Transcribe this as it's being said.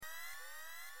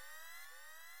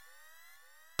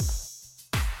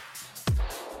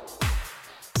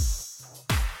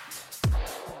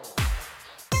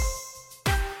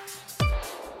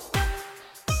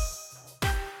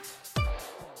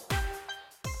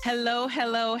Hello,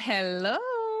 hello, hello.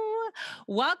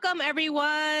 Welcome,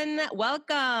 everyone.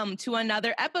 Welcome to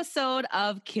another episode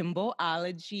of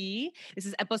Kimboology. This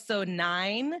is episode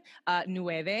 9,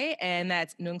 Nueve, and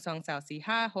that's Nung Song Sao Si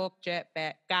Ha Hok Jet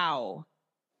Bet Gao.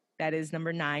 That is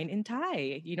number 9 in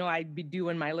Thai. You know, I'd be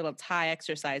doing my little Thai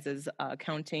exercises,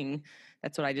 counting.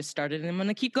 That's what I just started, and I'm going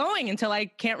to keep going until I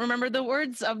can't remember the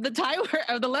words of the Thai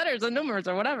of the letters or numbers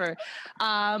or whatever.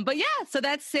 But yeah, so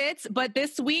that's it. But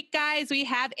this week, guys, we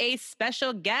have a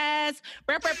special guest.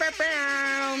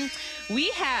 We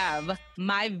have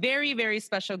my very, very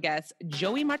special guest,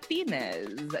 Joey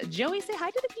Martinez. Joey, say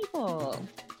hi to the people.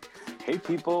 Hey,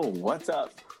 people, what's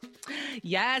up?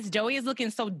 Yes, Joey is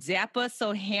looking so dapper,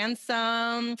 so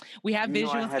handsome. We have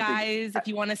visuals, guys. If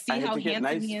you want to see how handsome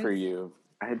nice he is. For you.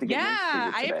 I had to get nice for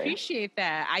you today. I appreciate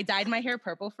that. I dyed my hair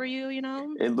purple for you, you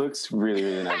know? It looks really,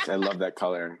 really nice. I love that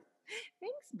color.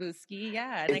 Thanks, Booski.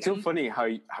 Yeah. It's so funny how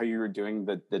you were doing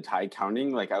the Thai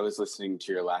counting. Like, I was listening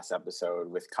to your last episode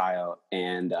with Kyle,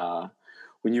 and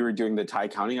when you were doing the Thai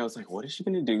counting, I was like, what is she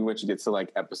going to do when she gets to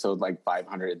like episode like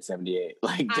 578?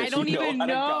 Like, I don't even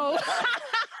know.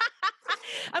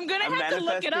 I'm going to have to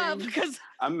look it up because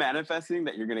I'm manifesting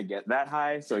that you're going to get that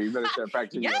high. So you better start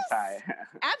practicing your Thai.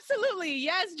 Absolutely.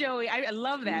 Yes, Joey. I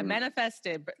love that.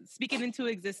 Manifested, speaking into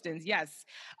existence. Yes.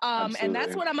 And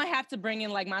that's what I'm going to have to bring in,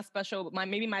 like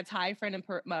maybe my Thai friend, and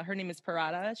her name is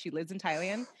Parada. She lives in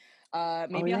Thailand.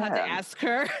 Maybe I'll have to ask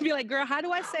her, be like, girl, how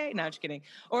do I say? No, just kidding.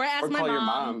 Or ask my mom. Your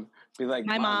mom. Be like,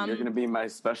 Mom, you're going to be my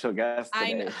special guest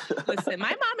today. Listen, my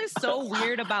mom is so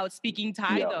weird about speaking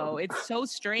Thai, though. It's so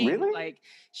strange. Really? Like,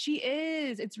 she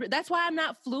is. That's why I'm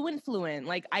not fluent.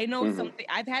 Like, I know something.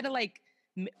 I've had to, like,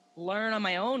 learn on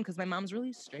my own because my mom's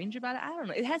really strange about it. I don't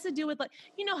know. It has to do with, like,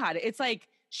 you know how to. It's like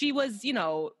she was,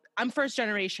 I'm first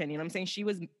generation. You know what I'm saying? She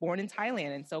was born in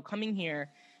Thailand. And so coming here,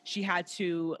 she had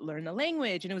to learn the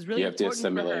language, and it was really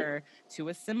important for her to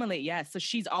assimilate. Yes. So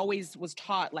she's always was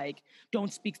taught, like,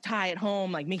 don't speak Thai at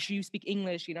home. Like, make sure you speak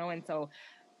English, And so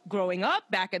growing up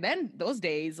back then, those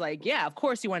days, like, yeah, of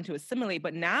course you want to assimilate.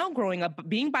 But now growing up,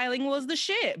 being bilingual is the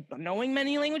shit. Knowing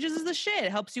many languages is the shit.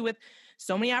 It helps you with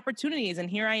so many opportunities. And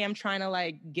here I am trying to,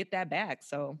 like, get that back.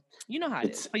 So you know how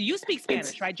it is. But you speak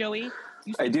Spanish, right, Joey?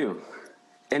 I do.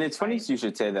 And it's funny you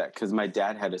should say that because my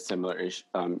dad had a similar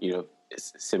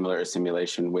similar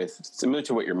assimilation similar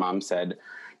to what your mom said.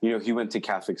 He went to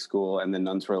Catholic school and the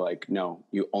nuns were like, no,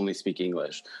 you only speak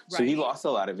English. Right. So he lost a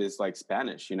lot of his like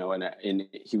Spanish, and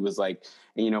he was like,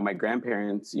 my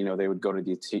grandparents, they would go to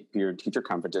the peer teacher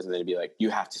conferences and they'd be like, you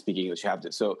have to speak English, you have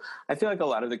to. So I feel like a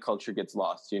lot of the culture gets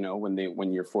lost,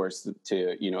 when you're forced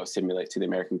to, assimilate to the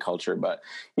American culture. But,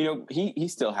 he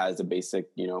still has a basic,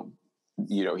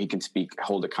 he can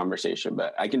hold a conversation,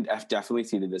 but I can definitely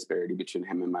see the disparity between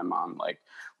him and my mom. Like,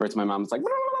 whereas my mom's like,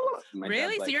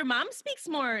 really? So your mom speaks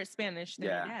more Spanish than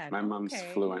your dad? My mom's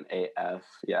fluent AF.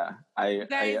 Yeah,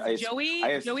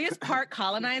 Joey is part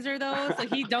colonizer though, so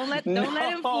he don't let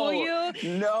him fool you.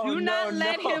 Do not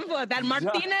let him fool. That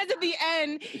Martinez at the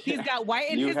end, he's got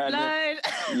white in his blood.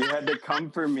 You had to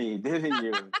come for me, didn't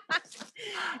you?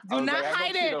 Do not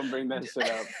hide it. Don't bring that shit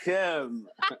up, Kim.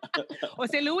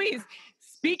 Jose Luis.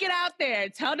 Speak it out there.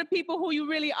 Tell the people who you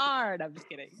really are. No, I'm just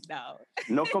kidding. No.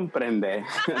 No comprende.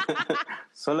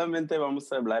 Solamente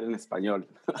vamos a hablar en español.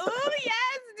 Oh,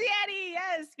 yes, Daddy.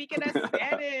 Yes. Speaking of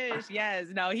Spanish. Yes.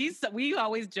 No, we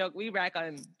always joke. We rack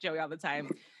on Joey all the time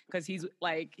because he's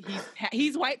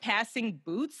white passing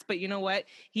boots, but you know what?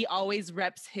 He always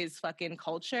reps his fucking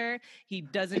culture. He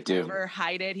doesn't ever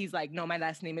hide it. He's like, no, my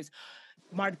last name is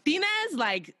Martinez,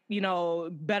 like,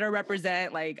 better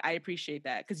represent. Like, I appreciate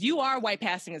that because you are white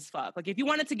passing as fuck. Like, if you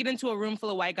wanted to get into a room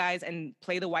full of white guys and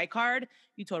play the white card,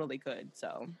 you totally could.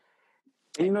 So,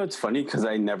 it's funny because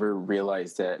I never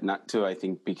realized that, not till I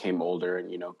think became older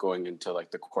and going into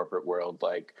like the corporate world.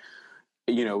 Like,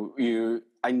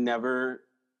 I never.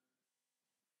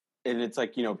 And it's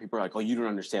like, people are like, oh, you don't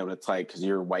understand what it's like because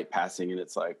you're white passing. And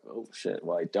it's like, oh, shit,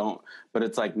 well, I don't. But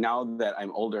it's like now that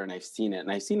I'm older and I've seen it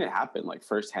happen like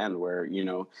firsthand where,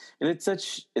 and it's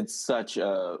such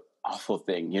a awful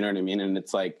thing. You know what I mean? And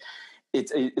it's like,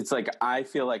 it's like, I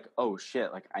feel like, oh,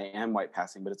 shit, like I am white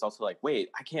passing. But it's also like, wait,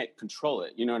 I can't control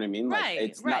it. You know what I mean? Like,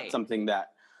 it's not something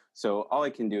that. So all I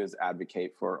can do is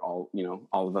advocate for all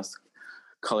of us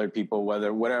colored people,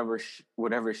 whatever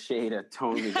shade of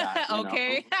tone we got.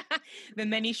 Okay. The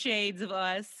many shades of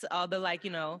us, all the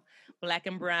black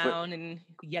and brown and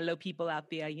yellow people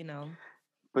out there,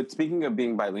 But speaking of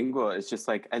being bilingual, it's just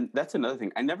like, and that's another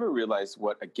thing. I never realized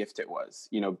what a gift it was.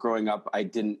 Growing up, I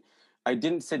didn't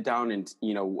sit down and,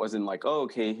 wasn't like, oh,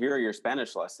 okay, here are your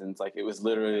Spanish lessons. Like, it was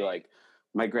literally like,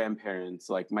 my grandparents,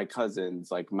 like my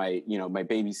cousins, like my, you know, my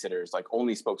babysitters, like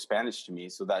only spoke Spanish to me.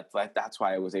 So that's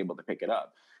why I was able to pick it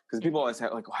up. Because people always say,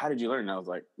 like, well, how did you learn? And I was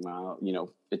like, well, you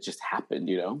know, it just happened,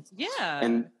 you know? Yeah.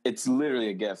 And it's literally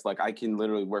a gift. Like, I can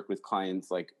literally work with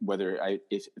clients, like,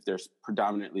 if they're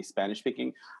predominantly Spanish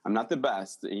speaking, I'm not the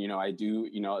best. You know, I do,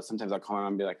 you know, sometimes I'll call them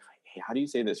and be like, hey, how do you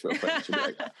say this real quick? She'll be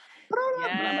like, yes.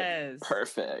 And I'm like,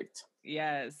 perfect.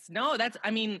 Yes. No,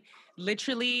 I mean,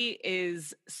 literally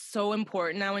is so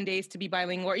important nowadays to be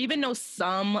bilingual or even know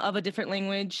some of a different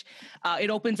language.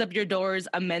 It opens up your doors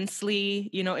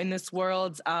immensely, you know, in this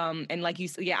world. And like you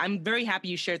said, yeah, I'm very happy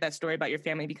you shared that story about your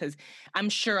family because I'm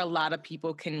sure a lot of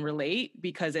people can relate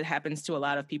because it happens to a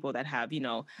lot of people that have, you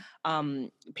know,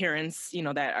 parents, you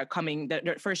know, that are coming, that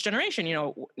they're first generation,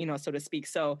 you know, so to speak.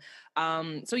 So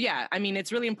yeah, I mean,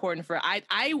 it's really important for,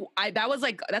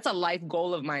 that's a life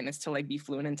goal of mine is to like be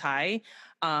fluent in Thai.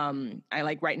 I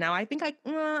like right now, I think I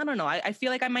don't know. I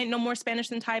feel like I might know more Spanish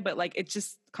than Thai, but like, it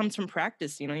just comes from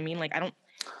practice. You know what I mean? Like I don't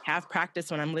have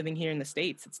practice when I'm living here in the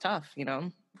States. It's tough, you know?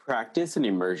 Practice and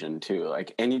immersion too.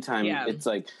 Like anytime it's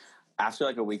like, after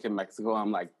like a week in Mexico,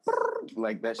 I'm like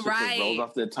that shit just rolls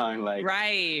off the tongue. Like,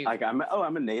 like I'm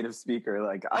a native speaker.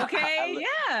 Like, okay,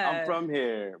 I'm from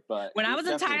here. But when I was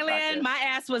in Thailand, my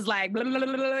ass was like, blah, blah,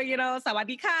 blah, blah, you know,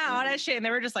 sawadee ka, all that shit, and they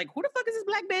were just like, who the fuck is this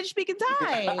black bitch speaking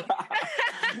Thai?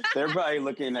 They're probably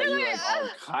looking at you like all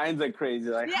kinds of crazy.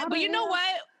 Like, yeah, but you know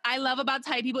what I love about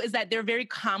Thai people is that they're very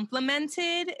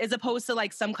complimented, as opposed to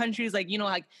like some countries, like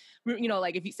like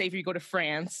if you go to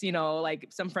France, you know, like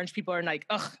some French people are like,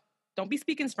 ugh, don't be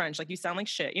speaking French. Like you sound like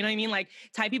shit. You know what I mean? Like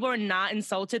Thai people are not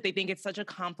insulted. They think it's such a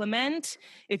compliment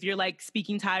if you're like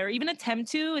speaking Thai or even attempt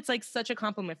to. It's like such a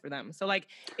compliment for them. So like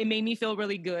it made me feel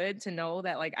really good to know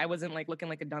that like I wasn't like looking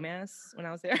like a dumbass when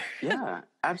I was there. Yeah,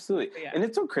 absolutely. Yeah. And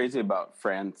it's so crazy about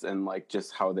France and like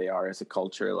just how they are as a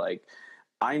culture. Like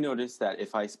I noticed that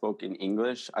if I spoke in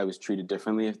English, I was treated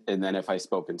differently than if I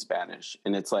spoke in Spanish.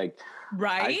 And it's like,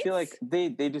 I feel like they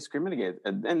discriminate.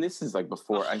 And this is like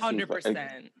before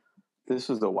 100%. This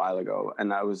was a while ago,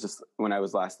 and I was just when I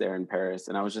was last there in Paris,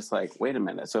 and I was just like, wait a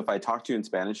minute. So if I talk to you in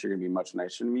Spanish, you're gonna be much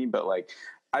nicer to me. But like,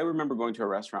 I remember going to a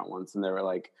restaurant once, and they were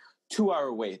like,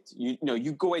 2-hour wait. You know,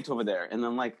 you go wait over there, and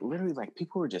then like literally like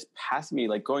people were just passing me,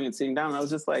 like going and sitting down. And I was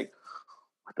just like,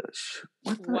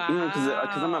 what the wow. You know,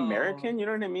 because I'm American, you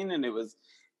know what I mean? And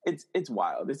it's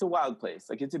wild. It's a wild place.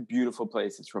 Like it's a beautiful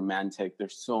place. It's romantic.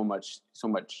 There's so much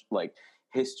like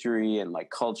history and like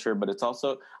culture, but it's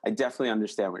also, I definitely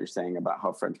understand what you're saying about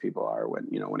how French people are when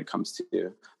it comes to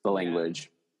the language.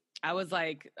 I was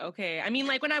like, okay. I mean,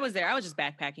 like when I was there, I was just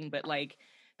backpacking, but like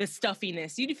the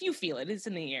stuffiness, if you feel it, it's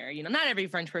in the air. You know, not every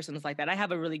French person is like that. I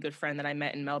have a really good friend that I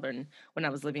met in Melbourne when I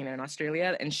was living there in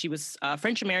Australia, and she was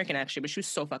French American actually, but she was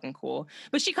so fucking cool.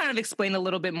 But she kind of explained a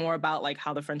little bit more about like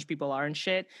how the French people are and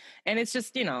shit. And it's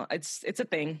just, you know, it's a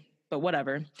thing. But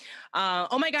whatever.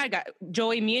 Oh my God,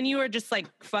 Joey, me and you are just like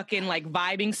fucking like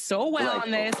vibing so well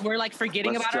on this. We're like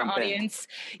forgetting about our audience.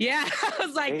 Yeah, I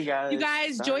was like, hey you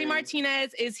guys, sorry. Joey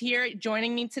Martinez is here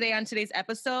joining me today on today's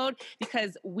episode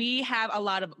because we have a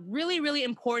lot of really, really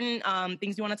important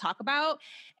things we want to talk about.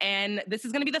 And this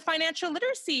is going to be the financial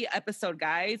literacy episode,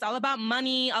 guys. All about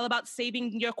money, all about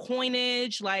saving your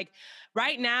coinage. Like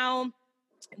right now,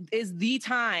 is the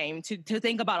time to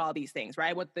think about all these things,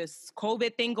 right? With this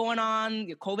COVID thing going on,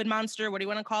 the COVID monster, what do you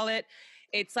want to call it?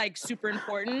 It's like super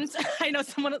important. I know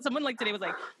someone like today was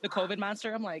like the COVID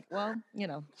monster. I'm like, well, you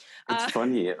know. It's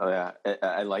funny.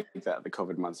 I like that, the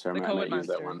COVID monster. I might use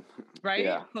that one. Right?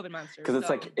 Yeah. COVID monster. Because it's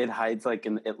like, it hides like,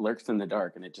 it lurks in the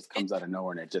dark and it just comes out of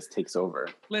nowhere and it just takes over.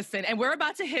 Listen, and we're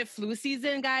about to hit flu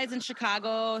season, guys, in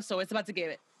Chicago. So it's about to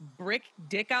get brick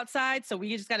dick outside. So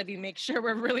we just got to make sure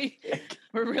we're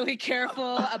really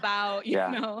careful about, you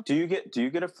know. Do you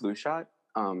get a flu shot?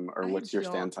 Or what's your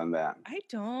stance on that? I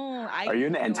don't. Are you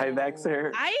an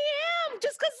anti-vaxxer? I am,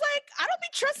 just because like I don't be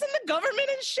trusting the government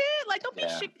and shit. Like don't be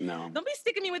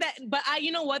sticking me with that. But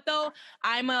you know what though?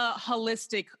 I'm a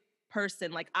holistic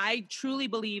person. Like I truly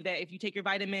believe that if you take your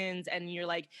vitamins and you're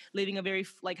like living a very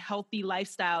like healthy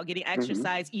lifestyle, getting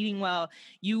exercise, eating well,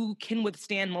 you can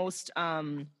withstand most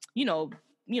you know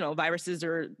viruses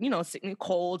or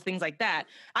cold, things like that.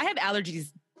 I have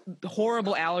allergies.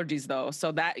 Horrible allergies though,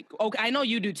 so that I know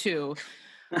you do too.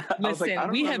 Listen,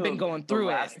 like, we have been going through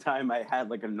it. Last time I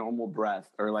had like a normal breath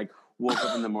or like woke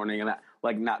up in the morning and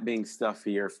like not being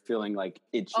stuffy or feeling like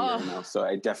itchy, you know. So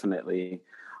I definitely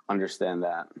understand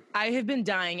that. I have been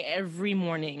dying every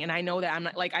morning, and I know that I'm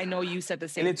not like, I know you said the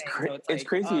same And thing. So it's it's like,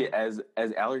 crazy as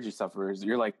allergy sufferers.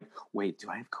 You're like, wait, do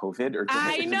I have COVID or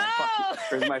I know.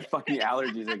 is my fucking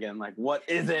allergies again? Like, what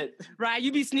is it? Right?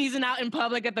 You be sneezing out in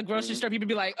public at the grocery store. People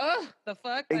be like, oh, the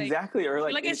fuck? Like, Exactly. Or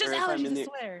like, it's just allergies, I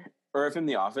swear. Or if in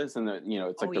the office and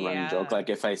it's like the running joke, like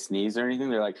if I sneeze or anything,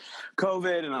 they're like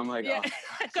COVID, and I'm like, oh,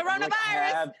 coronavirus. Like, I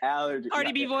have allergies.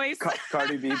 Cardi B voice.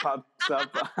 Cardi B pops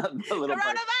up. The little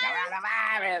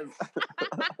coronavirus.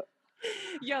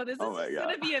 Yo, this is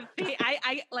gonna be a thing.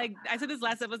 I said this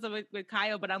last episode with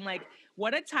Kyle, but I'm like,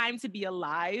 what a time to be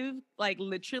alive. Like,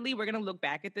 literally, we're gonna look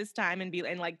back at this time and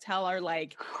like tell our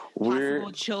like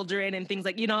possible children and things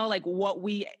like, like what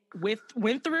we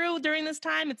went through during this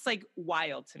time. It's like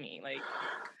wild to me. Like,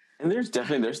 and there's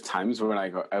times when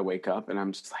I wake up and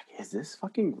I'm just like, is this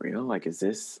fucking real? Like, is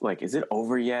it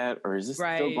over yet, or is this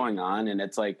still going on? And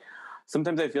it's like,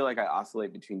 sometimes I feel like I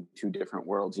oscillate between two different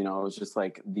worlds. It's just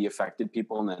like the affected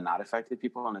people and the not affected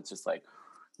people. And it's just like,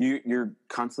 you're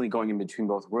constantly going in between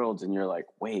both worlds, and you're like,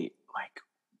 wait, like,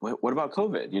 what about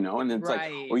COVID? And it's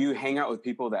like, or you hang out with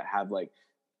people that have like,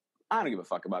 I don't give a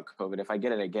fuck about COVID. If I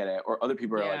get it, I get it. Or other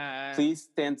people are like, please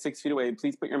stand 6 feet away.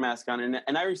 Please put your mask on.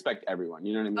 And I respect everyone.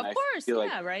 You know what I mean? Of course, I feel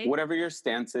like right? Whatever your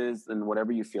stance is and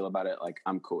whatever you feel about it, like,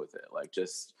 I'm cool with it. Like,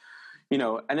 just,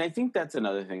 and I think that's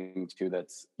another thing too,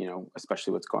 that's,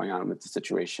 especially what's going on with the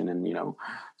situation. And,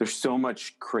 there's so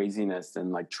much craziness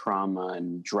and like trauma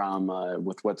and drama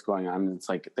with what's going on. And it's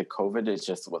like the COVID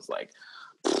was like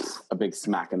a big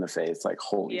smack in the face. Like,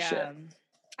 holy shit.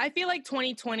 I feel like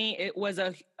 2020, it was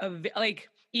a like,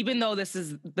 even though this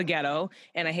is the ghetto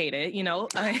and I hate it,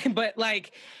 but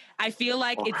like, I feel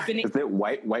like it's been... Is it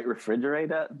white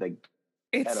refrigerator?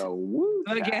 It's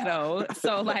the ghetto.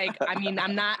 So like, I mean,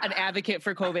 I'm not an advocate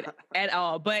for COVID at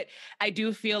all, but I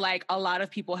do feel like a lot of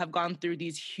people have gone through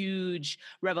these huge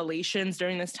revelations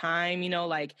during this time,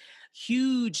 like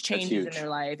huge changes in their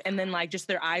life. And then like, just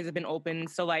their eyes have been opened.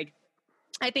 So like,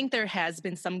 I think there has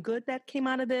been some good that came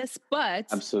out of this, but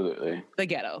absolutely, the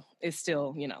ghetto is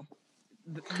still,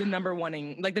 the number one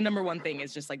thing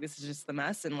is just like, this is just the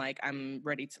mess. And like, I'm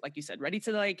ready to, like you said,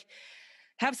 like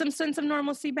have some sense of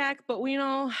normalcy back, but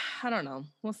I don't know.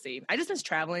 We'll see. I just miss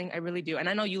traveling. I really do. And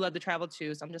I know you love to travel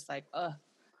too. So I'm just like, I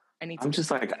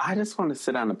just want to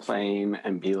sit on a plane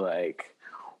and be like,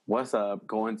 what's up,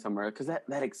 going somewhere. Cause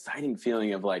that exciting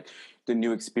feeling of like the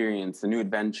new experience, the new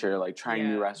adventure, like trying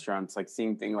new restaurants, like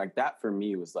seeing things like that for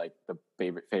me was like the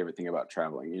favorite thing about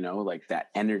traveling, like that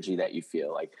energy that you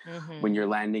feel like when you're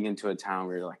landing into a town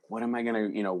where you're like, what am I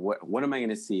going to, what am I going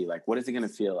to see? Like, what is it going to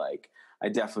feel like? I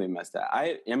definitely missed that.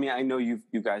 I mean, I know you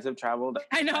guys have traveled.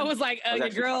 I know. It was like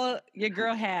your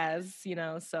girl has,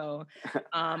 so,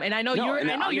 and I know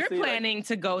you're planning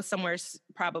to go somewhere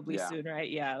probably soon, right?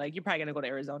 Yeah. Like you're probably going to go to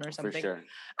Arizona or something. For sure.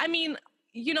 I mean,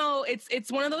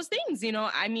 it's one of those things,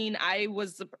 I mean,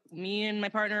 me and my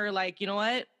partner, like, you know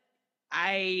what?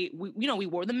 We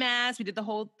wore the mask, we did the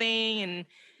whole thing, and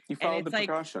you followed the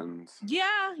precautions.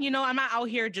 Yeah, I'm not out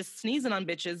here just sneezing on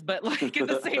bitches, but like at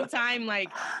the same time, like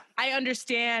I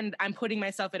understand I'm putting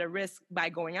myself at a risk by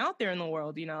going out there in the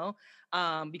world,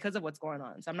 because of what's going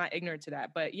on. So I'm not ignorant to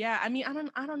that. But yeah, I mean,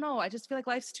 I don't know. I just feel like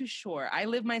life's too short. I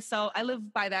live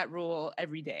by that rule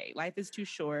every day. Life is too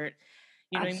short.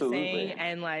 You know Absolutely. What I'm saying?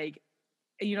 And like,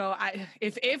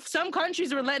 if some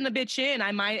countries were letting a bitch in,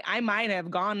 I might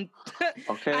have gone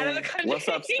okay. out of the country. What's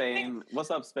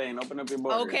up, Spain? Open up your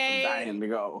borders. Okay. I'm dying to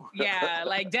go. Yeah,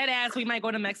 like dead ass. We might go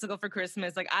to Mexico for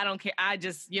Christmas. Like I don't care. I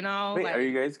just, Wait, like, are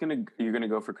you guys gonna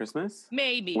go for Christmas?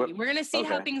 Maybe we're gonna see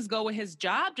how things go with his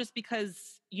job, just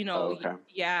because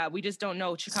we just don't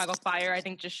know. Chicago Fire, I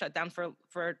think, just shut down for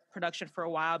production for a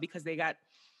while because they got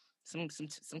some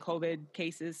COVID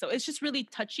cases. So it's just really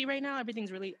touchy right now.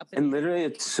 Everything's really up and literally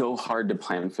it's so hard to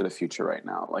plan for the future right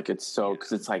now. Like it's so,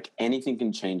 cause it's like anything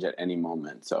can change at any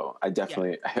moment. So I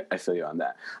definitely, I feel you on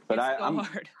that, but I'm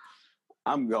hard.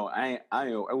 I'm going. I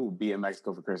will be in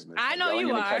Mexico for Christmas. I know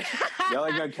you are. Y'all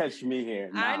are gonna catch me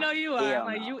here. I know you are.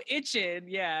 Like you itching.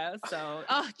 Yeah. So,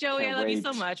 Joey, I love you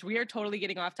so much. We are totally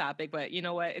getting off topic, but you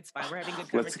know what? It's fine. We're having good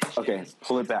conversation. Okay,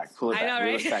 pull it back. I know,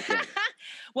 right?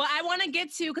 Well, I want to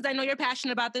get to, because I know you're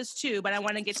passionate about this too, but I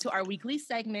want to get to our weekly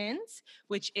segment,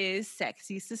 which is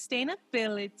Sexy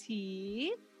Sustainability.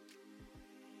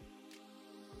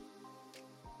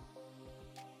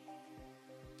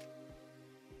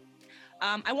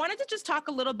 I wanted to just talk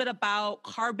a little bit about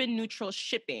carbon neutral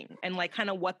shipping and like kind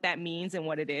of what that means and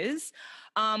what it is.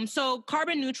 So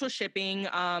carbon neutral shipping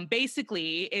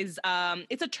basically is,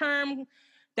 it's a term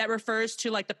that refers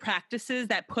to like the practices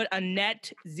that put a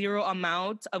net zero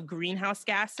amount of greenhouse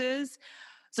gases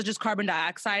such as carbon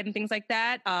dioxide and things like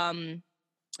that. And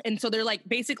so they're like,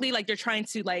 basically like they're trying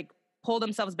to like pull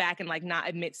themselves back and like not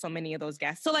emit so many of those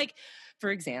gases. So like, for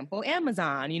example,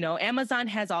 Amazon, you know, Amazon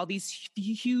has all these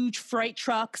huge freight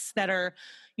trucks that are,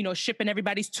 you know, shipping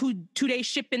everybody's two-day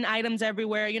shipping items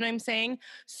everywhere. You know what I'm saying?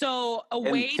 So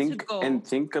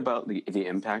think about the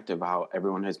impact of how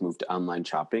everyone has moved to online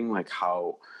shopping, like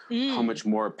how much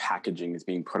more packaging is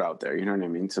being put out there. You know what I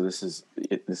mean? So this is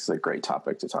a great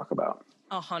topic to talk about.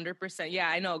 100%. Yeah,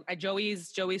 I know.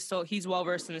 Joey's so he's well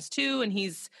versed in this too, and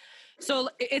so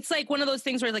it's like one of those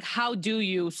things where like, how do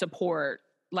you support?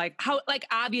 Like how, like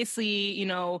obviously, you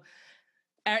know,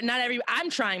 I'm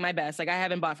trying my best. Like I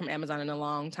haven't bought from Amazon in a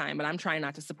long time, but I'm trying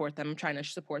not to support them. I'm trying to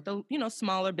support the, you know,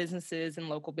 smaller businesses and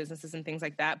local businesses and things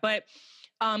like that. But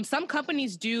some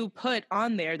companies do put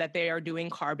on there that they are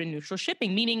doing carbon neutral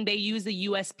shipping, meaning they use the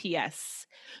USPS.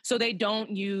 So they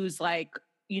don't use like,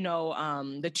 you know,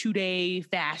 the 2-day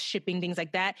fast shipping, things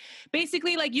like that.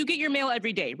 Basically, like you get your mail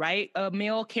every day, right? A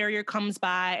mail carrier comes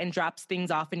by and drops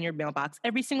things off in your mailbox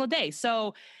every single day.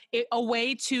 So a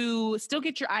way to still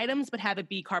get your items, but have it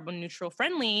be carbon neutral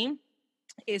friendly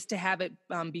is to have it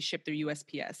be shipped through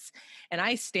USPS. And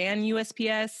I stan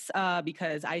USPS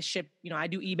because I ship, you know, I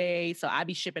do eBay. So I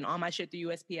be shipping all my shit through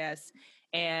USPS.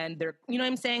 And they're, you know what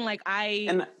I'm saying? Like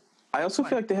I also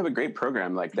feel like they have a great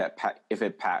program like that. If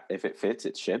it fits,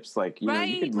 it ships. Like, you know,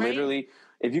 you could literally,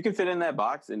 if you can fit in that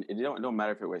box, and it don't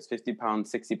matter if it weighs 50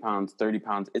 pounds, 60 pounds, 30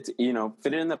 pounds, it's, you know,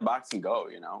 fit it in the box and go,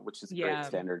 you know, which is great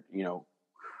standard, you know,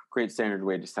 great standard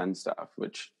way to send stuff,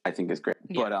 which I think is great.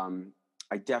 Yeah. But I'm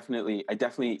a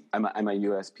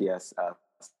USPS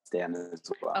stan as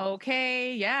well.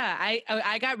 Okay, yeah.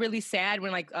 I got really sad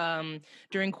when like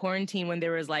during quarantine when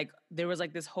there was like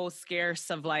this whole scarce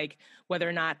of like whether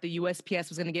or not the USPS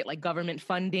was going to get like government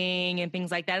funding and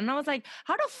things like that. And I was like,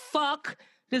 how the fuck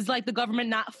does like the government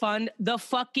not fund the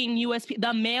fucking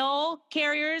the mail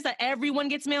carriers that everyone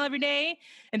gets mail every day,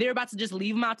 and they're about to just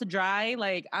leave them out to dry?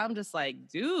 Like, I'm just like,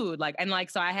 dude, like, and like,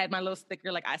 so I had my little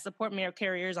sticker, like, I support mail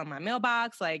carriers on my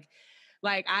mailbox, and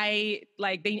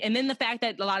then the fact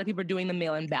that a lot of people are doing the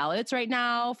mail-in ballots right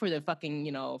now for the fucking,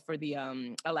 you know, for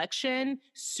the election,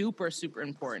 super, super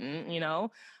important, you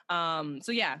know?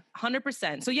 So yeah,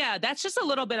 100%. So yeah, that's just a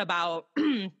little bit about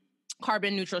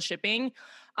carbon neutral shipping.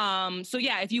 So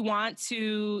yeah, if you want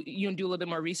to, you know, do a little bit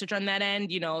more research on that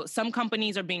end, you know, some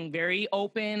companies are being very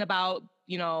open about,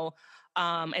 you know,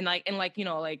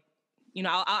 you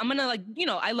know, I'm going to like, you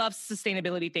know, I love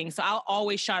sustainability things. So I'll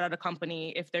always shout out a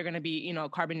company if they're going to be, you know,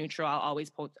 carbon neutral. I'll always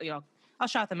post, you know, I'll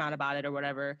shout them out about it or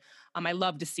whatever. I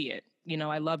love to see it. You know,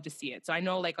 I love to see it. So I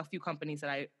know like a few companies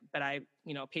that I,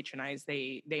 you know, patronize,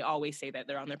 they always say that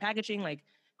they're on their packaging, like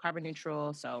carbon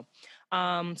neutral. So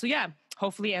yeah,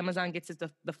 hopefully Amazon gets it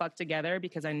the fuck together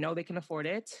because I know they can afford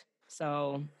it.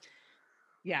 So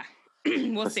yeah.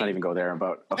 Let's not even go there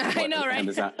about I know, right?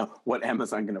 What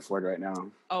Amazon can afford right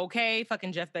now. Okay,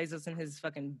 fucking Jeff Bezos and his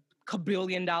fucking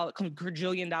quadrillion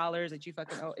dollars that you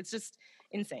fucking owe. It's just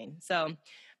insane. So,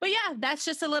 but yeah, that's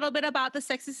just a little bit about the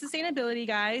sexy sustainability,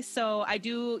 guys. So I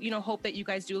do, you know, hope that you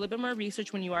guys do a little bit more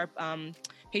research when you are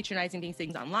patronizing these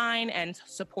things online and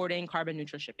supporting carbon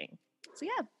neutral shipping. So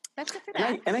yeah, that's it for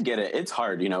that. And I get it. It's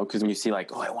hard, you know, because when you see like,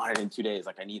 oh, I want it in 2 days,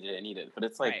 like I need it. But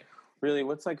it's like, right. Really,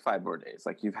 what's like 5 more days?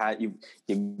 Like you've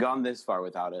gone this far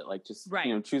without it. Like just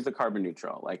you know, choose the carbon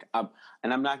neutral. Like and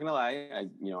I'm not gonna lie,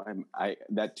 I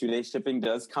that 2-day shipping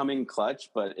does come in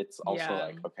clutch, but it's also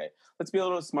like, okay, let's be a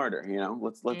little smarter. You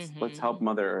know, let's help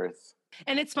Mother Earth.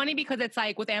 And it's funny because it's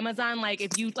like with Amazon, like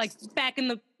if you like back in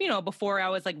the, you know, before I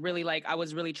was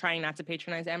really trying not to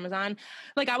patronize Amazon,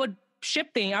 like I would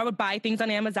buy things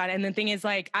on Amazon, and the thing is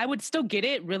like I would still get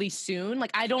it really soon. Like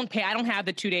I don't have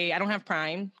the 2-day, I don't have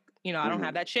Prime. You know, I don't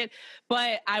have that shit,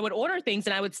 but I would order things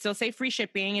and I would still say free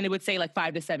shipping and it would say like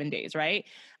 5 to 7 days, right?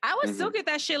 I would still get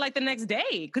that shit like the next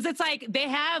day. Cause it's like, they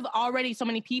have already so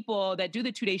many people that do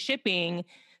the 2-day shipping.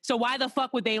 So why the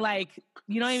fuck would they like,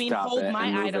 you know what I mean? Hold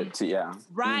my item.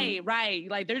 Right.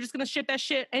 Like they're just going to ship that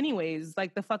shit anyways.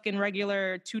 Like the fucking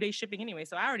regular 2-day shipping anyway.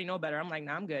 So I already know better. I'm like,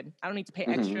 nah, I'm good. I don't need to pay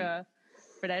extra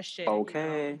for that shit.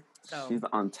 Okay. You know? So. She's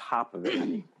on top of it,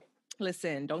 honey.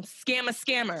 Listen, don't scam a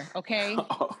scammer, okay?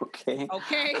 Okay.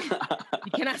 Okay?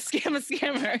 You cannot scam a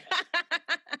scammer.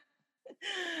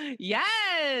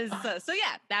 Yes. So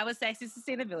yeah, that was sexy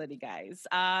sustainability, guys.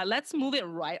 Let's move it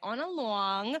right on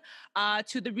along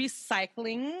to the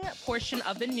recycling portion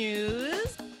of the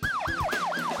news.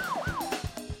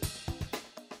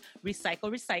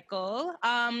 Recycle.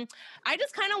 I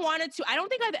just kind of wanted to. I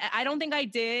don't think I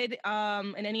did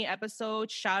in any episode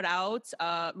shout out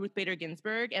Ruth Bader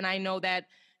Ginsburg, and I know that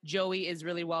Joey is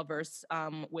really well versed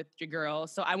with your girl.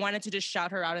 So I wanted to just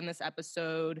shout her out in this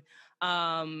episode,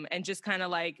 and just kind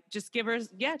of like just give her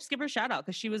a shout out,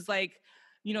 because she was like,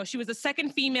 you know, she was the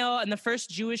second female and the first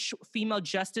Jewish female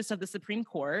justice of the Supreme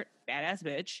Court. Badass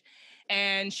bitch.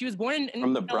 And she was born in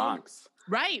from the Bronx.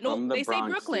 Right. No, they say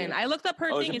Brooklyn. Yeah. I looked up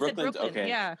her thing. It said Brooklyn. Okay.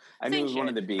 Yeah. I knew it was one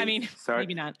of the B's. I mean, sorry,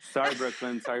 maybe not. Sorry,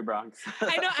 Brooklyn. Sorry, Bronx.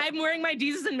 I know. I'm wearing my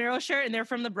Jesus and Mero shirt, and they're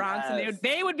from the Bronx, yes. And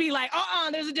they would be like,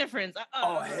 there's a difference.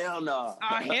 Oh, hell no.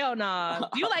 Oh, hell no.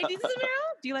 Do you like Jesus and Mero?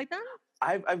 Do you like them?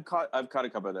 I've caught a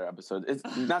couple of their episodes. It's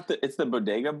the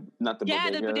Bodega, not the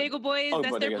Bodega. Yeah, the Bodega Boys.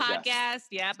 That's their podcast. Yes.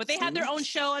 Yeah, but they have their own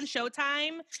show on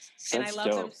Showtime, and I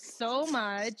love them so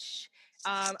much.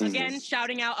 Again,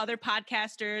 shouting out other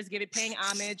podcasters, paying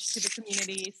homage to the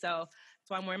community. So that's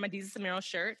why I'm wearing my Jesus and Mero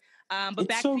shirt. But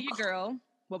back to your girl.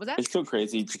 What was that? It's so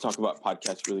crazy to talk about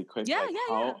podcasts really quick. Yeah,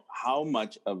 How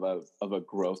much of a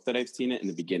growth that I've seen it in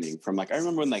the beginning. From like, I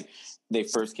remember when like they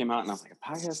first came out, and I was like, a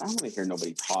podcast? I don't want to hear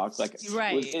nobody talk. Like,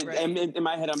 right. And in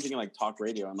my head, I'm thinking like talk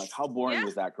radio. I'm like, how boring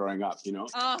was that growing up? You know.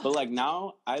 But like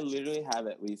now, I literally have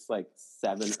at least like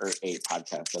 7 or 8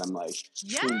 podcasts that I'm like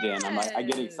tuned in. I'm like, I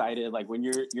get excited. Like when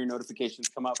your notifications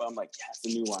come up, I'm like, yes, a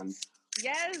new one.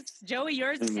 Yes, Joey,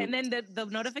 yours, and then the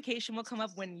notification will come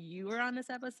up when you are on this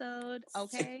episode.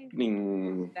 Okay,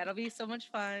 that'll be so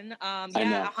much fun.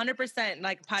 100%.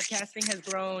 Like podcasting has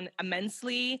grown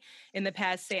immensely in the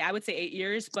past, I would say 8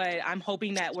 years. But I'm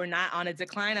hoping that we're not on a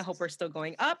decline. I hope we're still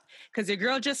going up, because your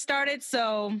girl just started.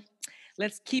 So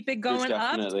let's keep it going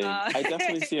up. I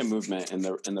definitely see a movement in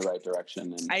the right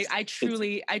direction. And I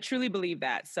truly believe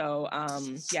that. So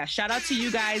shout out to you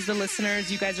guys, the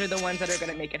listeners. You guys are the ones that are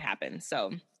going to make it happen.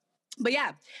 So, but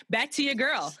yeah, back to your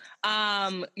girl.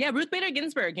 Ruth Bader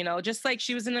Ginsburg, you know, just like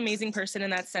she was an amazing person in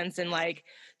that sense, and like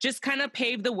just kind of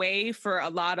paved the way for a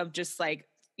lot of just like,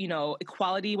 you know,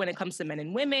 equality when it comes to men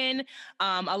and women.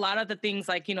 A lot of the things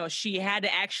like, you know, she had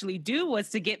to actually do was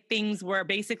to get things where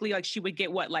basically like she would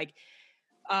get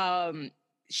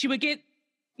she would get,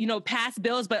 you know, pass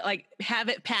bills, but like have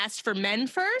it passed for men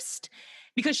first,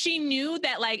 because she knew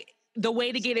that like the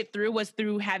way to get it through was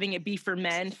through having it be for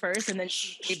men first, and then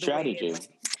she strategy.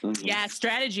 Yeah,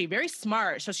 strategy. Very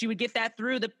smart. So she would get that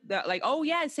through the like,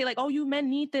 say like, you men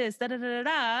need this, da da da da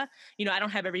da. You know, I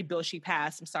don't have every bill she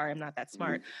passed. I'm sorry, I'm not that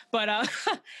smart. But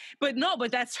but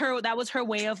that was her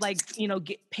way of like, you know,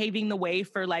 paving the way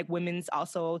for like women's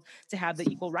also to have the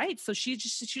equal rights. So she's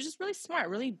just really smart,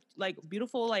 really like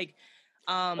beautiful, like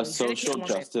a social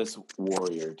justice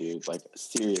warrior, dude. Like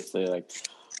seriously, like.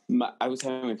 I was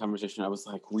having a conversation. I was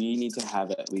like, we need to have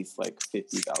at least like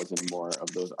 50,000 more of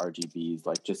those RGBs,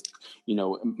 like just, you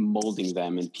know, molding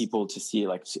them and people to see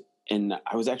like, and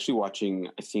I was actually watching,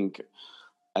 I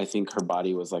think her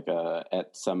body was like at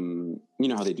some, you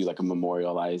know how they do like a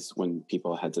memorialize when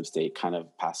people, heads of state kind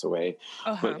of pass away.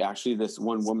 But actually this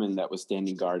one woman that was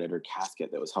standing guard at her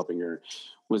casket that was helping her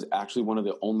was actually one of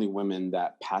the only women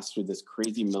that passed through this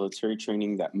crazy military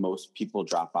training that most people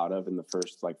drop out of in the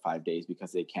first like 5 days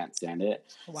because they can't stand it.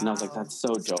 Wow. And I was like, that's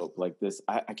so dope. Like this,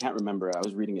 I can't remember. I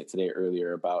was reading it today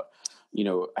earlier about, you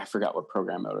know, I forgot what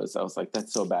program it was. I was like,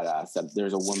 that's so badass that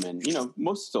there's a woman, you know,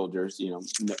 most soldiers, you know,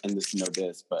 and this know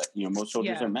this, but, you know, most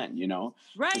soldiers are men, you know?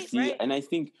 Right. And I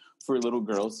think for little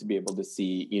girls to be able to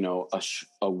see, you know,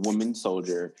 a woman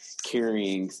soldier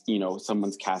carrying, you know,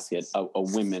 someone's casket, a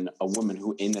woman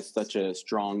who in such a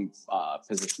strong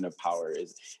position of power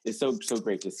is so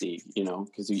great to see, you know,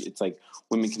 because it's like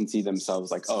women can see themselves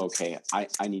like, oh, okay,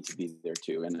 I need to be there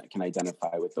too, and I can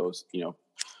identify with those, you know,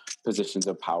 positions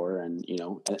of power. And you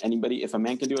know, anybody, if a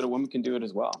man can do it, a woman can do it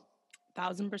as well.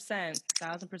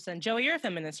 1000%. Joey, you're a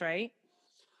feminist, right?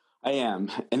 I am,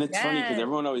 and it's funny because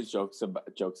everyone always jokes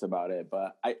about it,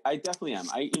 but I definitely am.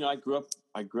 I grew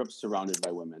up surrounded by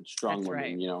women, strong women.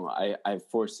 Right. You know, I have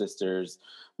 4 sisters,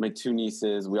 my 2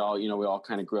 nieces. We all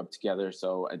kind of grew up together.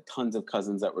 So I had tons of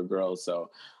cousins that were girls. So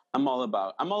I'm all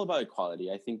about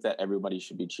equality. I think that everybody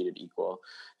should be treated equal.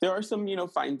 There are some, you know,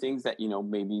 fine things that, you know,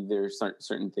 maybe there's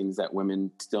certain things that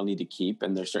women still need to keep,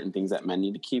 and there's certain things that men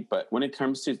need to keep. But when it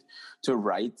comes to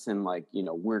rights and like, you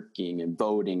know, working and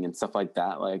voting and stuff like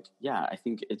that, like, yeah, I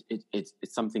think it's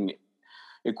something,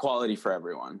 equality for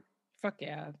everyone. Fuck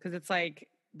yeah, because it's like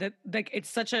it's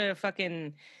such a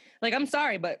fucking, like, I'm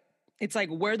sorry, but it's like,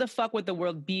 where the fuck would the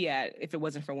world be at if it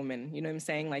wasn't for women? You know what I'm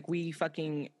saying? Like, we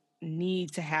fucking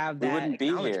need to have We that wouldn't be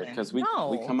here acknowledgement. because we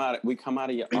come out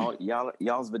of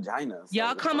y'all's vaginas. So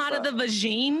Y'all come out of the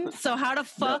vagine. So how the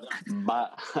fuck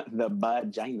the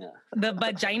vagina, the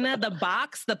vagina, the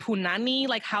box, the punani?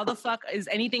 Like, how the fuck is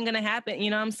anything gonna happen? You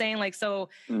know what I'm saying? Like, so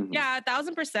yeah,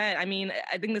 1,000%. I mean,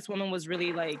 I think this woman was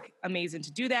really like amazing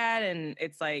to do that, and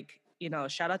it's like, you know,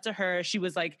 shout out to her. She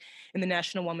was like in the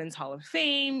National Women's Hall of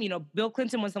Fame. You know, Bill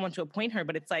Clinton was the one to appoint her,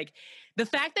 but it's like the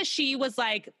fact that she was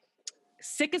like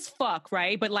sick as fuck,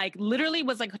 right? But like literally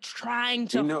was like trying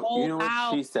to hold what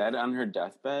out. she said on her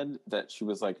deathbed, that she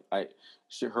was like,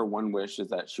 her one wish is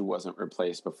that she wasn't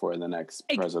replaced before the next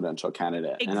presidential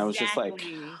candidate. Exactly. And I was just like,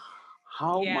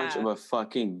 how much of a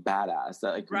fucking badass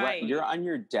that, like, right. You're on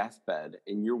your deathbed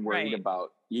and you're worried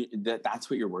about that's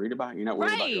what you're worried about. You're not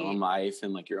worried about your own life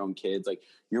and like your own kids. Like,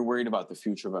 you're worried about the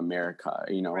future of America,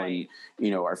 you know, and,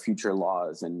 you know, our future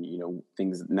laws and, you know,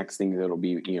 next things that'll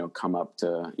be, you know, come up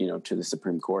to, you know, to the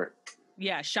Supreme Court.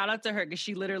 Yeah, shout out to her because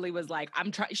she literally was like,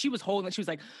 she was holding it. She was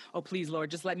like, oh, please, Lord,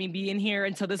 just let me be in here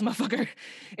until this motherfucker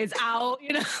is out.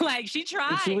 You know, like she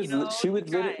tried. She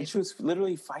was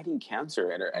literally fighting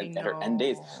cancer at her end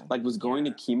days. Like, was going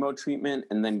to chemo treatment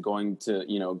and then going to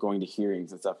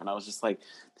hearings and stuff. And I was just like,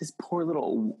 this poor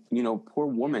little, you know, poor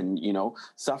woman, you know,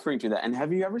 suffering through that. And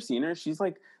have you ever seen her? She's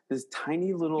like this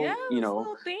tiny little,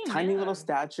 little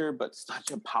stature, but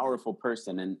such a powerful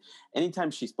person. And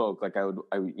anytime she spoke, like I would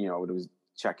always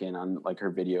check in on like her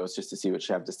videos just to see what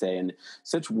she had to say, and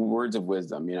such words of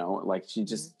wisdom, you know, like she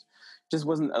just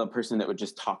wasn't a person that would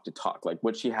just talk to talk. Like,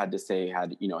 what she had to say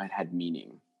had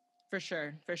meaning. For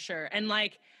sure. And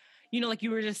like, you know, like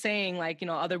you were just saying, like, you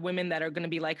know, other women that are going to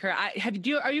be like her.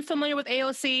 Are you familiar with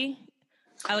AOC?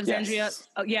 Alexandria? Yes.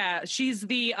 Oh, yeah, she's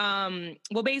the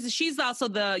basically she's also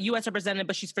the U.S. representative,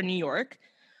 but she's for New York.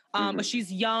 But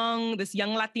she's young, this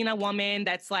young Latina woman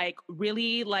that's like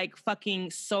really like fucking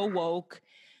so woke,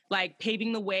 like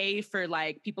paving the way for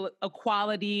like people,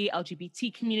 equality,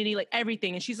 LGBT community, like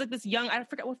everything. And she's like this young, I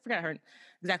forget her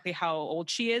exactly how old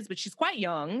she is, but she's quite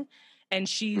young, and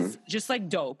she's just like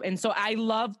dope. And so I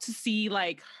love to see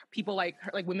like people like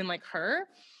her, like women like her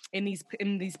in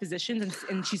these positions,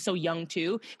 and she's so young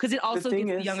too, because it also gets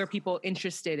the younger people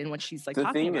interested in what she's like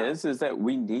talking about. The thing is that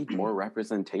we need more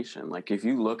representation. Like, if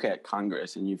you look at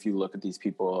Congress and if you look at these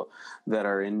people that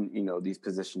are in, you know, these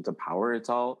positions of power, it's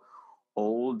all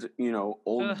old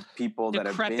people that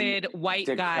have been white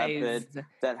guys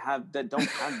that don't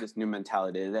have this new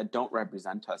mentality, that don't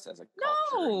represent us as a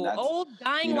culture. No, old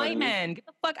dying white men. Get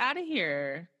the fuck out of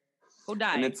here. Go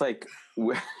die. And it's like,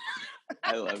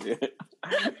 I love you.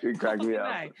 You crack me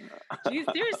up.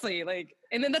 Seriously, like,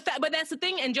 and then but that's the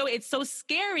thing. And Joey, it's so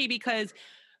scary because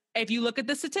if you look at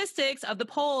the statistics of the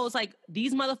polls, like,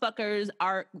 these motherfuckers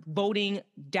are voting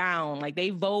down. Like, they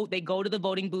vote, they go to the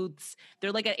voting booths.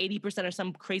 They're like at 80% or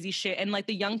some crazy shit. And like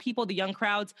the young people, the young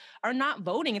crowds are not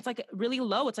voting. It's like really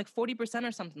low. It's like 40%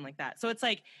 or something like that. So it's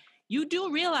like, you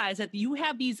do realize that you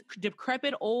have these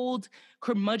decrepit, old,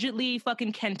 curmudgeonly,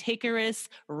 fucking cantankerous,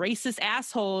 racist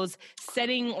assholes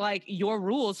setting like your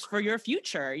rules for your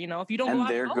future. You know, if you don't go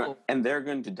out and vote, and they're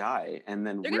going to die, and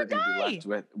then we're going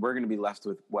to be left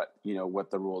with what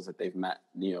the rules that they've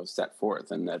set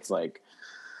forth, and that's like,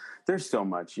 there's so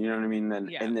much, you know what I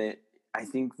mean? I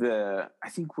think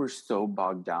we're so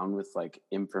bogged down with like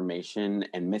information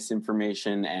and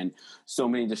misinformation and so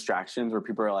many distractions where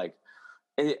people are like.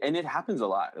 And it happens a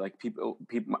lot. Like people,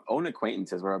 my own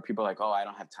acquaintances, where people are like, "Oh, I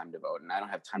don't have time to vote, and I don't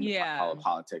have time to follow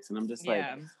politics." And I'm just like,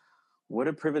 "What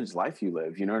a privileged life you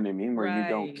live." You know what I mean? Where you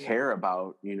don't care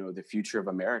about, you know, the future of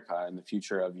America and the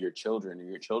future of your children and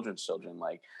your children's children.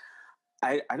 Like,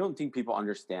 I don't think people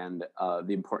understand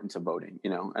the importance of voting. You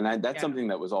know, and that's something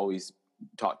that was always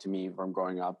taught to me from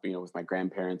growing up. You know, with my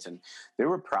grandparents, and they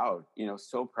were proud. You know,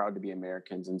 so proud to be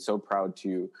Americans and so proud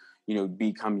to, you know,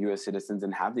 become U.S. citizens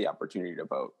and have the opportunity to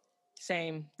vote.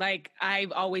 Same. Like,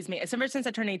 I've always ever since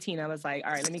I turned 18, I was like,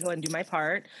 all right, let me go and do my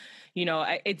part. You know,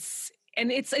 it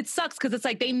sucks because it's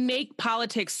like they make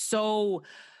politics so,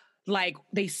 like,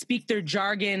 they speak their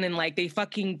jargon and like they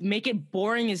fucking make it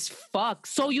boring as fuck.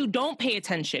 So you don't pay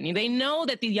attention. They know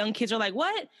that the young kids are like,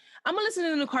 what? I'm gonna listen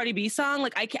to the Cardi B song.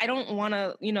 Like, I don't want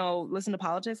to, you know, listen to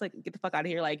politics. Like, get the fuck out of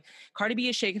here. Like, Cardi B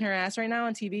is shaking her ass right now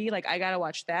on TV. Like, I gotta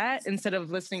watch that instead of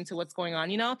listening to what's going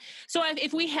on, you know? So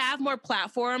if we have more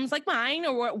platforms like mine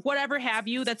or whatever have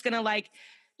you, that's gonna, like,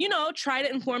 you know, try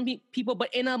to inform people,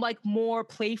 but in a like more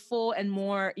playful and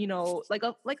more, you know, like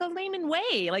a layman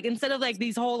way. Like, instead of like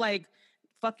these whole like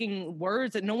fucking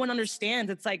words that no one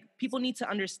understands. It's like people need to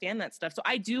understand that stuff. So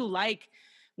I do like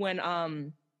when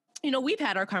we've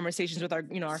had our conversations with our,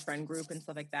 our friend group and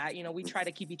stuff like that. We try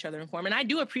to keep each other informed. And I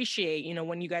do appreciate,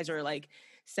 when you guys are like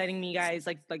sending me guys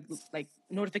like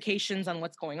notifications on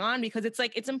what's going on, because it's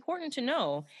like, it's important to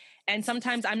know. And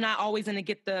sometimes I'm not always going to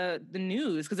get the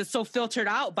news because it's so filtered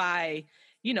out by,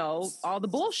 all the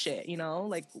bullshit,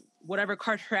 like whatever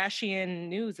Kardashian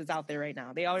news is out there right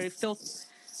now. They already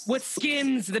what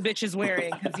skins the bitch is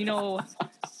wearing. Cause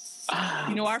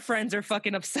our friends are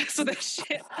fucking obsessed with that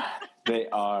shit. They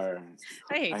are.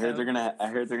 I heard they're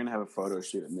gonna have a photo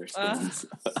shoot in their skins.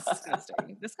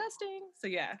 Disgusting. So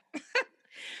yeah.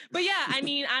 But yeah, I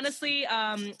mean, honestly,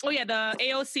 the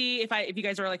AOC. If you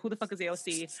guys are like, who the fuck is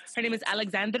AOC? Her name is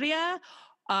Alexandria.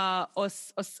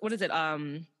 What is it?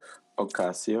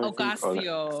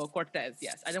 Ocasio Cortez.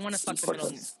 Yes, I didn't want to fuck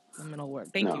the middle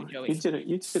word. Thank you, Joey. You did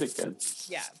it good.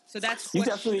 Yeah. So that's you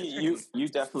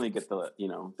definitely get the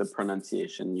the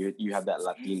pronunciation. You have that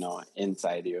Latino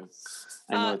inside you.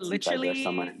 I know it's literally inside there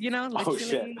somewhere. Literally. Oh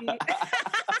shit.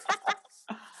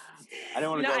 I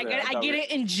don't want to go there. I get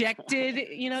it injected,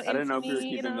 I don't know if you're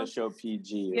keeping the show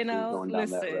PG.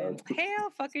 Listen,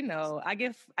 hell fucking no. I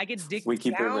get dick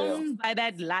down by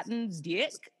that Latin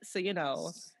dick. So,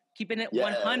 keeping it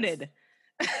 100.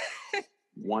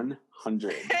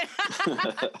 100.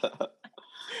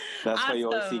 That's why you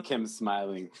always see Kim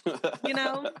smiling.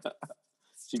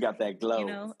 She got that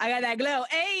glow. I got that glow.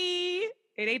 Hey,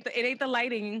 it ain't the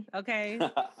lighting, okay?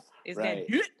 It's right.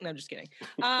 That. No, I'm just kidding.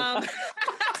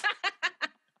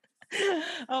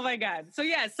 Oh my God. So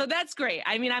yeah, so that's great.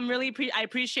 I mean, I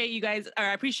appreciate you guys, or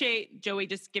I appreciate Joey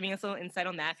just giving us a little insight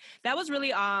on that. That was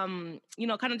really, kind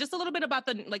of just a little bit about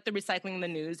the recycling the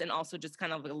news, and also just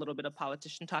kind of a little bit of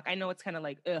politician talk. I know it's kind of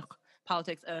like,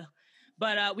 politics,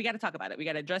 but we got to talk about it. We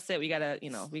got to address it. We got to,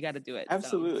 we got to do it.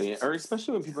 Absolutely. So. Or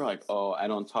especially when people are like, oh, I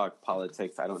don't talk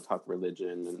politics. I don't talk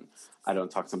religion, and I don't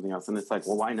talk something else. And it's like,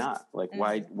 well, why not? Like,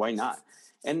 why not?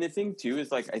 And the thing, too,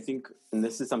 is, like, I think, and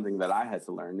this is something that I had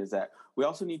to learn, is that we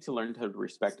also need to learn to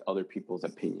respect other people's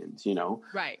opinions,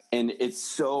 Right. And it's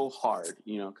so hard,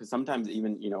 because sometimes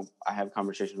even, I have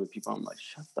conversations with people, I'm like,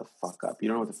 shut the fuck up. You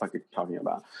don't know what the fuck you're talking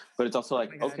about. But it's also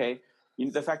like, okay,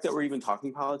 the fact that we're even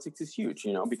talking politics is huge,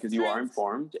 because you are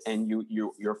informed and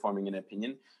you're forming an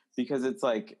opinion, because it's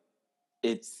like,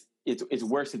 it's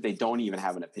worse if they don't even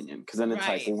have an opinion, because then it's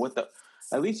like, well, what the...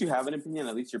 At least you have an opinion.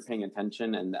 At least you're paying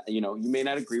attention, and you may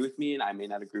not agree with me, and I may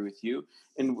not agree with you.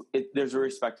 And there's a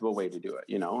respectable way to do it,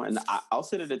 And I'll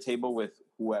sit at a table with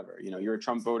whoever. You're a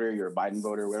Trump voter, you're a Biden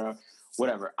voter,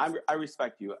 whatever. I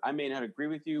respect you. I may not agree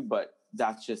with you, but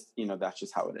that's just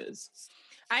how it is.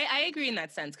 I agree in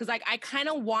that sense, because I kind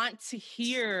of want to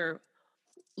hear.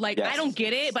 Yes. I don't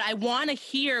get it, but I want to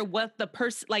hear what the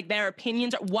person, their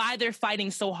opinions are, why they're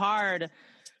fighting so hard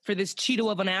for this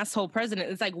Cheeto of an asshole president.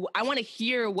 It's like, I want to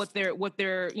hear what they're fighting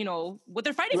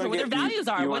for, what their values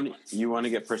are. You want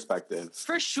to get perspective.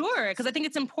 For sure. Because I think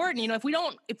it's important. If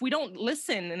we don't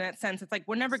listen in that sense, it's like,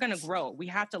 we're never going to grow. We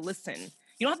have to listen.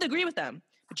 You don't have to agree with them,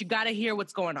 but you got to hear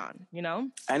what's going on,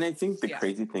 And I think the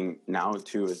crazy thing now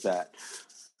too, is that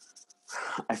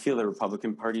I feel the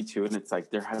Republican Party too. And it's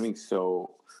like, they're having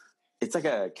it's like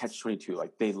a catch-22.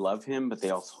 Like, they love him, but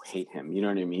they also hate him. You know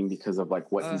what I mean? Because of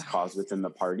what he's caused within the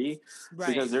party. Right.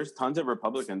 Because there's tons of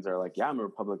Republicans that are like, yeah, I'm a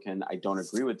Republican. I don't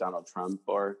agree with Donald Trump.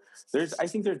 Or I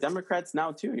think there's Democrats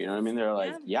now too. You know what I mean? They're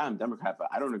like, yeah, I'm Democrat, but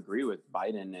I don't agree with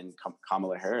Biden and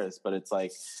Kamala Harris. But it's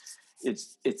like,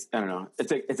 it's I don't know.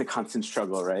 It's a constant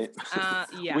struggle, right?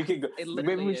 Yeah. We could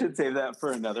maybe we should save that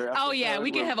for another episode. Oh yeah,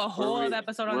 we could have a whole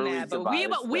episode on that.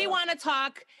 But we want to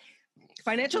talk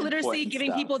financial literacy,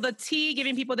 giving people the tea,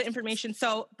 giving people the information.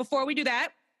 So before we do that,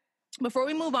 before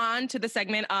we move on to the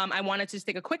segment, I wanted to just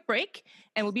take a quick break,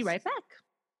 and we'll be right back.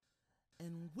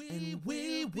 And we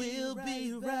will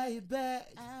be right back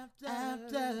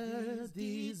after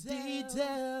these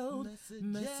detailed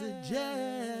messages.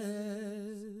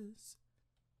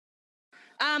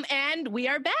 And we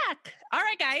are back. All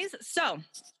right, guys. So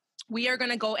we are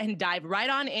going to go and dive right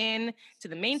on in to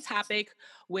the main topic,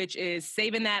 which is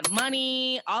saving that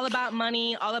money, all about,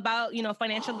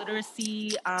 financial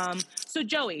literacy. So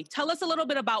Joey, tell us a little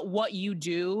bit about what you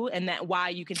do and why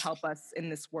you can help us in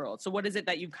this world. So what is it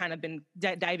that you've kind of been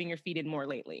diving your feet in more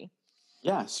lately?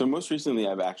 Yeah, so most recently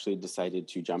I've actually decided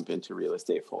to jump into real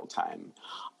estate full time.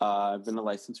 I've been a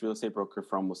licensed real estate broker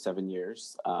for almost 7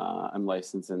 years. I'm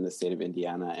licensed in the state of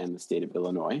Indiana and the state of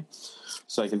Illinois.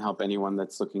 So I can help anyone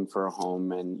that's looking for a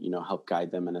home and, help guide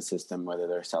them and assist them, whether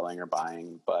they're selling or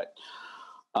buying. But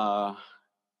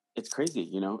it's crazy,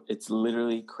 it's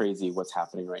literally crazy what's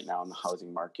happening right now in the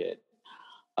housing market.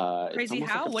 Crazy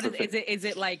how? What is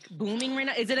it like booming right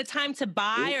now? Is it a time to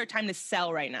buy or time to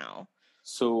sell right now?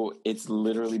 So it's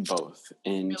literally both,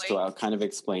 and so Really? I'll kind of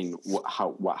explain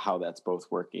how that's both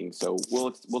working. So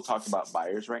we'll talk about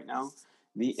buyers right now.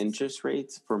 The interest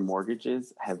rates for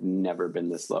mortgages have never been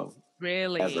this low,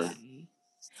 Really? ever.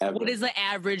 What is the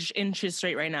average interest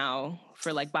rate right now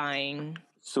for like buying?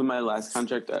 So my last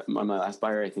contract, my last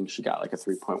buyer, I think she got like a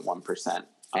 3.1%,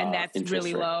 And that's interest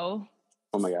really rate. low.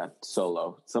 Oh my God, so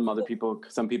low. Some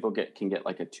people can get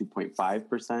like a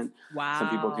 2.5%. Wow. Some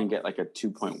people can get like a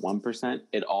 2.1%.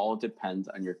 It all depends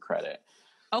on your credit.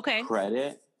 Okay.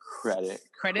 Credit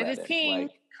is king.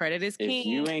 Like, credit is king. If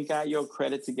you ain't got your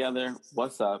credit together,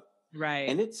 what's up? Right.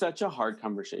 And it's such a hard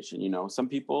conversation. You know, some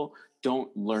people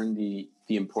don't learn the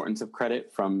importance of credit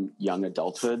from young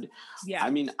adulthood. Yeah. I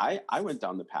mean, I went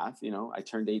down the path, you know, I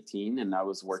turned 18 and I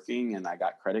was working and I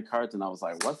got credit cards and I was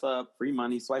like, what's up? Free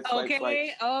money, swipe.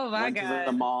 Okay. Oh my God.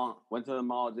 Went to the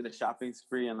mall, did a shopping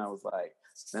spree, and I was like,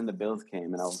 then the bills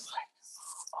came and I was like,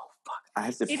 oh fuck, I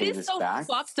have to pay this back. It is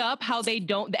so fucked up how they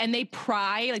don't, and they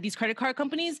pry, like these credit card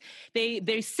companies, they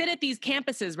sit at these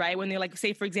campuses, right? When they're like,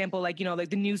 say for example, like, you know, like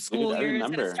the new school year is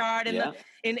gonna start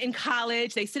in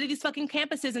college, they sit at these fucking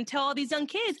campuses and tell all these young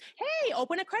kids, hey,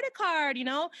 open a credit card, you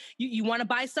know, you want to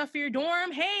buy stuff for your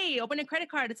dorm, hey, open a credit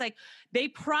card. It's like they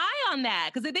pry on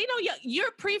that because they know your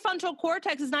prefrontal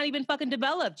cortex is not even fucking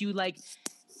developed. You like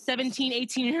 17,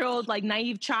 18-year-old, like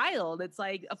naive child. It's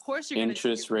like, of course you're going to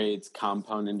interest rates,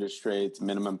 compound interest rates,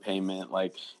 minimum payment.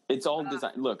 Like it's all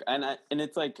designed. Look, and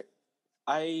it's like,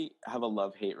 I have a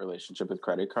love-hate relationship with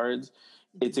credit cards.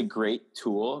 It's a great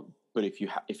tool, but if you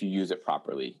use it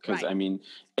properly, because I mean,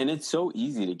 and it's so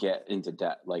easy to get into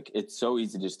debt. Like it's so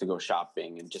easy just to go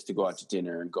shopping and just to go out to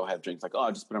dinner and go have drinks. Like, oh,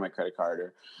 I'll just put on my credit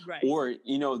card, or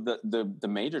you know, the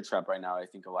major trap right now I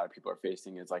think a lot of people are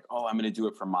facing is like, oh, I'm going to do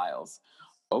it for miles.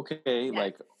 Okay,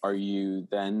 like, what are you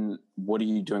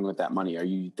doing with that money? Are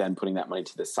you then putting that money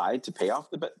to the side to pay off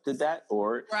the debt,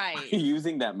 or are you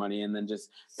using that money and then just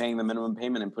paying the minimum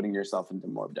payment and putting yourself into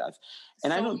more debt?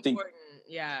 And I don't think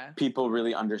people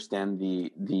really understand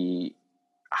the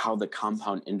how the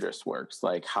compound interest works,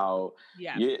 like how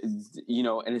you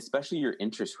know, and especially your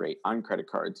interest rate on credit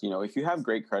cards. You know, if you have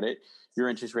great credit, your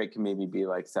interest rate can maybe be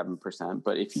like 7%,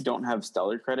 but if you don't have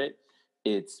stellar credit,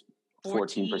 it's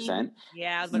 14%.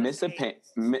 Yeah, miss a payment.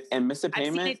 I've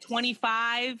seen it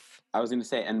 25. I was going to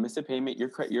say, and miss a payment,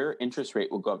 your interest rate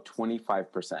will go up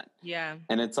 25%. Yeah,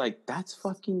 and it's like, that's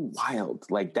fucking wild.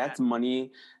 Like that's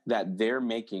money that they're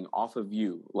making off of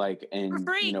you, like, and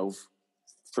you know,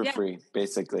 for free,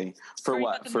 basically. For free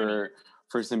what?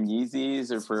 For some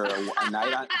Yeezys, or for a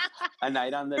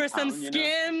night on the for town, some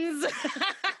Skims.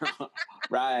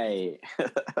 Right.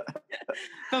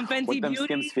 From Fenty what them Beauty,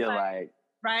 Skims feel like.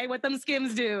 Right, what them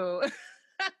Skims do.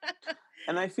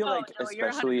 And I feel like,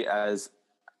 especially I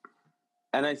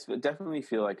definitely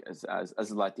feel like as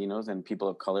Latinos and people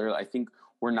of color, I think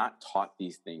we're not taught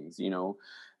these things. You know,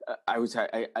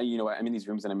 you know, I'm in these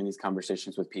rooms and I'm in these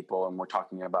conversations with people, and we're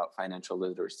talking about financial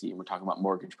literacy, and we're talking about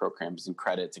mortgage programs and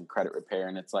credits and credit repair,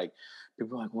 and it's like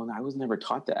people are like, well, I was never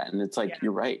taught that, and it's like,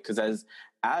 you're right, because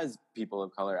as people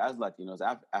of color, as Latinos,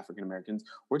 African Americans,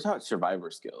 we're taught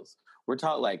survivor skills. We're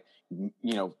taught, like,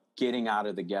 you know, getting out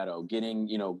of the ghetto, getting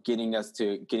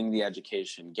the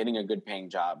education, getting a good paying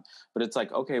job. But it's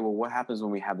like, okay, well, what happens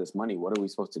when we have this money? What are we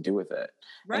supposed to do with it?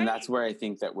 Right. And that's where I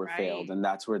think that we're failed. And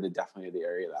that's where definitely the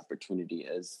area of opportunity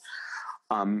is.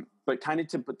 But kind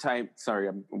of sorry,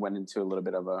 I went into a little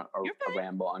bit of a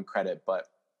ramble on credit, but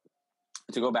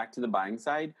to go back to the buying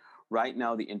side, right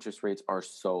now the interest rates are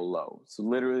so low. So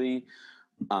literally,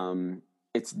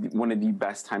 it's one of the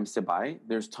best times to buy.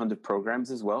 There's tons of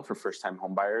programs as well for first-time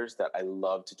home buyers that I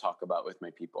love to talk about with my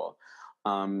people.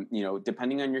 You know,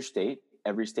 depending on your state,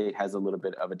 every state has a little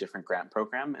bit of a different grant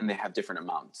program, and they have different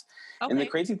amounts. Okay. And the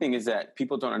crazy thing is that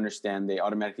people don't understand. They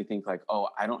automatically think like, oh,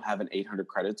 I don't have an 800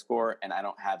 credit score and I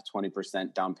don't have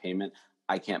 20% down payment,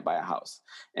 I can't buy a house.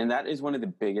 And that is one of the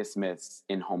biggest myths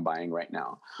in home buying right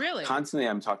now. Really? Constantly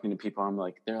I'm talking to people,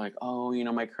 they're like, oh, you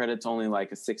know, my credit's only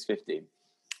like a 650.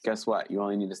 Guess what? You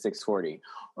only need a 640.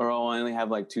 Or I only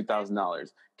have like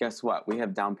 $2,000. Guess what? We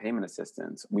have down payment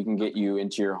assistance. We can get you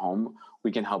into your home.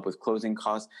 We can help with closing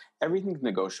costs. Everything's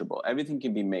negotiable. Everything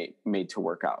can be made to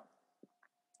work out.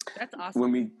 That's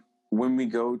awesome. When we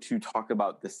go to talk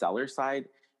about the seller side,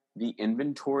 the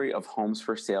inventory of homes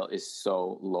for sale is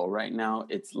so low right now.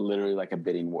 It's literally like a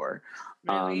bidding war.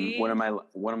 Really? One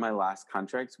of my last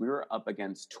contracts, we were up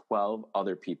against 12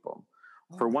 other people.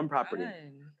 For one property.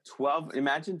 12,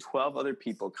 imagine 12 other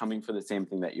people coming for the same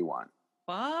thing that you want.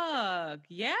 fuck.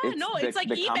 Yeah, It's it's like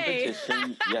the eBay.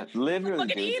 competition. Yeah, literally,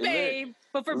 Fucking dude. eBay,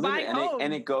 but for buying homes.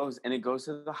 And it goes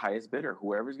to the highest bidder.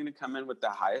 Whoever's going to come in with the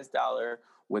highest dollar,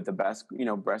 with the best,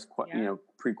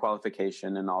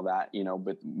 pre-qualification and all that,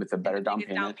 with a better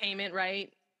down payment,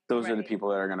 right? Those are the people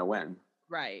that are going to win.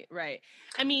 Right.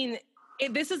 I mean,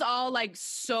 this is all like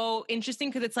so interesting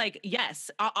because it's like,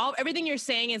 yes, everything you're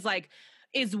saying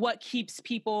is what keeps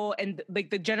people and like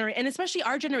the generation, and especially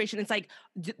our generation. It's like,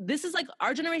 this is like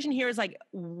our generation here is like,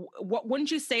 what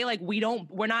wouldn't you say? Like,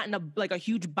 we're not in a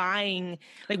huge buying,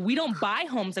 like we don't buy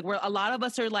homes. Like a lot of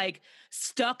us are like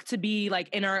stuck to be like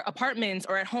in our apartments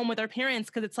or at home with our parents.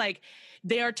 Cause it's like,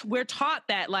 we're taught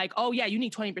that like, oh yeah, you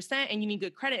need 20% and you need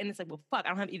good credit. And it's like, well, fuck, I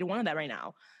don't have either one of that right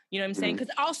now. You know what I'm saying?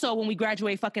 Because also when we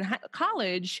graduate fucking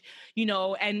college,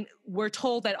 and we're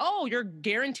told that, oh, you're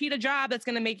guaranteed a job that's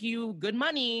going to make you good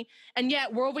money. And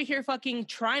yet we're over here fucking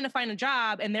trying to find a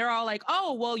job. And they're all like,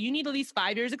 oh, well, you need at least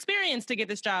 5 years experience to get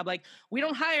this job. Like, we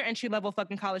don't hire entry level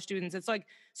fucking college students. It's like,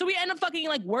 so we end up fucking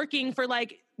like working for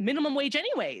like minimum wage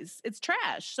anyways. It's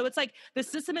trash. So it's like the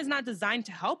system is not designed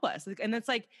to help us. And it's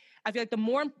like, I feel like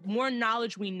the more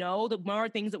knowledge we know, the more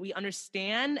things that we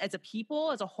understand as a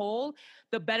people, as a whole,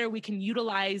 the better we can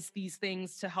utilize these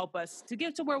things to help us to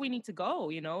get to where we need to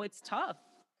go. It's tough.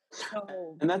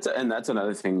 So. And that's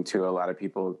another thing too. A lot of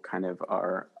people kind of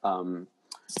are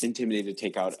intimidated to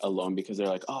take out a loan because they're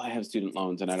like, oh, I have student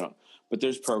loans and I don't. But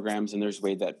there's programs and there's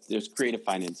creative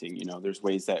financing. There's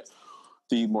ways that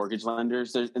the mortgage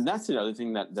lenders, and that's another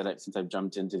thing that since I've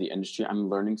jumped into the industry, I'm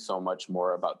learning so much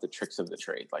more about the tricks of the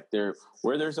trade. Like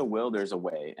where there's a will, there's a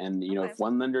way. And, if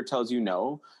one lender tells you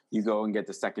no, you go and get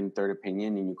the second, third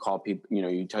opinion and you call people,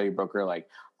 you tell your broker, like,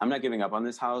 I'm not giving up on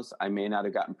this house. I may not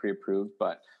have gotten pre-approved,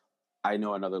 but I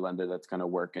know another lender that's going to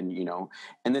work. And,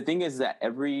 and the thing is that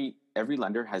every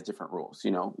lender has different rules.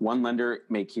 One lender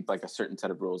may keep like a certain set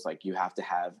of rules. Like you have to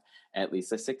have at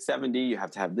least a 670, you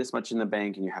have to have this much in the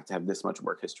bank, and you have to have this much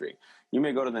work history. You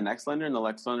may go to the next lender and the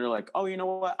next lender like, oh, you know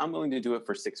what? I'm willing to do it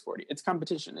for 640. It's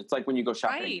competition. It's like when you go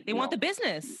shopping. Right. They want the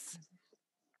business.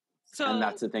 So, and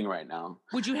that's the thing right now.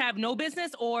 Would you have no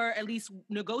business or at least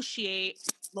negotiate,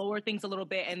 lower things a little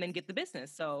bit and then get the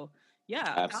business? So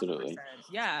yeah, absolutely. 100%.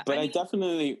 Yeah. But I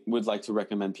definitely would like to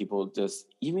recommend people just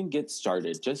even get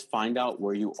started. Just find out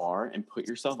where you are and put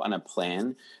yourself on a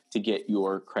plan to get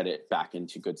your credit back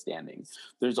into good standing.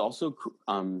 There's also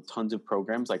tons of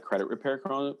programs like credit repair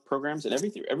programs, and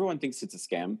everyone thinks it's a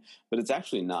scam, but it's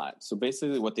actually not. So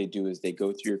basically what they do is they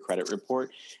go through your credit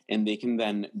report and they can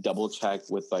then double check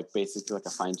with basically a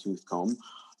fine-tooth comb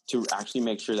to actually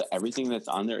make sure that everything that's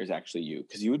on there is actually you.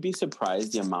 Because you would be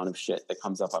surprised the amount of shit that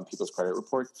comes up on people's credit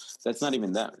reports that's not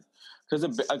even them. Because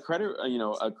a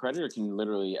creditor can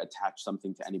literally attach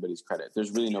something to anybody's credit.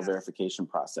 There's really no verification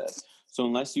process. So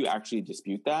unless you actually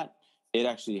dispute that, it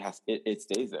actually it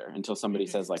stays there until somebody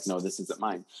says like, no, this isn't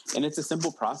mine. And it's a simple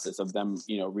process of them,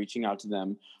 reaching out to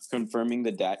them, confirming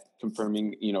the debt,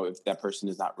 confirming, if that person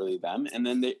is not really them. And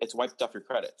then it's wiped off your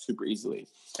credit super easily.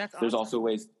 That's There's awesome.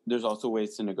 also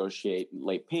ways to negotiate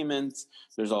late payments.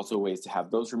 There's also ways to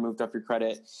have those removed off your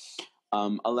credit.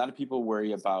 A lot of people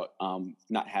worry about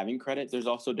not having credit. There's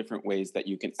also different ways that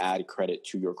you can add credit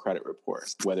to your credit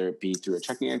report, whether it be through a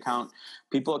checking account.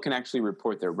 People can actually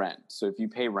report their rent. So if you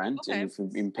pay rent and if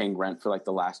you've been paying rent for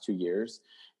the last 2 years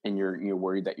and you're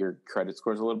worried that your credit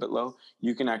score is a little bit low,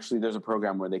 you can there's a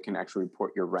program where they can actually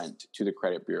report your rent to the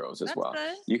credit bureaus as well.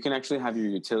 Good. You can actually have your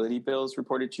utility bills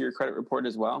reported to your credit report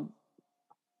as well.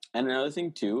 And another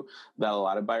thing, too, that a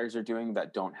lot of buyers are doing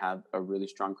that don't have a really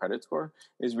strong credit score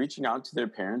is reaching out to their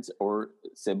parents or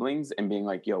siblings and being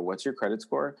like, yo, what's your credit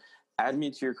score? Add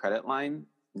me to your credit line.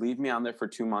 Leave me on there for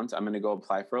 2 months. I'm going to go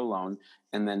apply for a loan.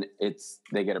 And then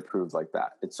they get approved like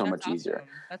that. It's so much easier.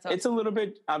 That's awesome. It's a little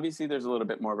bit, obviously there's a little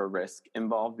bit more of a risk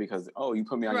involved because, you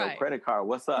put me on your credit card.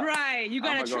 What's up? Right. You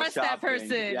got to trust that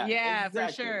person. Yeah,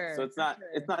 exactly. for sure. So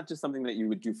it's not just something that you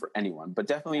would do for anyone, but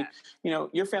definitely,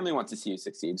 your family wants to see you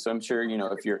succeed. So I'm sure,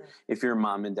 if your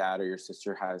mom and dad or your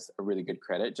sister has a really good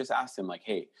credit, just ask them like,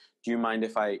 hey, do you mind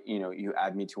if I, you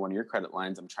add me to one of your credit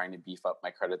lines? I'm trying to beef up my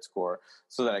credit score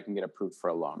so that I can get approved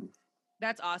for a loan.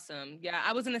 That's awesome. Yeah,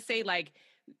 I was going to say,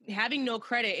 having no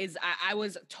credit is, I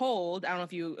was told, I don't know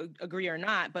if you agree or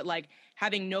not, but,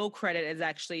 having no credit is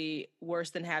actually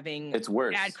worse than having it's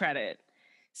worse. bad credit.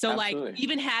 So Absolutely. like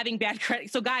even having bad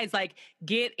credit. So guys, like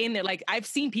get in there. Like I've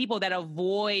seen people that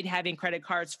avoid having credit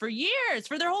cards for years,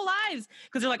 for their whole lives.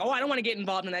 Cause they're like, oh, I don't want to get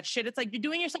involved in that shit. It's like, you're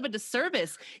doing yourself a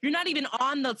disservice. You're not even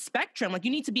on the spectrum. Like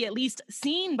you need to be at least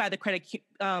seen by the credit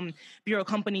bureau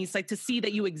companies, like to see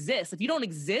that you exist. If you don't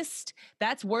exist,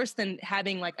 that's worse than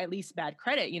having like at least bad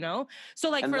credit, you know? So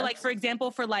like for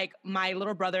example, for like my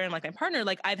little brother and like my partner,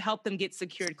 like I've helped them get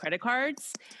secured credit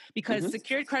cards because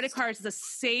secured credit cards is a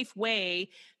safe way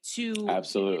to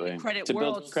absolutely credit to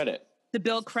world build credit. To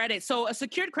build credit. So a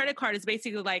secured credit card is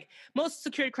basically like most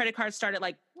secured credit cards start at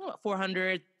like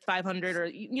 400, 500, or,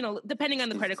 you know, depending on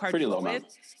the credit card. Pretty low amount.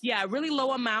 Yeah, really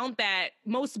low amount that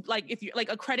most, like if you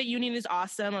like a credit union is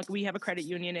awesome. Like we have a credit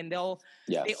union and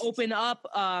they open up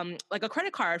like a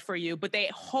credit card for you, but they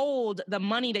hold the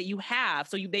money that you have.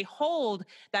 So they hold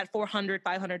that $400,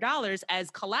 $500 as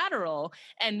collateral.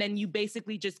 And then you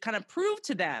basically just kind of prove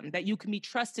to them that you can be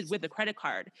trusted with a credit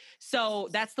card. So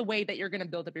that's the way that you're going to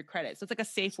build up your credit. So it's like a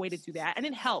safe way to do that. And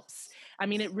it helps. I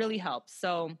mean, it really helps.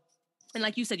 So, and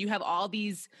like you said, you have all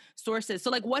these sources.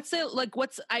 So like,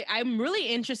 I'm really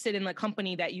interested in the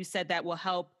company that you said that will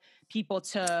help people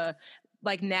to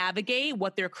like navigate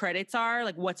what their credits are,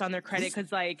 like what's on their credit.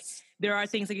 Cause like there are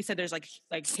things, like you said, there's like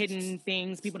hidden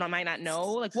things people might not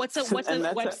know. Like what's a website? And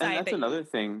that's another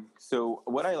thing. So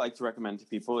what I like to recommend to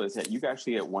people is that you can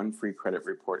actually get one free credit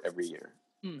report every year.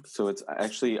 So it's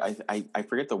actually, I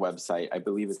forget the website. I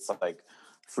believe it's like,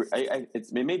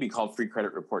 it may be called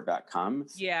freecreditreport.com.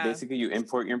 Yeah. Basically, you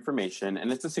import your information,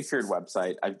 and it's a secured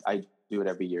website. I do it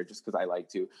every year just because I like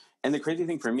to. And the crazy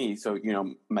thing for me, so, you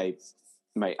know,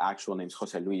 my actual name's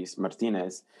Jose Luis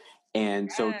Martinez.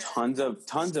 And so tons of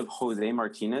Jose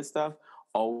Martinez stuff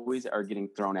always are getting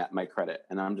thrown at my credit.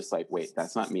 And I'm just like, wait,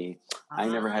 that's not me. I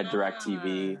never had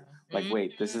DirecTV. Like,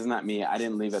 wait, this is not me. I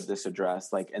didn't leave at this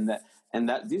address. Like, and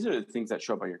that these are the things that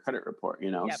show up on your credit report,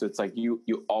 you know? Yep. So it's like you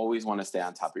always want to stay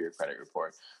on top of your credit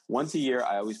report. Once a year,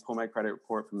 I always pull my credit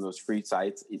report from those free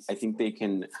sites. I think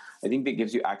that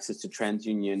gives you access to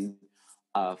TransUnion,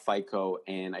 FICO,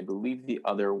 and I believe the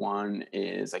other one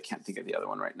is, I can't think of the other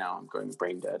one right now. I'm going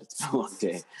brain dead. It's been a long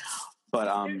day.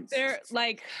 But they're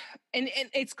like, and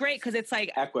it's great because it's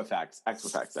like Equifax.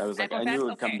 I was like, I knew it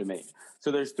would come to me.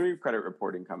 So there's 3 credit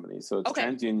reporting companies. So it's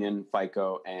TransUnion,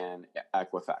 FICO, and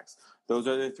Equifax. Those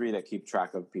are the 3 that keep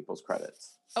track of people's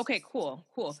credits. Okay, cool.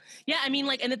 Yeah, I mean,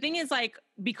 like, and the thing is, like,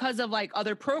 because of like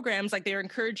other programs, like they're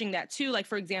encouraging that too. Like,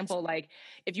 for example, like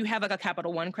if you have like a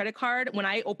Capital One credit card, when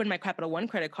I opened my Capital One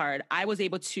credit card, I was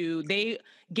able to, they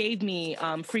gave me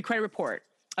a free credit report,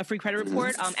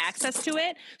 access to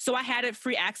it. So I had it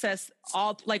free access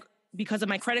all like because of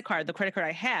my credit card, the credit card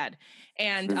I had.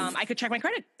 And I could check my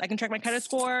credit. I can check my credit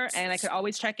score and I could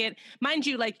always check it. Mind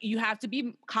you, like you have to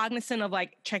be cognizant of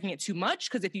like checking it too much.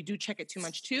 Cause if you do check it too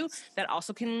much too, that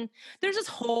also there's this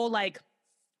whole like,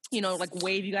 you know, like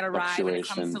wave you got to ride when it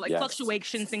comes to like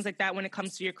fluctuations, things like that, when it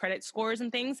comes to your credit scores and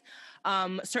things.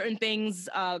 Certain things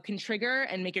can trigger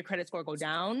and make your credit score go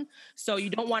down. So you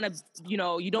don't want to, you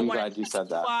know, you don't want to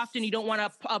too often. You don't want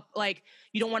to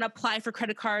you don't want to apply for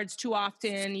credit cards too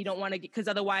often. You don't want to, because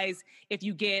otherwise if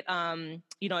you get,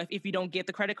 you know, if you don't get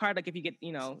the credit card, like if you get,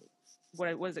 you know, what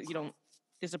is it? You don't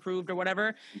disapproved or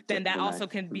whatever, then that also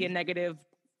can be a negative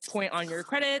point on your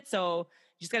credit. So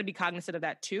you just got to be cognizant of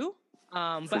that too.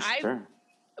 But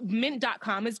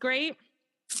mint.com is great.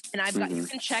 And I've got, you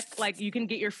can check, like you can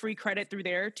get your free credit through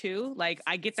there too. Like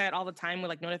I get that all the time with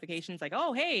like notifications like,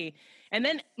 oh, hey. And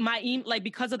then like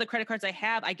because of the credit cards I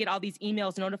have, I get all these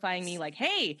emails notifying me like,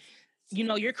 hey, you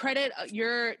know, your credit,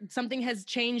 something has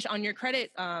changed on your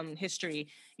credit history.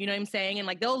 You know what I'm saying? And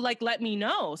like, they'll like let me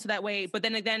know. So that way, but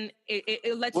then again,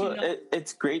 it lets you know.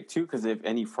 It's great too, because if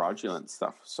any fraudulent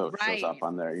stuff shows up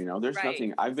on there, you know, there's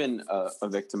nothing. I've been a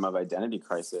victim of identity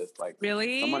crisis. Like,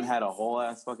 really? Someone had a whole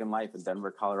ass fucking life in Denver,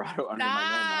 Colorado under my name. And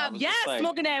I was just like,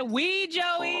 smoking that weed,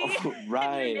 Joey. Oh,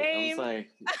 right. I was like,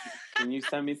 can you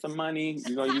send me some money?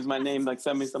 You're going to use my name, like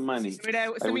send me some money.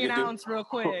 Send me an ounce real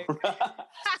quick.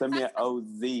 Send me an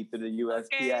OZ to the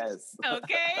USPS.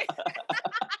 Okay.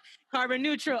 Carbon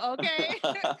neutral, okay.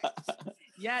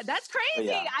 Yeah, that's crazy.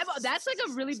 Yeah. That's like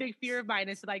a really big fear of mine,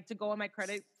 is like to go on my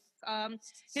credit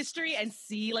history and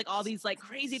see like all these like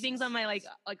crazy things on my like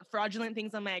fraudulent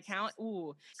things on my account.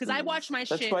 Ooh, because I watch my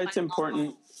shit. That's why it's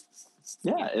important.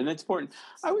 Yeah, and it's important.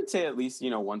 I would say at least,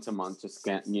 you know, once a month, just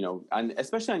scan, you know, and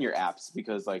especially on your apps,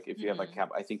 because like if you have like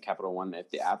I think Capital One, if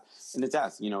the app, and it's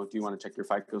asked, you know, do you want to check your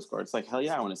FICO score? It's like, hell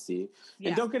yeah, I want to see. Yeah.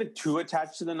 And don't get it too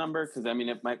attached to the number, because I mean,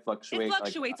 it might fluctuate. It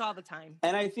fluctuates all the time.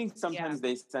 And I think sometimes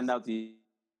they send out your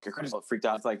credit freaked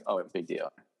out. It's like, oh, big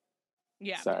deal.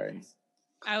 Yeah. Sorry.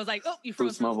 I was like, oh, you froze.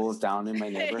 Boost Mobile is down in my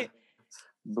neighborhood.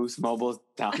 Boost Mobile is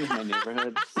down in my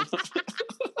neighborhood.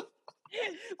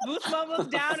 Boost Mobile's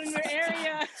down in your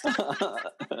area.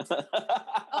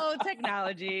 Oh,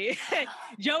 technology.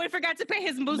 Joey forgot to pay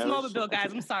his Boost Mobile bill,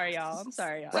 guys. I'm sorry, y'all.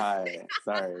 Sorry.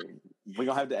 Sorry. We're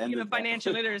gonna have to end this.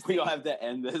 Financial literacy. We're gonna have to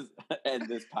end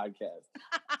this podcast.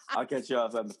 I'll catch you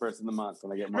off on the first of the month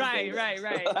when I get more data. Right.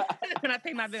 When I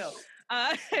pay my bill.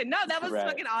 No, that was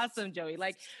fucking awesome, Joey.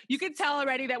 Like, you could tell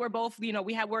already that we're both,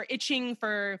 we're itching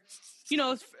for,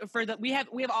 we have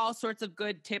all sorts of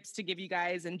good tips to give you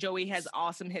guys, and Joey has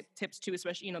awesome tips too,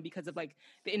 especially, because of like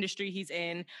the industry he's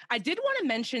in. I did want to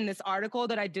mention this article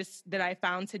that I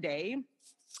found today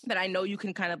that I know you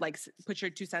can kind of like put your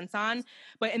 2 cents on,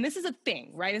 and this is a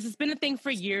thing, right? This has been a thing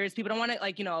for years. People don't want to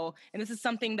and this is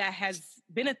something that has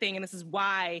been a thing, and this is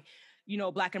why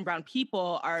Black and brown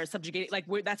people are subjugated. Like,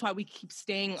 that's why we keep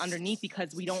staying underneath,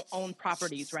 because we don't own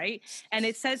properties, right? And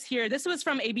it says here, this was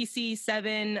from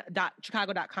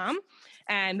abc7.chicago.com.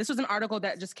 And this was an article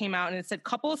that just came out, and it said,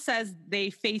 couple says they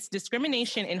face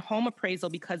discrimination in home appraisal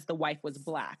because the wife was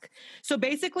Black. So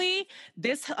basically,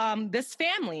 this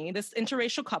family, this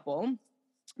interracial couple,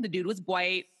 the dude was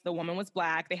white, the woman was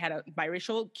Black, they had a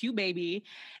biracial cute baby,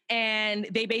 and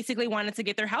they basically wanted to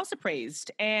get their house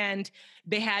appraised. And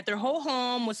they had their whole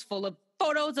home was full of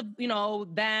photos of,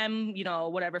 them,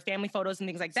 whatever, family photos and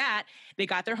things like that. They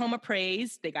got their home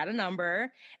appraised, they got a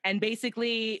number, and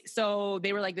basically, so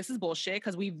they were like, this is bullshit,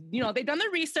 because we've, they've done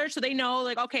their research, so they know,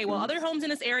 like, okay, well, other homes in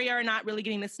this area are not really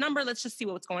getting this number, let's just see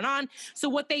what's going on. So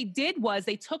what they did was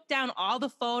they took down all the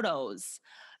photos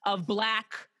of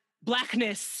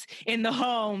Blackness in the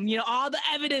home, all the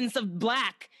evidence of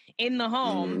Black in the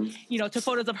home, took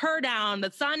photos of her down,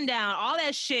 the son down, all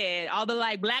that shit, all the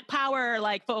like Black power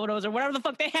like photos or whatever the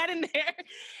fuck they had in there.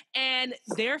 And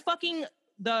their fucking,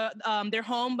 their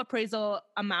home appraisal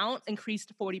amount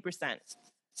increased 40%.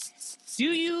 Do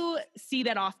you see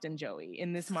that often, Joey,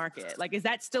 in this market? Like, is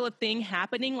that still a thing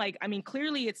happening? Like, I mean,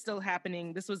 clearly it's still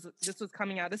happening. This was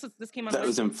coming out. This came out. That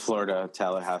was in Florida,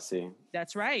 Tallahassee.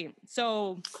 That's right.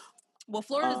 So, well,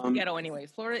 Florida's the ghetto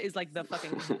anyways. Florida is like the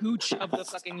fucking gooch of the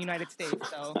fucking United States.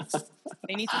 So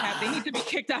they need to be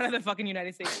kicked out of the fucking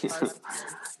United States.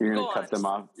 You're going to cut them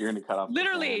off. You're going to cut off.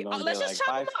 Literally. Let's just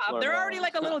chop them off. Florida. They're already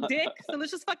like a little dick. So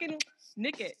let's just fucking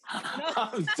nick it.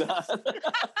 I'm done.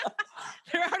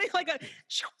 They're already like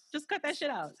just cut that shit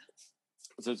out.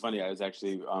 So it's funny. I was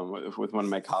actually with one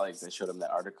of my colleagues. I showed him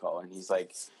that article, and he's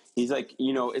like,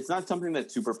 it's not something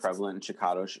that's super prevalent in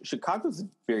Chicago. Chicago's a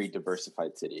very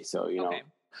diversified city, so okay.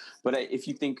 But if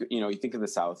you think, you think of the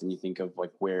South and you think of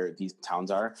like where these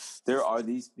towns are, there are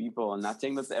these people. I'm not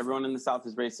saying that everyone in the South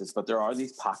is racist, but there are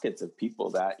these pockets of people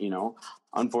that,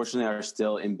 unfortunately are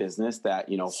still in business that,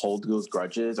 hold those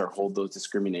grudges or hold those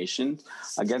discriminations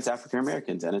against African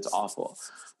Americans, and it's awful.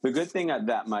 The good thing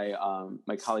that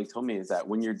my colleague told me is that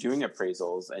when you're doing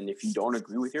appraisals, and if you don't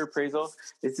agree with your appraisal,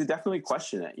 it's to definitely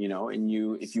question it, and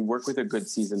if you work with a good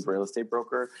seasoned real estate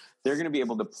broker, they're going to be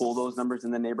able to pull those numbers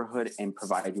in the neighborhood and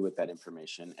provide you with that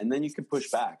information. And then you can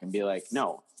push back and be like,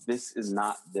 no, this is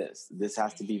not this. This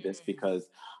has to be this because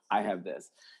I have this.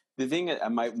 The thing,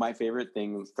 my favorite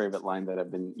line that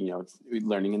I've been,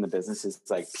 learning in the business is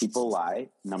like, people lie,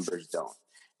 numbers don't.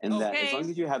 And that as long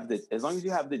as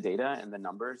you have the data and the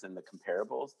numbers and the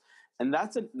comparables, and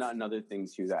that's another thing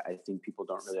too that I think people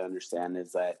don't really understand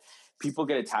is that people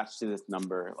get attached to this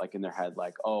number like in their head,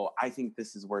 like, oh, I think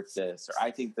this is worth this, or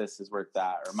I think this is worth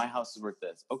that, or my house is worth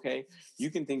this. Okay, you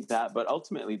can think that, but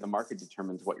ultimately the market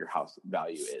determines what your house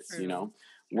value is. True.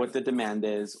 What the demand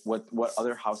is, what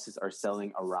other houses are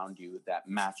selling around you that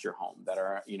match your home, that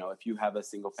are, if you have a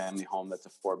single family home that's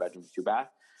a 4-bedroom, 2-bath,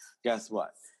 guess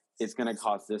what? It's going to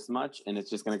cost this much, and it's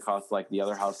just going to cost like the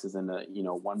other houses in the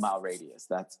 1 mile radius.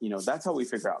 That's that's how we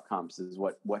figure out comps, is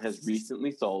what has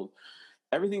recently sold.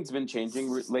 Everything's been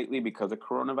changing lately because of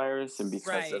coronavirus and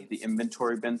because of the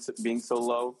inventory being so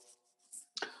low.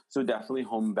 So definitely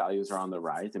home values are on the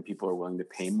rise, and people are willing to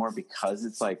pay more because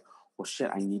it's like, well,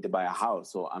 shit, I need to buy a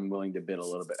house, so I'm willing to bid a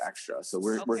little bit extra. So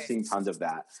we're seeing tons of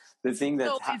that. The thing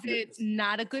that's is it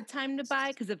not a good time to buy?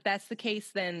 Because if that's the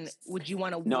case, then would you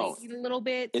want to wait a little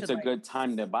bit? It's a good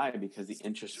time to buy because the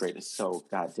interest rate is so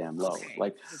goddamn low.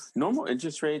 Like normal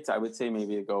interest rates, I would say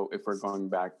maybe if we're going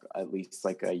back at least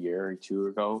like a year or two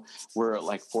ago, we're at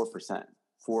like 4%.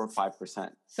 4 or 5%.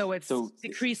 So it's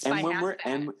decreased by half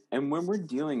that. And when we're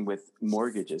dealing with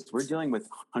mortgages, we're dealing with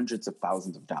hundreds of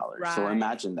thousands of dollars. Right. So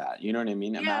imagine that. You know what I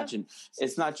mean? Yeah. Imagine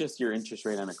it's not just your interest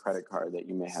rate on a credit card that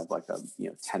you may have like a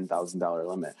 $10,000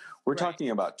 limit. We're talking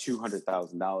about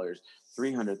 $200,000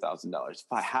 $300,000,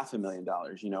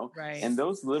 $500,000, you know, Right. and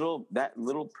that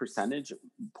little percentage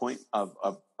point of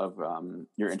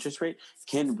your interest rate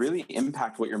can really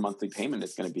impact what your monthly payment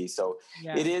is going to be. So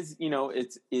Yeah. it is, you know,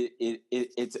 it's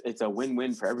a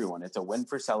win-win for everyone. It's a win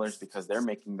for sellers because they're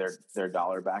making their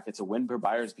dollar back. It's a win for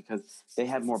buyers because they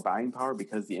have more buying power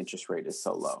because the interest rate is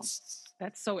so low.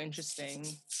 That's so interesting.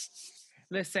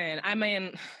 Listen, I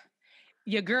mean,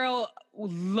 your girl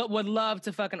would love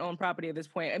to fucking own property at this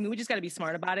point. I mean, we just got to be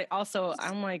smart about it. Also,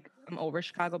 I'm over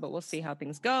Chicago, but we'll see how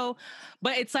things go.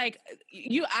 But it's like,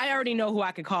 I already know who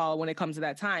I could call when it comes to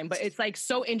that time. But it's like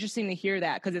so interesting to hear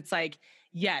that because it's like,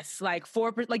 yes, like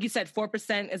 4%, like you said,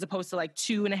 4% as opposed to like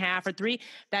 2.5 or 3.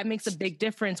 That makes a big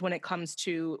difference when it comes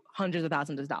to hundreds of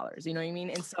thousands of dollars. You know what I mean?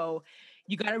 And so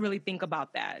you got to really think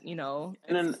about that, you know?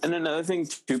 And another thing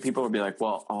too, people will be like,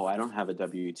 well, oh, I don't have a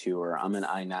W-2 or I'm an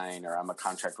I-9 or I'm a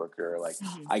contract worker. Or like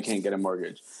I can't get a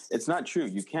mortgage. It's not true.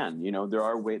 You can, you know, there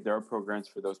are programs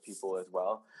for those people as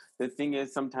well. The thing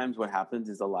is, sometimes what happens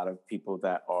is a lot of people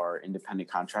that are independent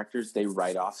contractors, they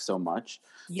write off so much.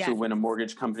 Yes. So when a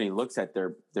mortgage company looks at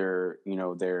their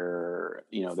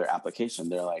application,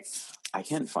 they're like, I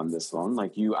can't fund this loan.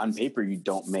 Like on paper, you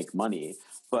don't make money.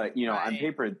 But, you know, on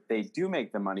paper, they do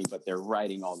make the money, but they're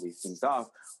writing all these things off,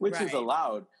 which is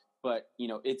allowed. But, you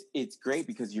know, it's great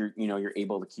because you're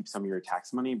able to keep some of your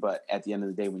tax money. But at the end of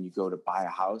the day, when you go to buy a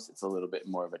house, it's a little bit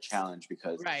more of a challenge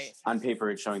because on paper,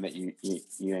 it's showing that you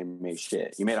ain't made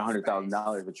shit. You made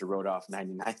 $100,000, but you wrote off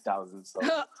 $99,000. So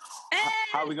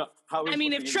how are we going? I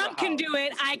mean, if Trump can do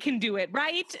it, I can do it,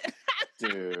 right?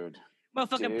 Dude.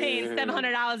 Motherfucking paying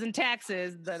 $700 in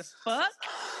taxes. The fuck?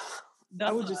 I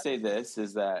would just say this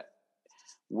is that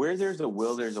where there's a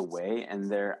will, there's a way, and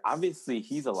obviously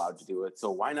he's allowed to do it.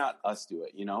 So why not us do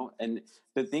it? You know, and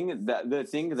the thing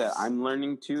that I'm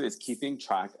learning too is keeping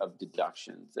track of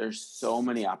deductions. There's so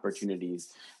many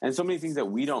opportunities and so many things that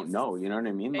we don't know. You know what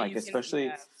I mean? Like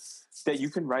especially that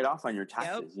you can write off on your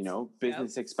taxes. You know,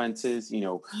 business expenses. You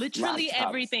know, literally laptops,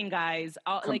 everything, guys.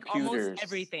 Like almost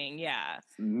everything. Yeah.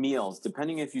 Meals,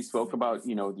 depending if you spoke about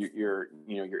your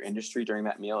industry during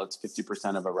that meal, it's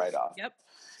 50% of a write off. Yep.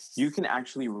 You can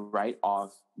actually write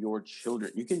off your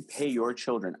children. You can pay your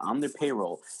children on their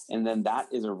payroll, and then that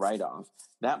is a write-off.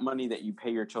 That money that you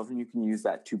pay your children, you can use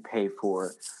that to pay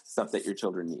for stuff that your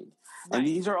children need. Right. And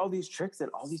these are all these tricks that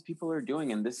all these people are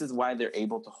doing, and this is why they're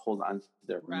able to hold on to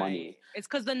their money. It's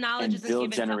because the knowledge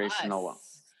isn't given generational to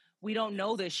us. We don't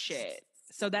know this shit.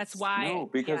 So that's why. No,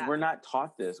 because we're not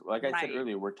taught this. Like I said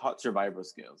earlier, we're taught survival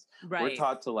skills. Right. We're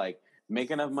taught to make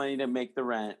enough money to make the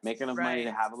rent, make enough money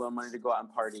to have a little money to go out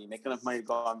and party, make enough money to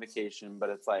go on vacation. But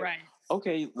it's like,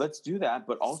 okay, let's do that.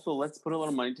 But also let's put a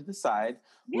little money to the side.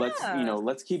 Yeah.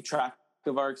 Let's keep track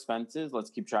of our expenses. Let's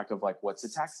keep track of what's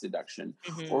a tax deduction.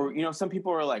 Mm-hmm. Or, some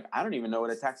people are like, I don't even know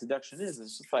what a tax deduction is.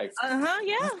 It's just like,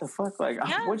 what the fuck?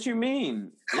 What you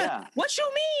mean? Yeah. What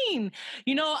you mean?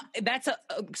 That's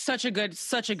such a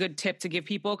good tip to give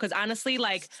people. Cause honestly,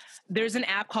 there's an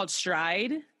app called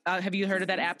Stride. Have you heard of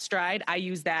that app, Stride? I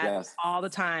use that all the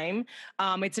time.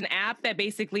 It's an app that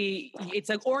basically, it's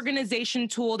an organization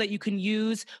tool that you can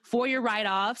use for your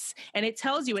write-offs, and it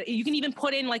tells you. You can even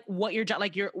put in what your job,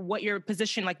 what your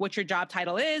position, what your job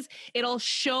title is. It'll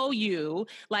show you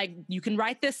you can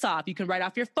write this off. You can write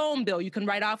off your phone bill. You can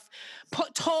write off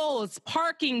tolls,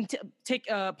 parking,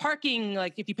 parking.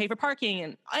 If you pay for parking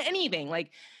and anything.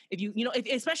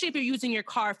 Especially if you're using your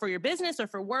car for your business or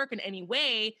for work in any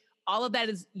way. All of that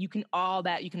you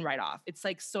can write off. It's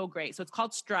so great. So it's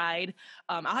called Stride.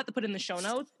 I'll have to put it in the show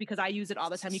notes because I use it all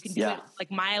the time. You can do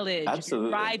it mileage. Absolutely.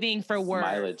 If you're driving for work.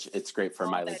 Mileage. It's great for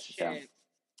mileage. Yeah.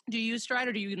 Do you use Stride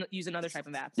or do you use another type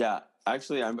of app? Yeah.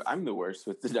 Actually, I'm the worst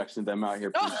with deductions. I'm out here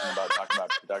talking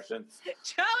about deduction.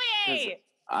 Joey!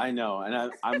 I know, and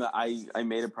I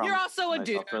made a promise. You're also a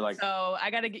dude, so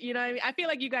I gotta get. I feel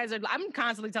like you guys are. I'm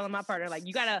constantly telling my partner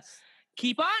you gotta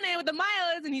keep on it with the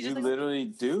mileage, and he's just literally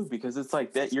do because it's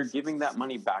like that. You're giving that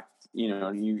money back.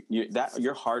 That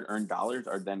your hard-earned dollars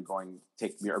are then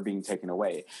being taken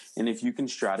away. And if you can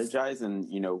strategize and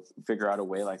figure out a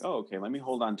way okay, let me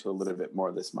hold on to a little bit more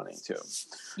of this money too.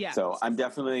 Yeah. So I'm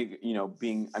definitely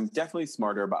I'm definitely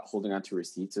smarter about holding on to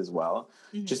receipts as well.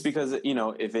 Mm-hmm. Just because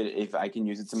if I can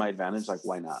use it to my advantage,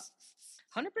 why not?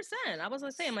 100%. I was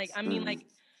gonna say,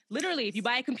 Literally, if you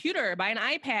buy a computer, buy an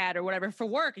iPad or whatever for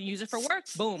work and use it for work,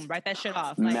 boom, write that shit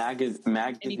off. Like,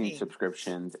 magazine anything.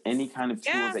 subscriptions, any kind of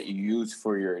tools Yeah. that you use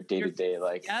for your day-to-day,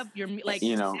 like, Yep, your like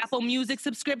you know, Apple Music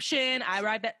subscription. I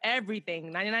write that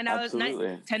everything. $99,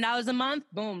 absolutely. $10 a month.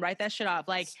 Boom, write that shit off.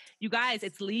 Like, you guys,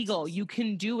 it's legal. You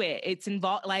can do it. It's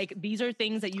involved. Like, these are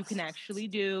things that you can actually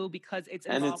do because it's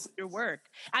involved with your work.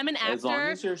 I'm an as long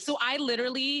actor, as you're- so I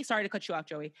literally. Sorry to cut you off,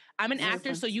 Joey. I'm an No,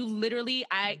 actor, so you literally.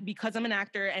 Because I'm an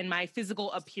actor and my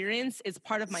physical appearance is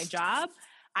part of my job.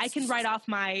 I can write off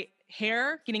my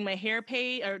hair, getting my hair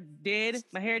paid or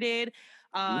my hair did.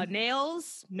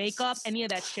 Nails, makeup, any of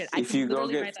that shit. If you go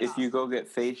get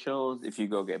facials, if you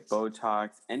go get Botox,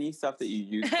 any stuff that you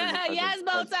use for yes,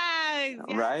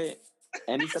 Botox, right?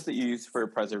 Any stuff that you use for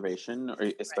preservation,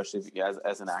 or especially if you,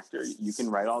 as an actor, you can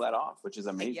write all that off, which is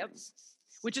amazing. Yep.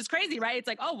 Which is crazy, right? It's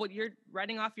like, oh, well, you're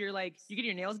writing off your, like, you get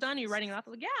your nails done, you're writing it off.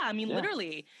 Like, yeah, I mean,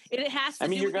 literally, it has to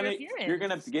do with your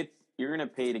appearance. You're gonna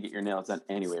pay to get your nails done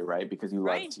anyway, right? Because you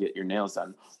love to get your nails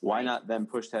done. Why not then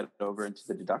push that over into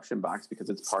the deduction box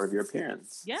because it's part of your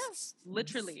appearance? Yes,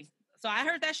 literally. So I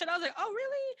heard that shit. I was like, oh,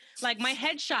 really? Like my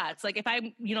headshots. Like if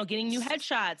I'm, getting new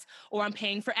headshots or I'm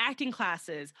paying for acting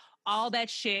classes, all that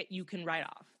shit you can write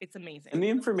off. It's amazing. And the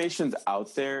information's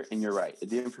out there, and you're right.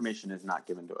 The information is not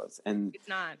given to us. And it's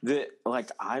not.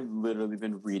 I've literally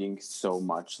been reading so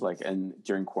much, and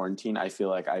during quarantine, I feel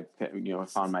like I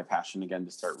found my passion again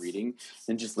to start reading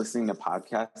and just listening to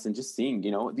podcasts and just seeing,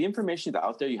 the information is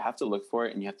out there. You have to look for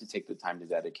it, and you have to take the time to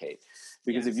dedicate.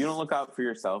 Because if you don't look out for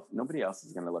yourself, nobody else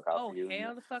is going to look out for you. Oh,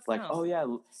 hell the fuck no. oh yeah,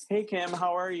 hey Cam,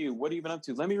 how are you? What have you been up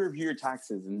to? Let me review your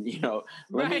taxes, and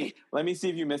let me see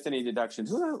if you missed any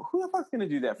deductions. Who the fuck's going to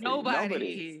do that for you?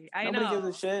 Nobody. Nobody gives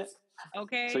a shit.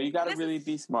 Okay. So you got to really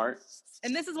be smart.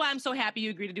 And this is why I'm so happy you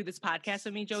agreed to do this podcast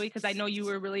with me, Joey, because I know you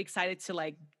were really excited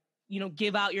to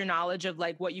give out your knowledge of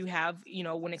what you have,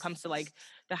 when it comes to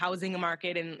the housing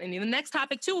market. And the next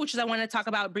topic too, which is I want to talk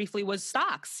about briefly, was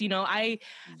stocks. I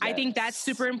think that's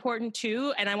super important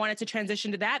too. And I wanted to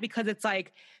transition to that because it's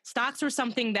stocks were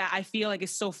something that I feel like is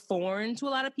so foreign to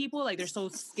a lot of people. They're so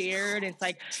scared.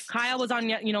 It's Kyle was on,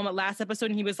 my last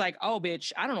episode and he was like, oh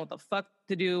bitch, I don't know what the fuck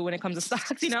to do when it comes to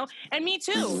stocks, and me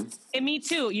too. Mm-hmm. And me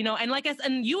too,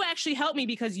 and you actually helped me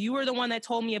because you were the one that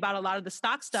told me about a lot of the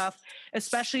stock stuff,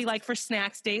 especially for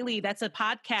Snacks Daily. That's a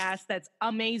podcast that's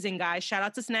amazing, guys. Shout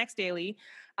out to Snacks Daily.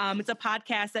 It's a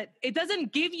podcast that it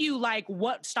doesn't give you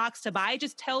what stocks to buy. It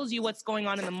just tells you what's going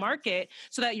on in the market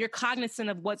so that you're cognizant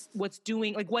of what's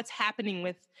doing, what's happening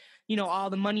with, all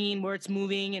the money and where it's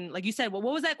moving. And like you said, what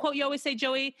was that quote you always say,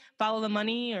 Joey? Follow the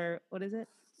money, or what is it?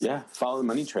 Yeah, follow the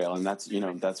money trail. And that's,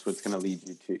 that's what's going to lead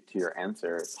you to your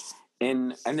answer.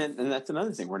 And that's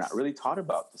another thing. We're not really taught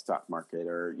about the stock market,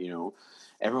 or,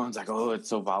 everyone's like, oh, it's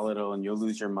so volatile and you'll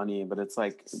lose your money. But it's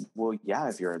well, yeah,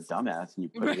 if you're a dumbass and you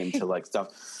put it into stuff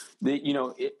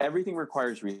that, everything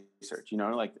requires research,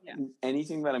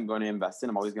 anything that I'm going to invest in,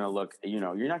 I'm always going to look,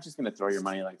 you're not just going to throw your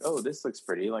money oh, this looks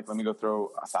pretty. Let me go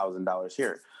throw $1,000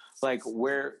 here.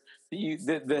 Where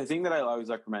the thing that I always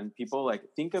recommend people,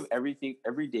 think of everything,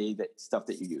 every day, that stuff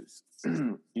that you use.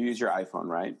 You use your iPhone,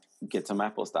 right? Get some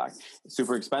Apple stock. It's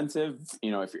super expensive.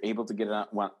 If you're able to get it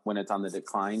when it's on the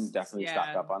decline, definitely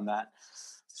stock up on that.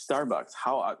 Starbucks.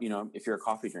 If you're a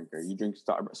coffee drinker, you drink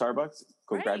Starbucks,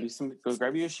 go grab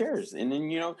you your shares. And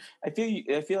then, I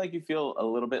feel like you feel a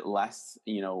little bit less,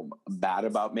 bad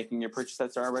about making your purchase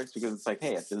at Starbucks because it's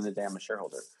hey, at the end of the day, I'm a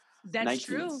shareholder. That's Nike.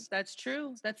 true. That's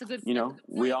true. That's a good.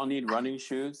 We all need running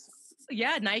shoes.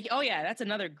 Yeah, Nike. Oh yeah, that's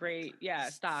another great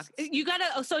stock. You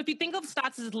gotta. So if you think of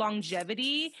stocks as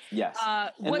longevity, yes.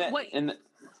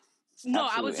 No,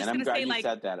 I was just going to say you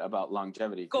said that about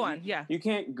longevity. Go on, yeah. You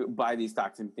can't buy these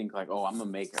stocks and think oh, I'm gonna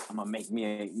make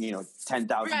me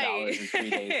 $10,000 in 3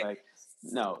 days.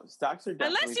 No, stocks are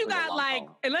definitely unless you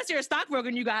got unless you're a stockbroker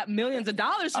and you got millions of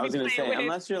dollars. I was going to say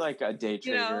unless you're a day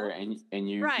trader and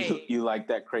you like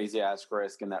that crazy ass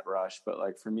risk and that rush.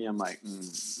 But for me, I'm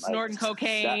snorting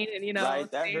cocaine and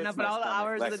staying up at all the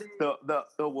hours of the day.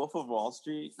 The Wolf of Wall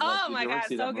Street. Oh my god,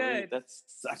 so good! That's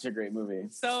such a great movie.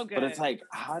 So good. But it's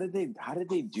how did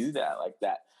they do that?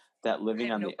 That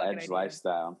living on the edge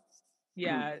lifestyle.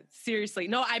 Yeah, seriously.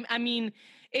 No, I mean.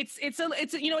 It's it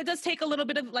does take a little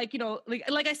bit of like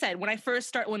I said,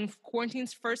 when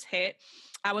quarantines first hit,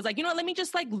 I was let me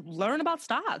just learn about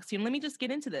stocks. Let me just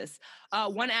get into this.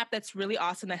 One app that's really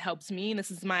awesome that helps me, and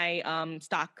this is my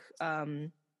stock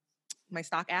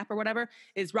app or whatever,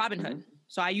 is Robinhood.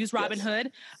 So I use Robinhood.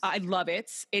 I love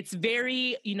it. It's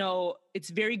very,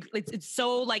 it's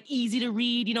so like easy to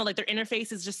read, like their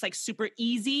interface is just like super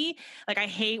easy. Like I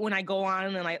hate when I go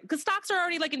on and like, cause stocks are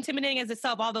already like intimidating as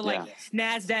itself, all the like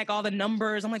NASDAQ, all the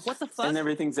numbers. I'm like, what the fuck? And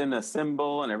everything's in a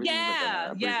symbol and everything's like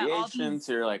an abbreviation.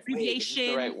 So you're like, wait, is this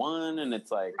the right one? And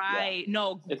it's like,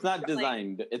 no, it's not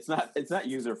designed. It's not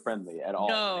user friendly at all.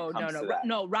 No.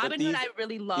 Robinhood, I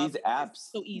really love. These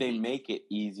apps, so they make it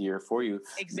easier for you.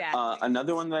 Exactly.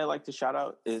 Another one that I like to shout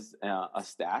out is a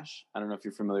Stash. I don't know if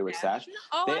you're familiar with Stash.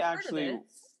 Oh, they actually.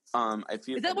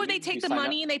 Is that where they take the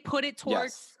money and they put it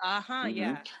towards?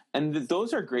 Yeah. And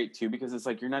those are great too because it's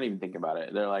like you're not even thinking about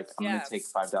it. They're like, I'm going to take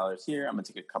 $5 here. I'm going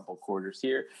to take a couple quarters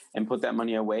here and put that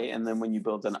money away. And then when you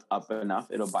build up enough,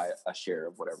 it'll buy a share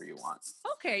of whatever you want.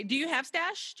 Okay. Do you have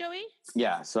Stash, Joey?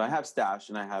 Yeah. So I have Stash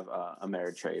and I have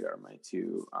Ameritrade are my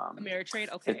two.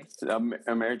 Ameritrade. Okay.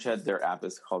 Ameritrade, their app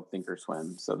is called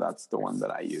Thinkorswim. So that's the one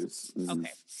that I use.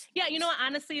 Okay. Yeah.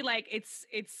 Honestly, like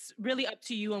it's really up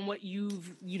to you on what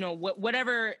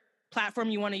whatever platform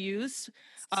you want to use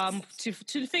to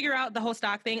figure out the whole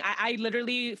stock thing. I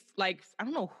literally I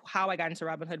don't know how I got into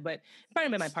Robinhood, but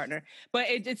probably by my partner. But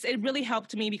it really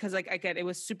helped me because it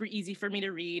was super easy for me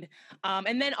to read.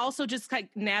 And then also just like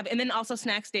and then also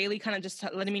Snacks Daily kind of just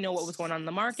letting me know what was going on in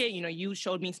the market. You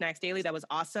showed me Snacks Daily. That was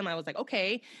awesome. I was like,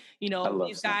 okay,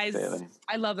 these guys,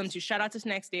 I love them too. Shout out to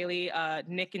Snacks Daily,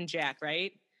 Nick and Jack,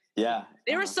 right? Yeah.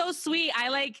 They were so sweet.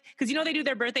 I because they do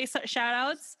their birthday shout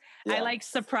outs. Yeah. I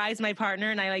surprised my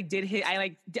partner and I did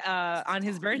on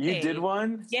his birthday. You did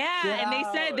one? Yeah. And they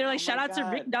said, they're like, shout out to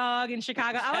Rick Dog in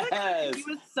Chicago. I was like, he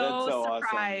was so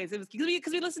surprised. Awesome. It was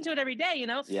because we listen to it every day,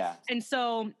 Yeah. And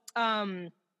so,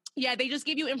 they just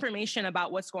give you information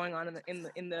about what's going on in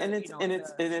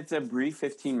the it's a brief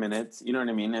 15 minutes. You know what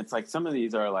I mean? It's like some of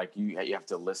these are like you have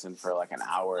to listen for like an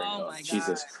hour. Oh my God.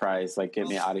 Jesus Christ! Like get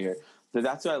me out of here. So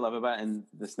that's what I love about it. And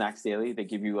the Snacks Daily, they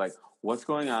give you like what's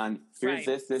going on. Here's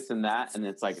this, and that, and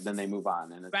it's like then they move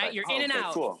on. And it's you're in and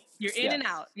out. Cool. You're in and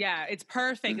out. Yeah, it's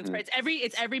perfect. Mm-hmm.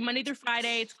 It's every Monday through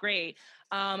Friday. It's great.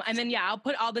 And then I'll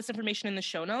put all this information in the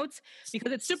show notes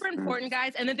because it's super important,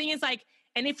 guys. And the thing is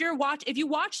and if you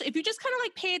just kind of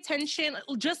like pay attention,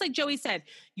 just like Joey said,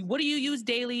 what do you use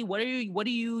daily? What are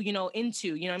you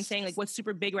into? You know what I'm saying? Like what's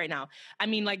super big right now? I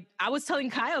mean, like I was telling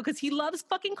Kyle, cause he loves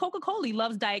fucking Coca-Cola. He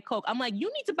loves Diet Coke. I'm like, you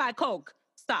need to buy Coke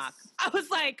stock. I was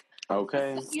like,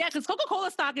 okay. Yeah. Cause Coca-Cola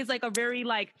stock is like a very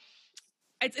like,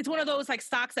 it's one of those like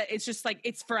stocks that it's just like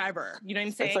it's forever. You know what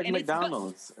I'm saying? It's like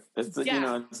McDonald's. It's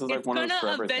like one of those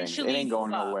forever things. It ain't going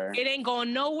nowhere. It ain't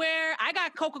going nowhere. I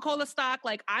got Coca-Cola stock.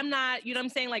 Like I'm not. You know what I'm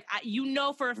saying? Like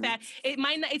for a fact, it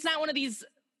might not. It's not one of these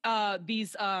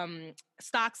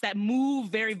stocks that move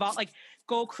very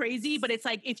go crazy. But it's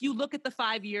like if you look at the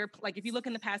 5 year, like if you look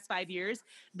in the past 5 years,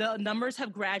 the numbers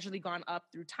have gradually gone up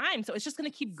through time. So it's just gonna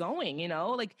keep going.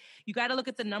 Like you got to look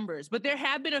at the numbers. But there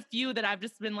have been a few that I've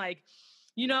just been like.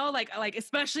 Like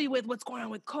especially with what's going on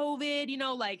with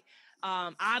COVID,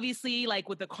 obviously like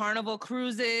with the Carnival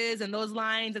cruises and those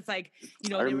lines, it's like,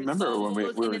 I remember when we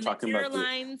were talking about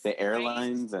the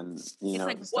airlines, right? And,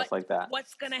 stuff like that.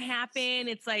 What's going to happen?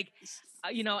 It's like,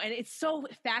 and it's so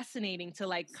fascinating to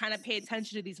like kind of pay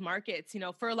attention to these markets.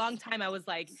 For a long time, I was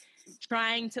like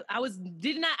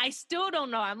I still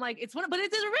don't know. I'm like, but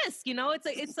it's a risk,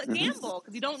 it's a gamble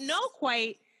because you don't know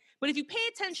quite. But if you pay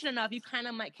attention enough, you can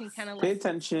pay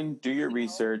attention, do your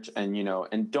research, and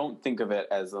and don't think of it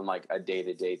as like a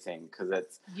day-to-day thing because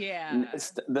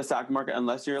it's the stock market.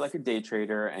 Unless you're like a day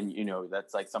trader and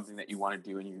that's like something that you want to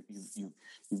do, and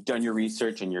you've done your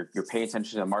research and you're paying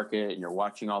attention to the market and you're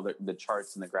watching all the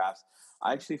charts and the graphs.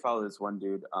 I actually follow this one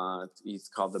dude. He's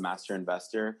called the Master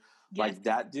Investor. Yes. Like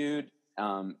that dude.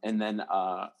 And then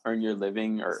Earn Your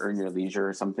Living or Earn Your Leisure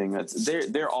or something.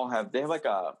 They have like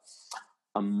a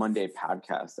Monday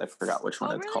podcast. I forgot which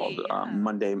one it's called. Yeah.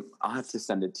 Monday. I'll have to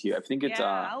send it to you. I think it's.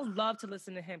 I would love to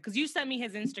listen to him because you sent me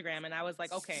his Instagram and I was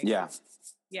like, okay. Yeah.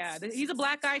 Yeah, he's a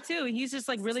black guy too. He's just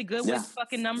like really good with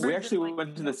fucking numbers. We actually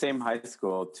went to the same high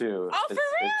school too. Oh, for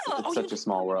real? It's such a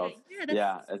small world.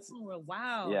 Yeah, it's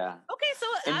wow. Yeah. Okay, so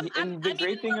I'm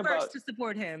great thing about to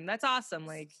support him. That's awesome.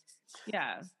 Like.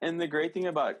 Yeah. And the great thing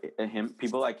about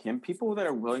people like him, people that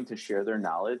are willing to share their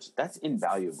knowledge, that's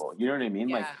invaluable. You know what I mean?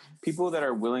 Yeah. Like people that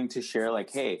are willing to share like,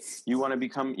 hey, you want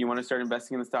to start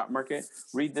investing in the stock market?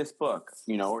 Read this book,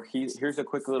 or here's a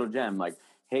quick little gem. Like,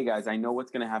 hey guys, I know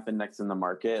what's going to happen next in the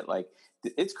market. Like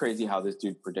it's crazy how this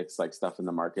dude predicts like stuff in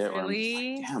the market.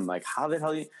 Really? Like, damn, like how the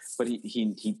hell but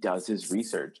he does his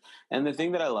research. And the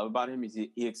thing that I love about him is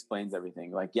he explains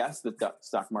everything. Like, yes, the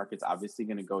stock market's obviously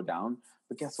going to go down,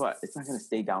 but guess what? It's not going to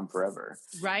stay down forever.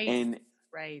 Right. And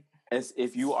right. as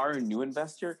if you are a new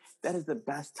investor, that is the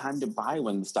best time to buy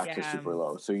when the stocks are super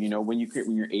low. So, you know, when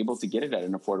you're able to get it at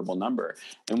an affordable number,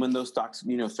 and when those stocks,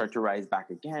 you know, start to rise back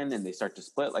again and they start to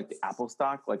split, like the Apple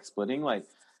stock, like splitting, like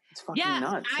it's fucking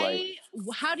nuts.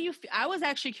 How do you? I was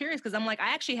actually curious because I'm like,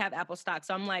 I actually have Apple stock,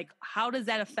 so I'm like, how does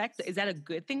that affect? Is that a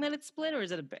good thing that it's split, or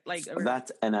is it a bit like?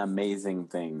 That's an amazing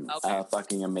thing. Okay. A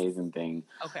fucking amazing thing.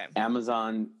 Okay.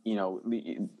 Amazon, you know,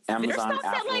 Amazon, Their stock's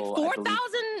Apple, at like 4,000.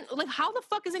 Like, how the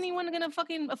fuck is anyone gonna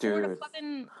fucking afford a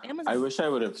fucking Amazon? I wish I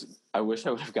would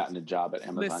have gotten a job at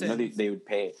Amazon. No, they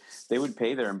would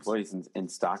pay their employees in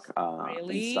stock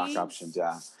in stock options.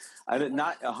 Yeah.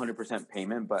 Not 100%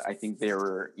 payment, but I think they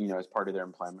were, you know, as part of their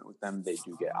employment with them, they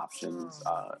do get options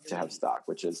to have stock,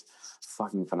 which is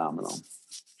fucking phenomenal.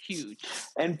 Huge.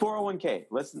 And 401k,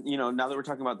 let's, you know, now that we're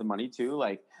talking about the money too,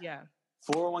 like,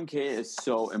 401k is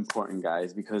so important,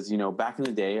 guys, because, you know, back in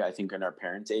the day, I think in our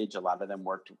parents' age, a lot of them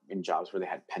worked in jobs where they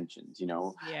had pensions, you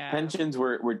know. Pensions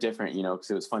were different, you know, because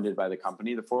it was funded by the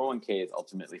company. The 401k is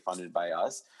ultimately funded by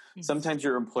us. Mm-hmm. Sometimes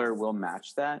your employer will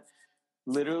match that.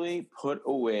 Literally put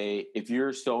away, if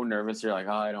you're so nervous, you're like,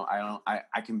 oh,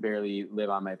 I can barely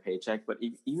live on my paycheck. But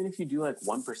even if you do like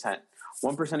 1%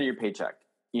 of your paycheck,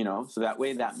 you know, so that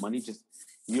way that money just,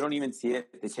 you don't even see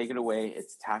it. They take it away.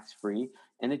 It's tax free.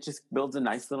 And it just builds a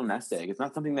nice little nest egg. It's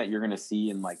not something that you're going to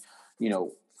see in like, you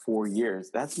know, 4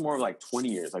 years. That's more like 20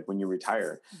 years, like when you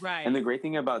retire. Right. And the great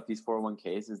thing about these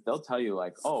 401ks is they'll tell you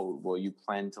like, oh, well, you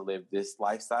plan to live this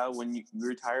lifestyle when you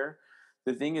retire.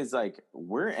 The thing is like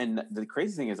the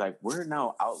crazy thing is like we're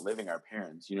now outliving our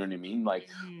parents. You know what I mean? Like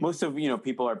most of, you know,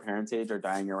 people our parents' age are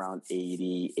dying around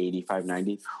 80, 85,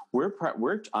 90. We're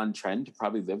on trend to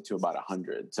probably live to about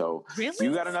 100. So really?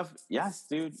 You got enough. Yes,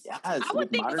 dude. Yes. I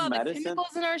would think about the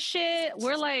chemicals in our shit.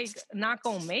 We're like not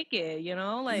going to make it, you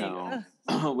know? Like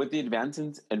no. With the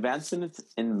advancements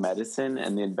in medicine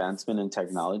and the advancement in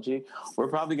technology, we're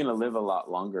probably going to live a lot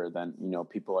longer than, you know,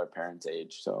 people our parents'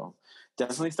 age. So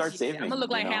definitely start saving. I'm gonna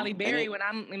look like Halle Berry when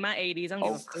I'm in my 80s. I'm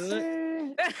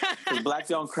gonna Black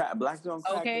don't crack. Black don't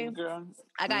crack. Okay, girl.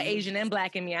 I got Asian and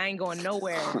black in me. I ain't going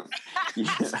nowhere.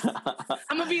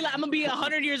 I'm gonna be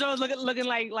 100 years old, looking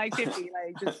like 50,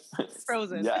 like just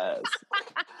frozen. Yes.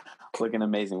 Looking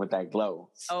amazing with that glow.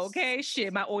 Okay,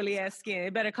 shit, my oily ass skin.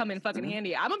 It better come in fucking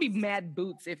handy. I'm gonna be mad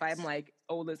boots if I'm like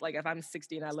old as, like if I'm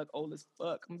 60 and I look old as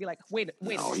fuck. I'm gonna be like, wait a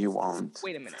minute. No, you won't.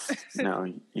 Wait a minute.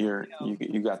 No,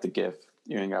 you got the gift.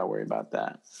 You ain't gotta worry about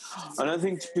that. Another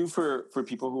thing too for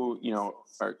people who, you know,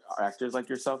 are actors like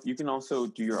yourself, you can also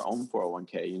do your own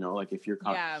 401k. You know, like if you're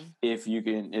if you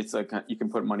can, it's like you can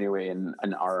put money away in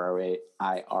an IRA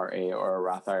or a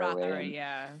Roth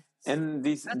IRA. And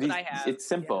these it's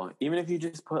simple. Yeah. Even if you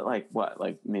just put like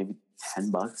maybe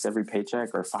 $10 every paycheck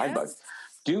or $5.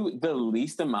 Do the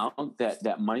least amount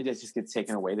that money that just gets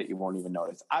taken away that you won't even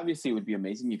notice. Obviously, it would be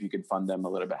amazing if you could fund them a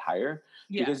little bit higher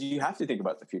because you have to think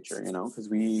about the future, you know, because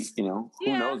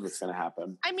who knows what's going to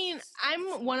happen. I mean,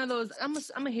 I'm one of those, I'm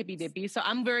a hippie dippy. So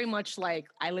I'm very much like,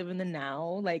 I live in the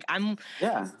now. Like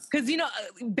because, you know,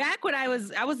 back when I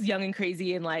was young and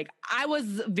crazy and like, I was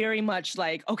very much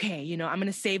like, okay, you know, I'm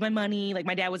going to save my money. Like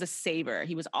my dad was a saver.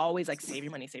 He was always like, save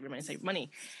your money, save your money, save your money.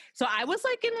 So I was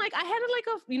like I had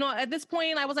like you know, at this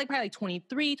point I was like probably like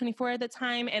 23, 24 at the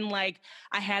time. And like,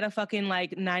 I had a fucking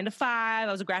like 9 to 5.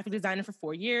 I was a graphic designer for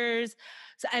 4 years.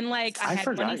 So, and like, I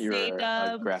had money saved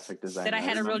up. A graphic designer. That I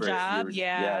had a real job.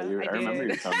 I remember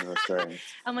you telling me the story.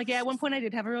 I'm like, at one point I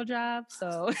did have a real job.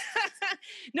 So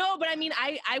no, but I mean,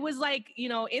 I was like, you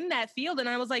know, in that field and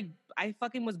I was like, I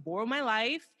fucking was bored with my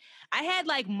life. I had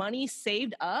like money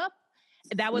saved up.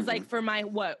 That was like for my,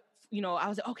 you know, I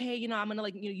was like, okay, you know, I'm going to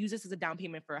like, you know, use this as a down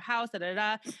payment for a house,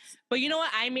 But you know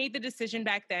what? I made the decision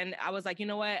back then. I was like, you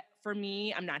know what? For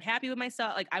me, I'm not happy with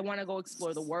myself. Like, I want to go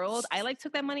explore the world. I like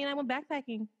took that money and I went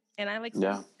backpacking and I like,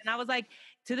 and I was like,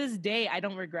 to this day, I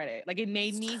don't regret it. Like, it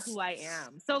made me who I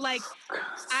am. So like,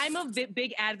 I'm a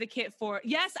big advocate for,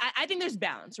 yes, I think there's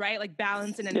balance, right? Like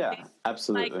balance and anything. Yeah,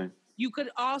 absolutely. Like, you could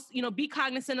also, you know, be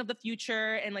cognizant of the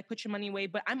future and like put your money away.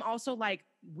 But I'm also like,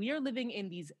 we are living in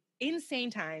these insane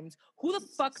times. Who the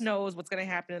fuck knows what's going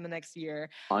to happen in the next year?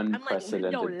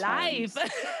 Unprecedented I'm like, life.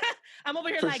 I'm over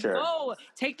here for like, oh,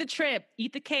 take the trip,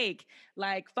 eat the cake.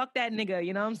 Like, fuck that nigga.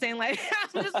 You know what I'm saying? Like,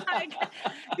 I'm just like,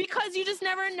 because you just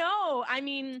never know. I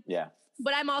mean,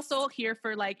 but I'm also here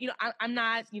for like, you know, I'm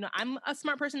not, you know, I'm a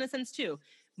smart person in a sense too.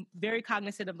 Very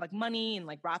cognizant of like money and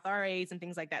like Roth IRAs and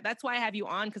things like that. That's why I have you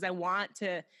on, because I want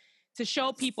to to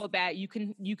show people that you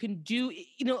can do,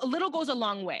 a little goes a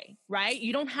long way, right?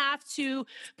 You don't have to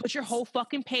put your whole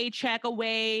fucking paycheck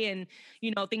away and,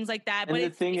 things like that. And but the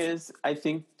thing is, I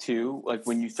think too, like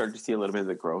when you start to see a little bit of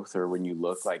the growth, or when you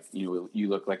look like you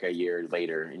look like a year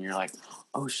later and you're like,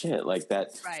 oh shit, like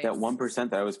that 1%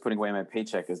 that I was putting away in my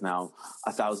paycheck is now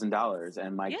 $1,000,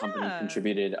 and my company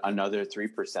contributed another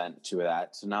 3% to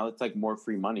that. So now it's like more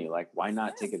free money. Like, why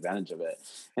not take advantage of it?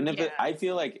 And I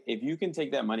feel like if you can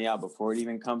take that money out before it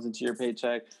even comes into your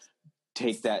paycheck,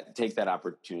 take that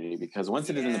opportunity, because once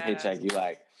it is in the paycheck, you're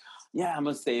like, yeah, I'm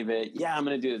gonna save it. Yeah, I'm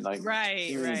gonna do it. Like,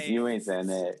 you ain't saying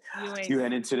that. You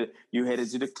head into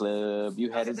the club.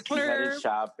 You headed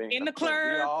shopping. In the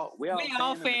club. We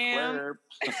all fam.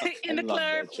 In the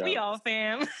club. We all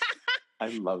fam. I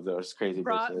love those crazy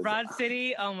bitches. Broad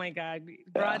City. Oh my God.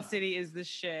 Broad City is the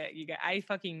shit. I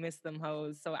fucking miss them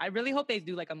hoes. So I really hope they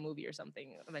do like a movie or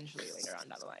something eventually later on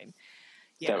down the line.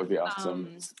 Yeah. That would be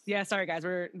awesome. Sorry guys,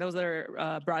 those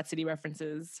are Broad City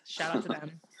references. Shout out to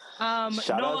them.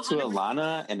 Shout out to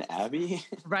Alana and Abby.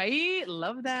 Right?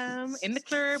 Love them. In the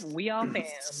club, we all fam.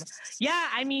 Yeah,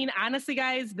 I mean, honestly,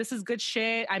 guys, this is good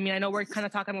shit. I mean, I know we're kind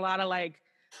of talking a lot of like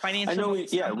financial. I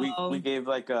know we gave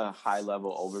like a high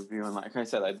level overview, and like I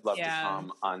said, I'd love to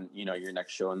come on your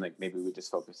next show, and like maybe we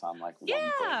just focus on like one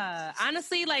thing.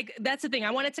 Honestly, like that's the thing.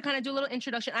 I wanted to kind of do a little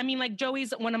introduction. I mean, like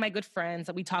Joey's one of my good friends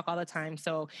that we talk all the time,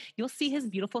 so you'll see his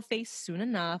beautiful face soon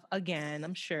enough again,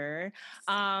 I'm sure.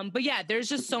 But yeah, there's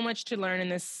just so much to learn in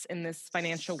this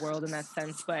financial world in that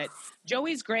sense. But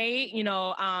Joey's great,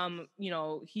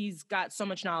 he's got so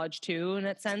much knowledge too in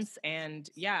that sense, and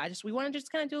yeah, we want to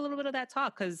just kind of do a little bit of that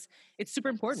talk, because it's super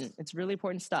important. It's really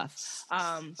important stuff.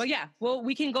 But yeah, well,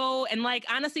 we can go and like,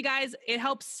 honestly, guys, it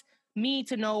helps me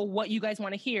to know what you guys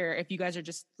want to hear. If you guys are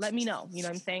just, let me know. You know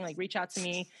what I'm saying? Like, reach out to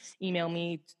me, email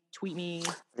me, tweet me.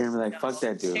 You're gonna be like, fuck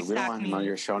that dude. We don't want him on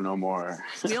your show no more.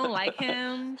 We don't like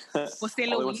him. All he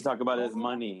wants to talk about is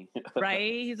money.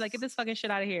 Right? He's like, get this fucking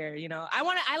shit out of here.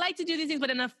 I like to do these things, but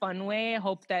in a fun way. I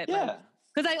hope that,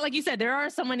 because like you said, there are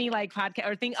so many like podcast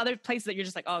or other places that you're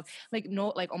just like, oh, like, no,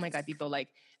 like, oh my God, people, like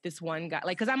this one guy,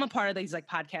 like, because I'm a part of these like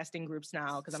podcasting groups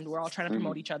now, because we're all trying to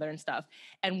promote each other and stuff.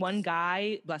 And one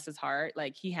guy, bless his heart,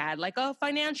 like he had like a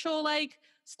financial like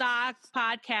stock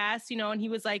podcast, and he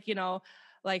was like,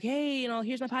 like, hey,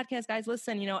 here's my podcast, guys,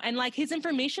 listen, and like his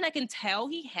information, I can tell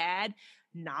he had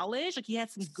knowledge, like he had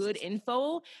some good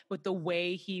info, but the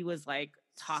way he was like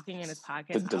talking in his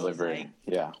podcast, the delivery,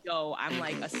 yo, I'm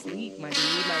like asleep, my dude.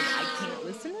 Like, I can't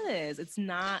listen to this. It's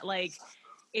not like,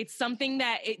 it's something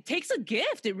that it takes a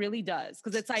gift. It really does.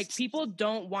 Because it's like, people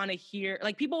don't want to hear,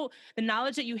 like the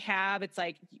knowledge that you have, it's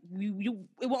like,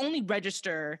 it will only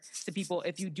register to people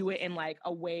if you do it in like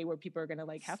a way where people are going to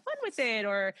like have fun with it.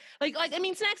 Or like, I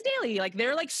mean, Snacks Daily, like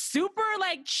they're like super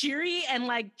like cheery and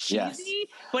like cheesy,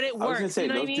 but it works. I was going to say,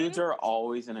 those dudes are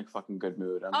always in a fucking good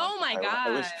mood. Oh my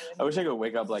God. I wish I could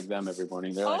wake up like them every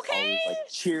morning. They're like always like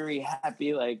cheery,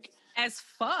 happy, like, as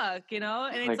fuck, and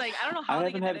it's like, I don't know how I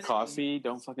haven't had coffee.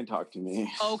 Don't fucking talk to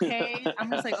me. Okay. I'm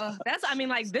just like, oh,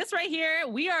 like this right here,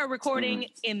 we are recording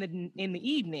in the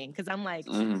evening, because I'm like,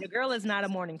 the girl is not a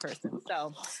morning person.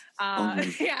 So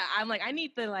yeah, I'm like, I'm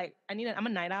a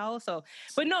night owl. So,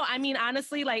 but no, I mean,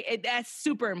 honestly, like that's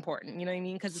super important. You know what I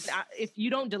mean? Because if you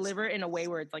don't deliver in a way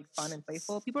where it's like fun and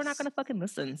playful, people are not going to fucking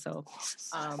listen. So,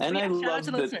 and I love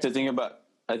the thing about,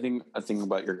 I think a thing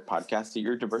about your podcast that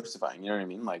you're diversifying. You know what I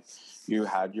mean? Like you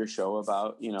had your show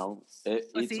about,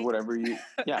 it's whatever you,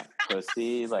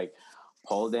 pussy, like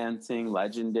pole dancing,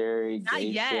 legendary,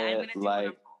 gay shit,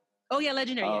 like. Oh yeah,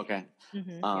 legendary. Oh, okay.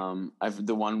 Mm-hmm. I've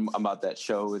the one about that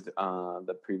show with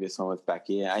the previous one with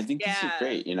Becky. I think this is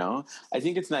great. I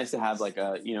think it's nice to have like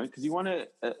a, because you want to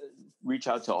reach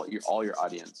out to all your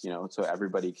audience, so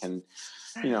everybody can,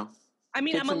 I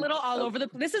mean, I'm a little all over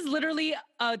this is literally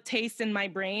a taste in my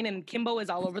brain, and Kimbo is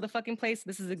all over the fucking place.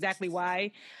 This is exactly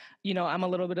why, I'm a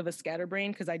little bit of a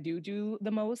scatterbrain, because I do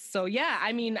the most. So yeah,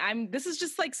 I mean, this is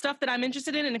just like stuff that I'm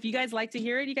interested in. And if you guys like to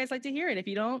hear it, you guys like to hear it. If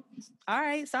you don't, all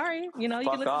right, sorry. You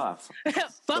fuck can off.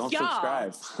 Fuck don't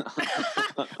y'all.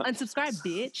 Subscribe. Unsubscribe,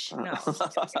 bitch. No.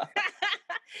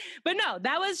 But no,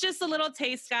 that was just a little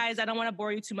taste, guys. I don't want to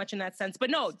bore you too much in that sense. But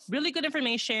no, really good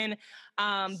information.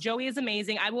 Joey is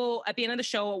amazing. I will, at the end of the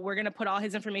show, we're going to put all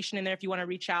his information in there if you want to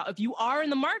reach out. If you are in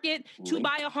the market to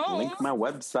buy a home. Link my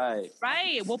website.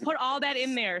 Right. We'll put all that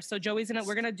in there. So Joey's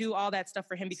we're going to do all that stuff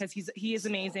for him, because he is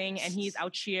amazing, and he's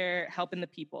out here helping the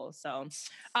people. So,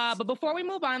 but before we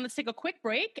move on, let's take a quick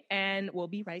break, and we'll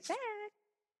be right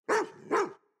back.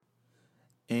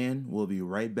 And we'll be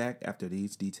right back after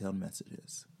these detailed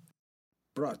messages.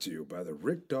 Brought to you by the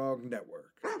Rick Dog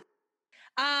Network.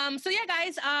 So yeah,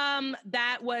 guys,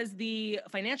 that was the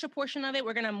financial portion of it.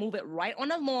 We're gonna move it right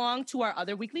on along to our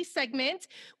other weekly segment,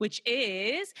 which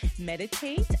is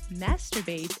meditate,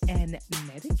 masturbate, and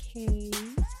medicate.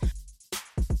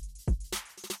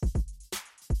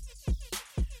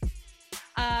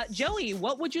 Joey,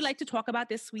 what would you like to talk about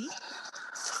this week?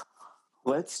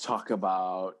 Let's talk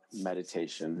about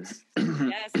meditation.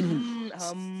 Yes,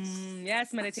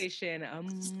 yes, meditation.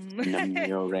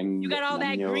 You got all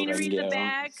that greenery in the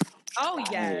back. Oh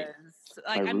yes,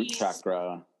 like my root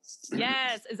chakra.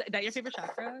 Yes, is that your favorite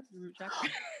chakra? Root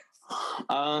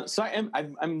chakra. So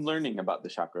I'm learning about the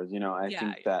chakras. You know, I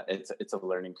think that it's a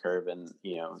learning curve, and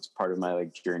you know, it's part of my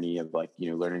like journey of like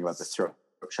learning about the throat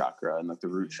chakra and like the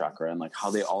root chakra and like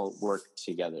how they all work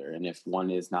together. And if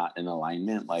one is not in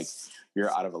alignment, like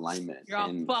you're out of alignment. You're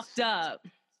all fucked up.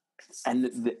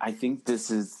 And I think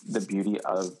this is the beauty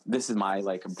of this is my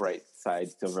like bright side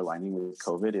silver lining with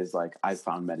COVID is like I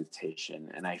found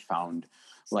meditation and I found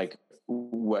like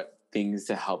what things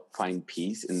to help find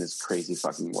peace in this crazy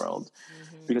fucking world.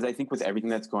 Mm-hmm. Because I think with everything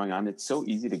that's going on, it's so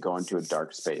easy to go into a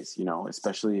dark space, you know,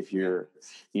 especially if you're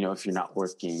not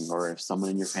working or if someone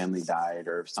in your family died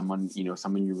or if someone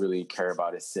you really care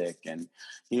about is sick. And,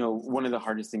 you know, one of the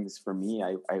hardest things for me,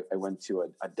 I went to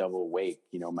a double wake,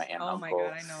 you know, my aunt and uncle. Oh my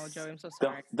God, I know, Joey, I'm so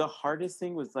sorry. The hardest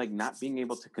thing was like not being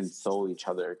able to console each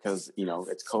other because, you know,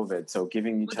 it's COVID. So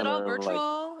giving each other all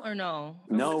virtual or no?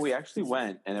 No, we actually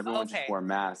went and everyone just wore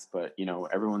masks, but you know,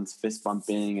 everyone's fist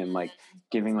bumping and like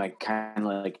giving like kind of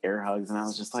like air hugs. And I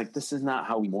was just like, this is not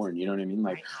how we mourn. You know what I mean?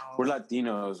 Like we're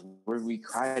Latinos, we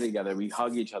cry together, we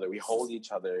hug each other, we hold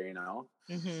each other, you know?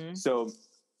 Mm-hmm. So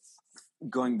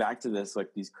going back to this,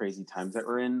 like these crazy times that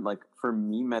we're in, like for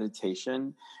me,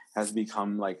 meditation has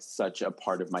become like such a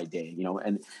part of my day, you know,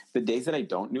 and the days that I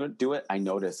don't do it, I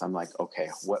notice I'm like, okay,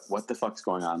 what the fuck's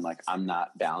going on? Like, I'm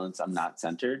not balanced. I'm not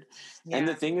centered. Yeah. And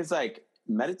the thing is like,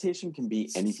 meditation can be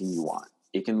anything you want.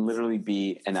 It can literally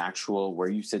be an actual where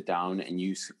you sit down and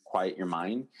you quiet your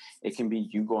mind. It can be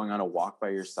you going on a walk by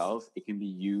yourself. It can be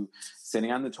you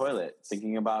sitting on the toilet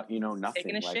thinking about, you know, nothing.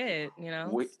 Taking a shit, you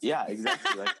know? Yeah,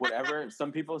 exactly. Like whatever.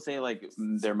 Some people say like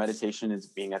their meditation is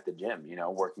being at the gym, you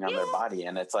know, working on their body.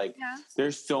 And it's like,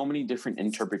 there's so many different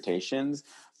interpretations,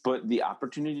 but the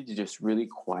opportunity to just really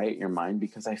quiet your mind,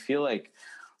 because I feel like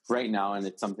right now, and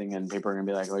it's something, and people are gonna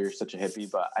be like, "Oh, you're such a hippie,"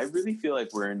 but I really feel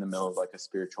like we're in the middle of like a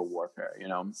spiritual warfare, you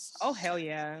know? Oh hell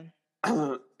yeah!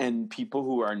 And people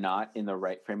who are not in the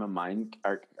right frame of mind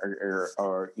are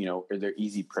you know, or they're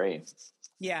easy prey.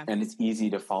 Yeah, and it's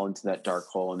easy to fall into that dark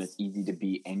hole, and it's easy to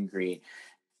be angry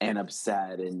and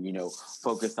upset, and you know,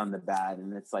 focused on the bad.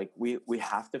 And it's like we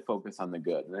have to focus on the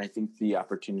good. And I think the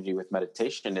opportunity with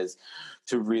meditation is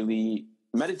to really.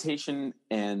 Meditation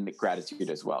and gratitude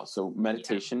as well. So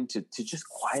meditation to just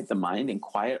quiet the mind and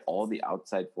quiet all the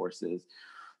outside forces.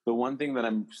 The one thing that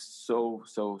I'm so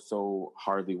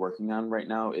hardly working on right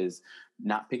now is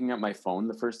not picking up my phone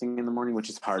the first thing in the morning, which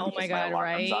is hard because my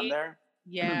alarm's on there.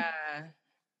 Yeah.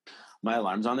 My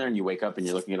alarm's on there and you wake up and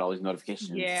you're looking at all these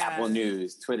notifications. Yeah. Apple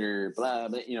News, Twitter, blah,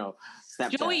 blah, you know,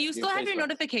 Snapchat. Joey, you still have your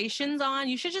notifications on.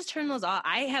 You should just turn those off.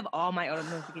 I have all my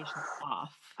notifications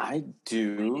off. I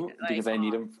do, because I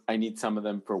need them. I need some of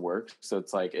them for work. So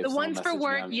it's like the ones for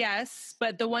work, yes,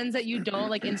 but the ones that you don't,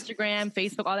 like Instagram,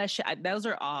 Facebook, all that shit, those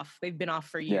are off. They've been off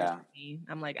for years. Yeah.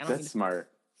 I'm like, I don't. That's smart.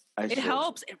 It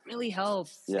helps. It really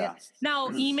helps. Yeah. Now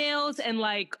emails and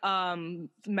like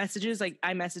messages, like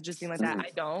iMessages, things like that,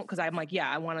 I don't, because I'm like,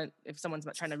 I want to. If someone's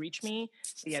trying to reach me,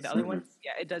 but the other ones,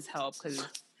 it does help because,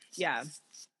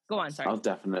 Go on, sorry. I'll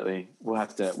definitely. We'll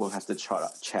have to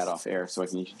chat off air so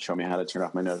you can show me how to turn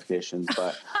off my notifications.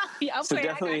 But so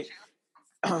definitely.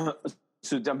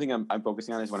 So something I'm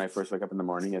focusing on is when I first wake up in the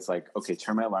morning, it's like, okay,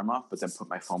 turn my alarm off, but then put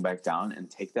my phone back down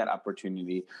and take that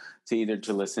opportunity to either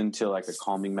to listen to like a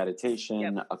calming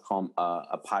meditation, a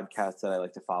podcast that I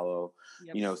like to follow,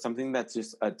 you know, something that's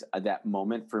just that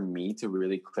moment for me to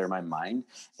really clear my mind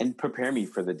and prepare me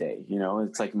for the day. You know,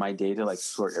 it's like my day to like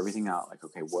sort everything out. Like,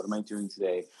 okay, what am I doing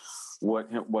today?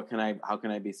 How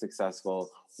can I be successful?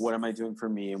 What am I doing for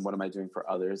me and what am I doing for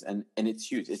others? And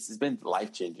it's huge. It's been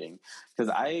life-changing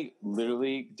because I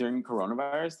literally during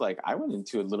coronavirus, like I went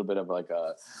into a little bit of like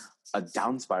a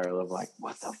down spiral of like,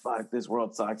 what the fuck? This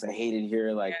world sucks. I hate it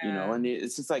here. Like, you know, and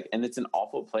it's just like, and it's an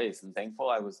awful place. And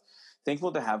I was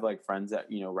thankful to have like friends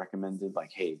that, you know, recommended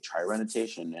like, hey, try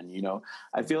meditation. And, you know,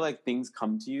 I feel like things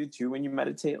come to you too when you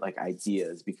meditate, like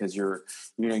ideas, because you're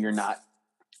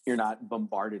not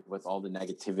bombarded with all the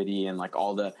negativity and like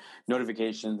all the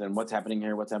notifications and what's happening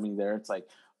here, what's happening there. It's like,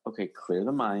 okay, clear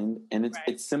the mind. And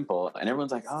it's simple. And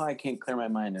everyone's like, oh, I can't clear my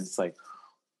mind. And it's like,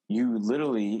 you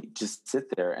literally just sit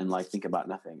there and like think about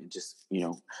nothing and just,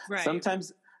 Right.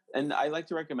 sometimes. And I like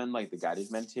to recommend like the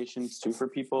guided meditations too for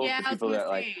people that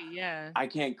like, I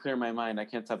can't clear my mind. I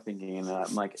can't stop thinking. And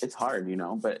I'm like, it's hard,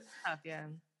 but Tough, yeah.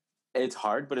 It's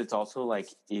hard, but it's also like,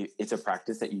 it's a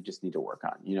practice that you just need to work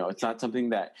on. It's not something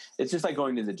that, it's just like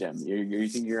going to the gym. You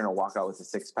think you're going to walk out with a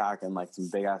 6-pack and like some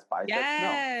big ass biceps?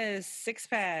 Yes. No.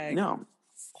 6-pack. No.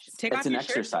 Take it's off an your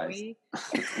exercise.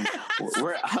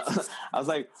 Shirt, I was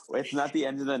like, it's not the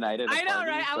end of the night at a I know,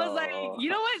 party, right? so. I was like, you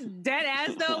know what? Dead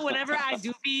ass though. Whenever I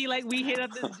do be like, we hit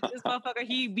up this motherfucker,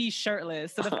 he be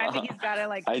shirtless. So the fact that he's got it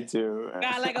like, I do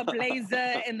got like a blazer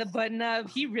and the button up,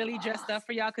 he really dressed up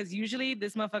for y'all. Because usually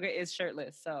this motherfucker is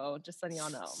shirtless. So just letting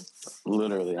y'all know.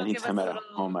 Literally, anytime at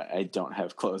home, I don't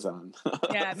have clothes on.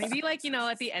 Yeah, maybe like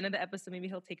at the end of the episode, maybe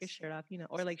he'll take his shirt off,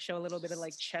 or like show a little bit of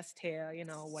like chest hair,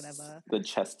 whatever. The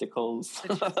chesticles.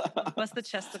 Bust the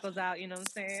chesticles out, you know what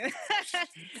I'm saying?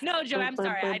 No, Joe, I'm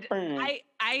sorry.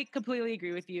 I completely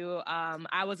agree with you.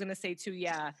 I was gonna say too,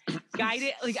 yeah,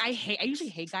 guided. Like I usually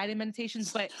hate guided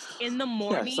meditations, but in the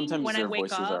morning sometimes when their I wake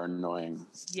voices up, are annoying.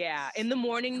 Yeah, in the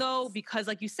morning though, because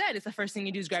like you said, it's the first thing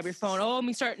you do is grab your phone. Oh, let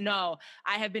me start. No,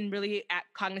 I have been really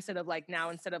cognizant of like now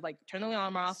instead of like turn the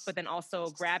alarm off, but then also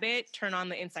grab it, turn on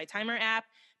the Insight Timer app,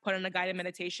 put on a guided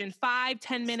meditation,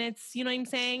 5-10 minutes, you know what I'm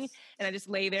saying? And I just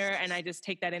lay there and I just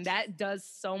take that in. That does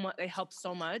so much. It helps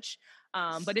so much.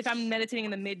 But if I'm meditating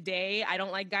in the midday, I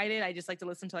don't like guided. I just like to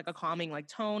listen to like a calming like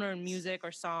tone or music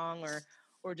or song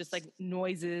or just like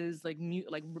noises, like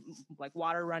like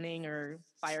water running or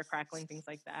fire crackling, things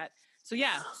like that. So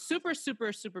yeah, super,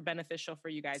 super, super beneficial for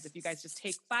you guys. If you guys just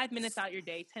take 5 minutes out your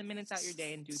day, 10 minutes out your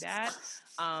day and do that,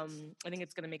 I think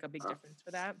it's going to make a big difference for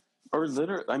that. Or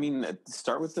literally, I mean,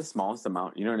 start with the smallest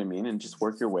amount, you know what I mean? And just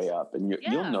work your way up and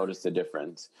you'll notice the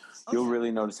difference. You'll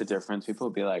really notice the difference. People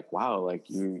will be like, wow, like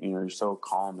you're so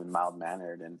calm and mild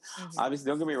mannered. And obviously,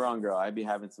 don't get me wrong, girl. I'd be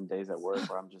having some days at work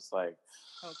where I'm just like,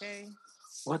 okay,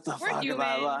 what the fuck?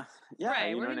 Yeah, right,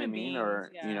 you know what I mean? beings,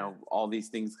 or, all these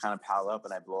things kind of pile up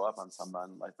and I blow up on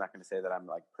someone. Like, not going to say that I'm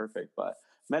like perfect, but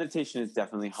meditation has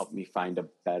definitely helped me find a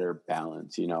better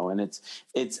balance, and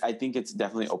I think it's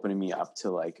definitely opening me up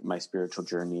to like my spiritual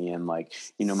journey and like,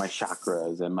 my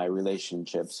chakras and my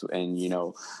relationships and,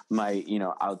 my,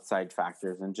 outside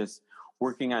factors and just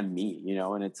working on me,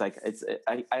 and it's like,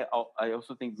 I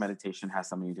also think meditation has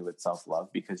something to do with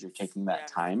self-love because you're taking that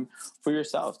time for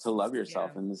yourself to love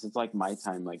yourself. And this is like my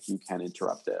time. Like you can't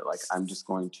interrupt it. Like I'm just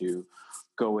going to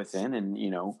go within and,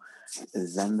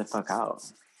 zen the fuck out.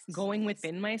 Going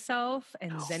within myself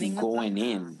and zenning. Going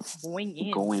in.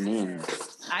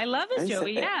 I love it,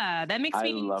 Joey. Yeah, that makes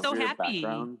me so happy.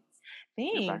 Background.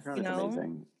 Thanks. Your background is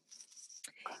amazing.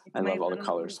 I love all the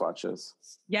color swatches.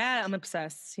 Yeah, I'm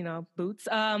obsessed. Boots,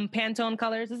 Pantone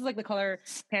colors. This is like the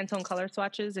Pantone color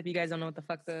swatches. If you guys don't know what the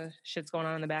fuck the shit's going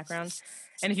on in the background,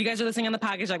 and if you guys are listening on the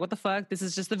podcast, like what the fuck? This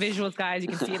is just the visuals, guys. You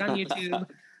can see it on YouTube.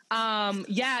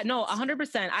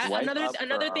 100%.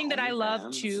 Another thing that I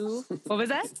love too. What was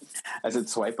that? I said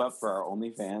swipe up for our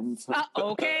OnlyFans.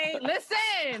 Okay,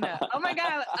 listen. Oh my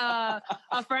god,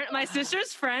 my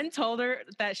sister's friend told her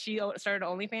that she started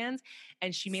OnlyFans,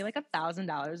 and she made like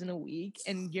 $1,000 in a week.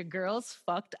 And your girl's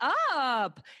fucked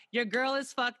up. Your girl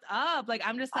is fucked up. Like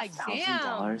I'm just like, damn.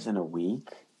 $1,000 in a week.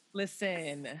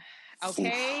 Listen.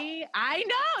 Okay, I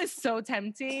know it's so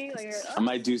tempting. Like, I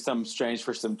might do something strange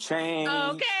for some change.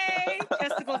 Okay,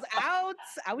 testicles out.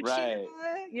 Ouchie.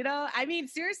 Right. I mean,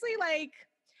 seriously, like,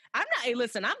 I'm not. Hey,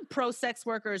 listen, I'm pro sex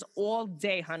workers all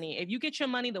day, honey. If you get your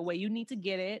money the way you need to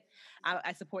get it,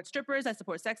 I support strippers. I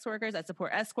support sex workers. I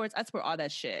support escorts. I support all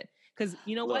that shit. Because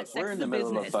you know what? Sex is a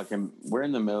business. We're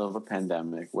in the middle of a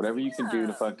pandemic. Whatever you can do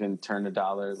to fucking turn a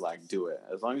dollar, like, do it.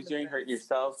 As long as you ain't hurting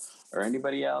yourself or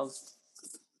anybody else.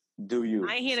 Do you?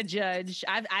 I ain't here to judge.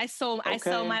 I sell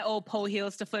my old pole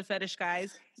heels to foot fetish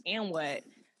guys. And what?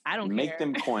 I don't Make care.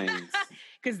 them coins.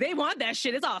 Because they want that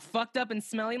shit. It's all fucked up and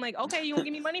smelling. Like, okay, you want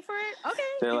to give me money for it? Okay.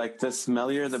 They're like, the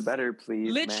smellier, the better,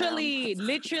 please. Literally,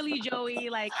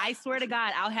 Joey. Like, I swear to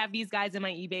God, I'll have these guys in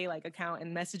my eBay like account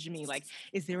and message me like,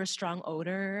 is there a strong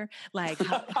odor? Like,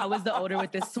 how is the odor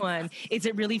with this one? Is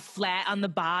it really flat on the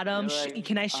bottom? Like,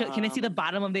 can I see the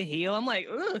bottom of the heel? I'm like,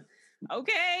 ugh.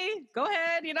 Okay, go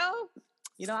ahead.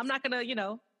 I'm not gonna,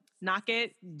 knock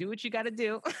it. Do what you got to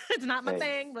do. It's not my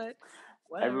thing, but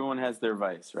whatever. Everyone has their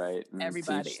vice, right? And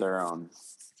everybody teach their own.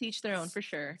 Teach their own for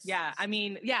sure. Yeah, I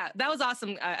mean, yeah, that was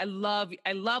awesome. I love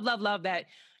that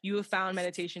you have found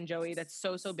meditation, Joey. That's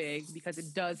so big because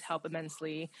it does help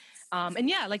immensely. And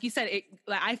yeah, like you said,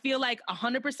 I feel like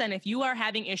 100%, if you are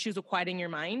having issues with quieting your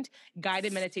mind,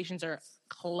 guided meditations are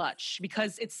clutch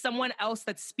because it's someone else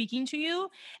that's speaking to you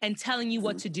and telling you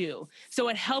what to do. So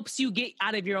it helps you get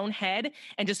out of your own head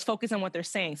and just focus on what they're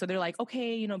saying. So they're like,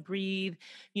 okay, you know, breathe,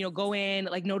 you know, go in,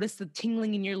 like notice the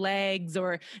tingling in your legs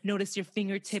or notice your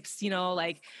fingertips, you know,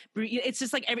 like breathe. It's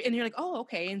just like and you're like, oh,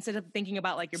 okay. Instead of thinking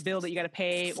about like your bill that you got to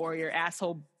pay or your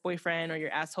asshole boyfriend or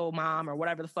your asshole mom or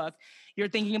whatever the fuck, you're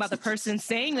thinking about the person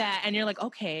saying that and you're like,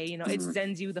 okay, you know, it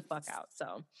zens you the fuck out.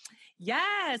 So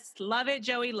yes, love it,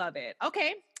 Joey, love it.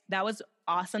 Okay, that was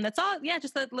awesome. That's all. Yeah,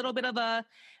 just a little bit of a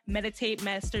meditate,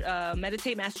 masturbate,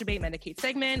 medicate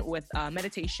segment with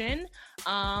meditation.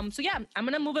 So yeah, I'm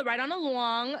gonna move it right on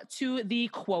along to the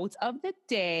quote of the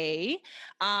day.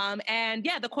 And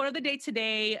yeah, the quote of the day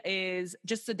today is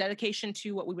just a dedication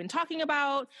to what we've been talking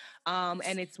about.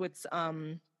 And it's with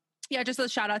yeah, just a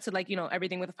shout out to like, you know,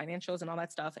 everything with the financials and all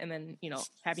that stuff. And then, you know,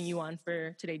 having you on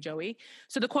for today, Joey.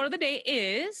 So the quote of the day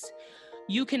is,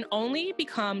 you can only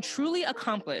become truly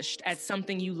accomplished at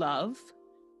something you love.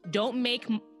 Don't make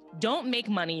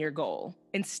money your goal.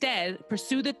 Instead,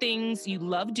 pursue the things you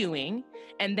love doing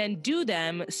and then do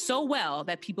them so well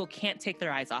that people can't take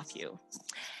their eyes off you.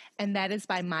 And that is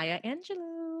by Maya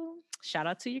Angelou. Shout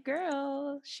out to your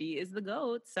girl. She is the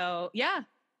GOAT. So yeah.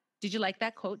 Did you like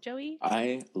that quote, Joey?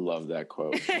 I love that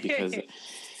quote because,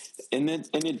 and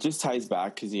it just ties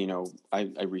back because, you know, I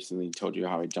recently told you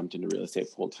how I jumped into real estate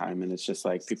full time, and it's just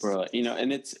like people are like, you know,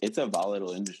 and it's a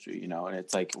volatile industry, you know, and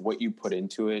it's like what you put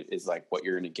into it is like what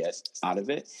you're going to get out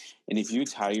of it. And if you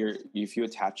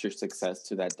attach your success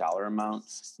to that dollar amount,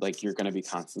 like you're going to be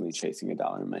constantly chasing a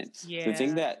dollar amount. Yeah. The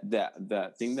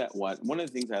thing one of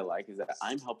the things I like is that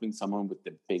I'm helping someone with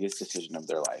the biggest decision of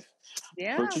their life.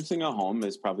 Yeah. Purchasing a home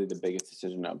is probably the biggest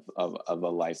decision of a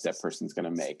life that person's going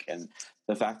to make. And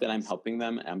the fact that I'm helping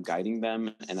them, I'm guiding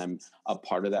them, and I'm a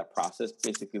part of that process,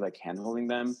 basically like handholding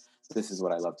them, this is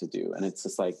what I love to do. And it's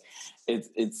just like,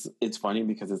 it's funny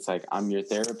because it's like, I'm your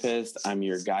therapist, I'm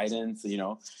your guidance, you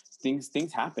know,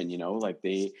 things happen, you know, like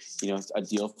they, you know, a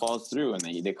deal falls through and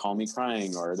they call me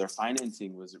crying, or their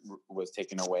financing was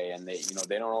taken away and they, you know,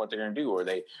 they don't know what they're going to do,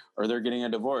 or they're getting a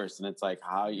divorce. And it's like,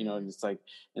 how, you know, it's like,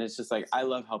 and it's just like, I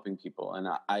love helping people. And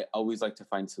I always like to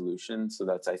find solutions. So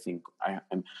that's, I think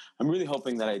I'm really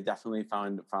hoping that I definitely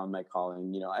found my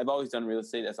calling. You know, I've always done real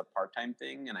estate as a part-time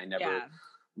thing, and I never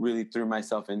really threw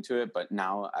myself into it. But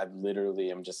now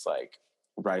I'm just like,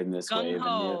 riding this wave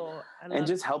and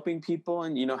just helping people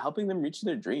and, you know, helping them reach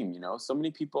their dream. You know, so many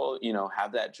people, you know,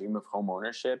 have that dream of home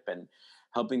ownership, and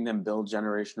helping them build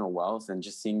generational wealth, and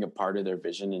just seeing a part of their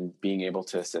vision and being able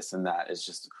to assist in that is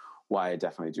just why I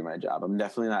definitely do my job. I'm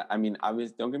definitely not, I mean,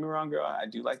 don't get me wrong, girl, I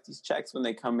do like these checks when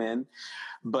they come in,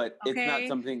 but it's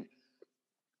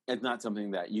not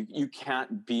something that you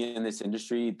can't be in this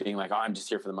industry being like, oh, I'm just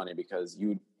here for the money, because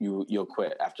you'll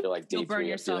quit after like day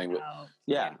 3 of dealing with.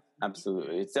 Yeah,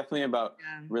 absolutely. It's definitely about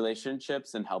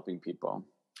relationships and helping people.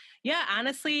 Yeah,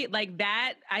 honestly, like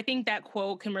that, I think that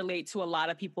quote can relate to a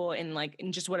lot of people in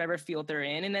just whatever field they're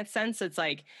in that sense. It's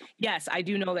like, yes, I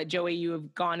do know that, Joey, you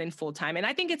have gone in full time, and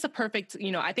I think it's a perfect,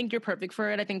 you know, I think you're perfect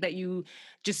for it. I think that you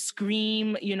just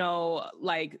scream, you know,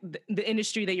 like the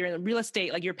industry that you're in, real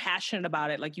estate, like you're passionate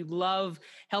about it. Like you love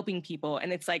helping people.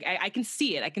 And it's like, I can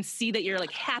see it. I can see that you're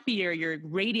like happier, you're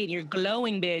radiant, you're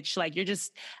glowing, bitch. Like you're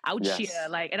just out here.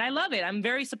 Like, and I love it. I'm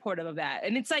very supportive of that.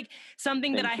 And it's like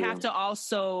something that I have to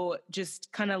also just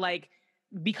kind of like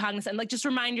be cognizant, like just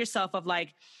remind yourself of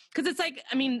like, because it's like,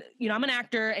 I mean, you know, I'm an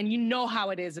actor, and you know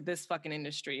how it is at this fucking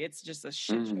industry. It's just a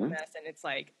shit show mess, and it's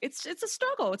like it's a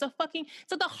struggle. It's like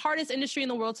the hardest industry in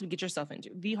the world to get yourself into,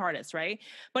 the hardest, right?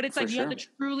 But it's like you have to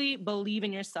truly believe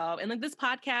in yourself. And like this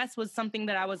podcast was something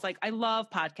that I was like, I love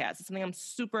podcasts. It's something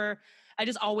I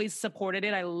just always supported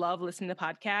it. I love listening to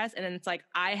podcasts. And then it's like,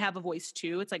 I have a voice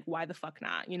too. It's like, why the fuck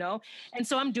not, you know? And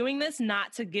so I'm doing this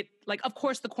not to get, like, of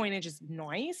course the coinage is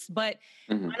nice, but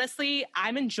honestly,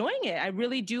 I'm enjoying it. I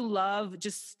really do love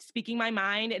just speaking my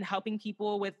mind and helping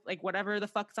people with like whatever the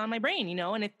fuck's on my brain, you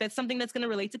know? And if that's something that's going to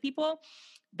relate to people,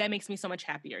 that makes me so much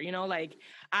happier, you know? Like,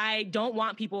 I don't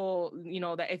want people, you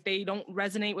know, that if they don't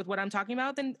resonate with what I'm talking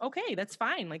about, then okay, that's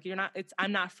fine. Like,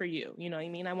 I'm not for you. You know what I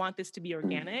mean? I want this to be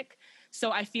organic. So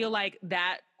I feel like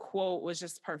that quote was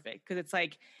just perfect, because it's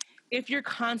like, if you're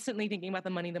constantly thinking about the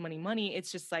money,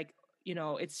 it's just like, you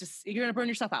know, it's just, you're going to burn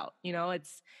yourself out. You know,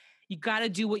 you got to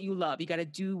do what you love. You got to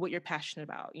do what you're passionate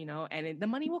about, you know, and the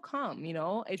money will come, you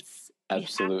know,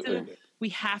 absolutely. We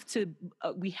have to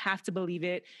believe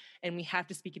it, and we have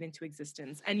to speak it into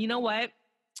existence. And you know what?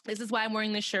 This is why I'm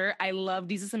wearing this shirt. I love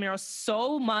Desus and Mero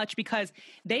so much because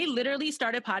they literally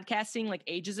started podcasting like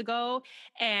ages ago,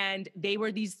 and they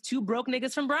were these two broke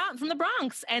niggas from the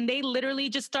Bronx, and they literally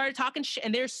just started talking shit,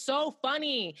 and they're so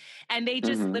funny, and they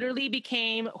just literally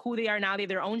became who they are now. They have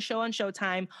their own show on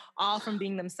Showtime, all from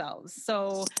being themselves.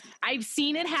 So I've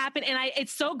seen it happen, and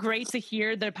it's so great to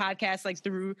hear their podcast like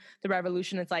through the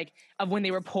revolution. It's like of when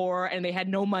they were poor and they had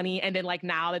no money, and then like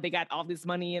now that they got all this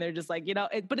money, and they're just like,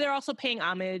 but they're also paying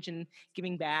homage and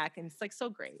giving back, and it's like so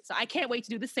great. So I can't wait to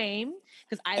do the same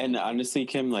and honestly,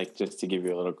 Kim, like just to give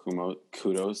you a little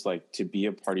kudos, like to be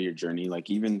a part of your journey, like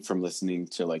even from listening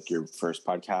to like your first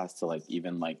podcast to like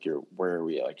even like your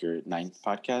 9th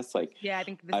podcast, like yeah, I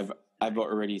think I've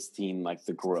already seen like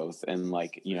the growth, and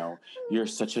like you're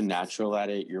such a natural at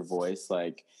it. Your voice,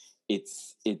 like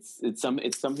it's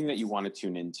something that you want to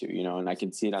tune into, and I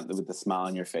can see it with the smile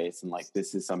on your face, and like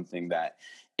this is something that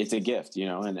it's a gift,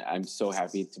 and I'm so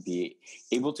happy to be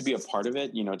able to be a part of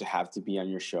it, to be on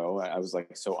your show. I was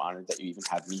like so honored that you even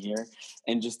had me here,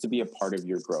 and just to be a part of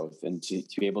your growth, and to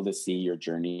be able to see your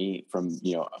journey from,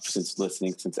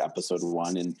 since episode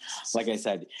 1. And like I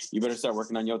said, you better start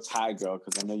working on your tie, girl,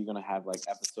 because I know you're going to have like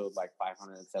episode like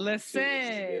 570.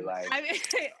 Listen, like,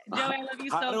 Joe, I love you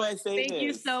so much. How do I say Thank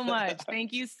you so much.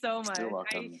 Thank you so much. You're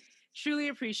welcome. Truly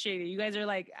appreciate it. You guys are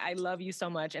like, I love you so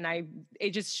much. And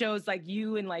it just shows like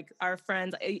you and like our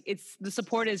friends, it's the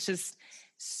support is just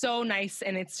so nice.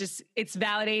 And it's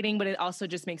validating, but it also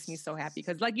just makes me so happy.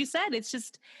 Cause like you said, it's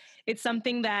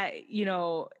something that,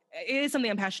 it is something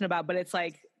I'm passionate about, but it's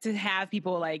like to have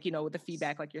people like, with the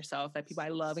feedback like yourself, that people I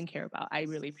love and care about, I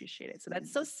really appreciate it. So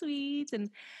that's so sweet. And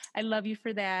I love you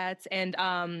for that. And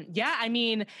yeah, I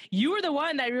mean, you were the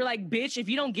one that you were like, bitch, if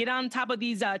you don't get on top of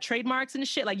these trademarks and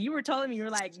shit, like you were telling me, you were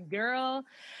like, girl.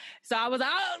 So I was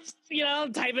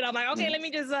out, type it up. Like, okay, let me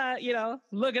just,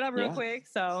 look it up real quick.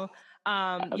 So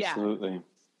absolutely. Yeah,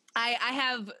 I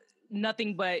have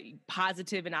nothing but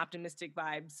positive and optimistic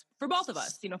vibes for both of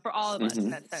us, for all of us in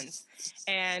that sense.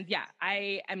 And yeah,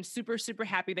 I am super, super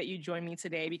happy that you joined me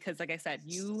today because like I said,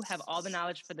 you have all the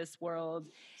knowledge for this world,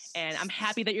 and I'm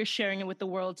happy that you're sharing it with the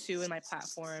world too in my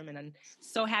platform. And I'm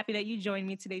so happy that you joined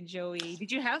me today, Joey. Did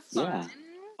you have fun? Yeah.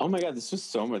 Oh my God, this was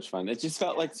so much fun. It just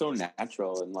felt like so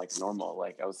natural and like normal.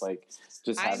 Like I was like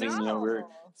just having, we're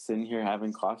sitting here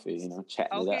having coffee,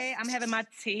 chatting it up. Okay, I'm having my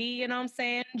tea, you know what I'm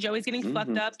saying? Joey's getting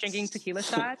fucked up, drinking tequila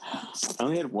shots. I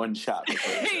only had one shot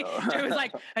before the show. Joey was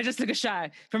like, I just took a shot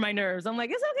for my nerves. I'm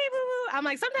like, it's okay, boo-boo. I'm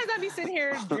like, sometimes I'll be sitting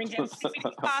here drinking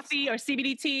CBD coffee or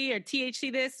CBD tea or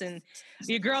THC this, and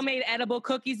your girl made edible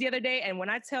cookies the other day, and when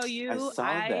I tell you, I saw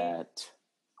that.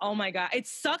 Oh my God. It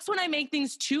sucks when I make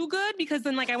things too good because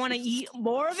then like I want to eat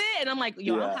more of it, and I'm like,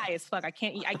 yo, I'm high as fuck. I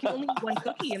can't only eat one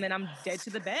cookie and then I'm dead to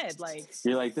the bed. Like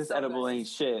you're like, this edible ain't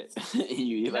shit.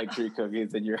 You eat like 3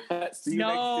 cookies and you're see you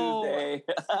next Tuesday.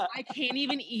 I can't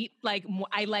even eat like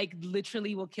I like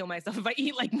literally will kill myself if I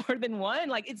eat like more than one.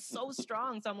 Like it's so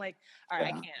strong. So I'm like, all right,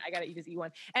 I can't. I gotta eat one.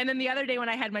 And then the other day when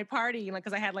I had my party, like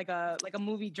because I had like a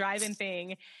movie drive-in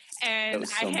thing, and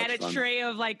I had a tray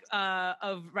of like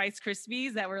of Rice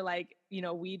Krispies that were like,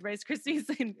 weed Rice Krispies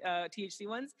and THC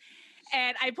ones.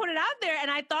 And I put it out there,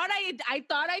 and I thought I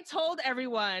told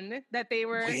everyone that they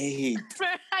were. Wait.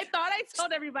 I thought I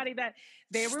told everybody that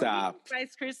they were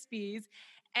Rice Krispies,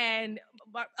 and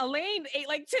Elaine ate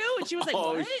like 2, and she was like,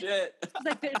 "What?" Shit! She's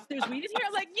like, "There's weed in here."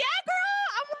 I'm like, "Yeah, girl."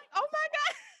 I'm like, "Oh my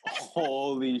God."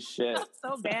 Holy shit!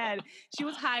 So bad. She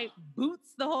was high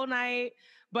boots the whole night,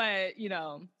 but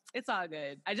it's all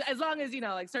good. As long as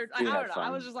like certain. I don't know. Fun. I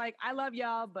was just like, I love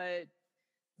y'all, but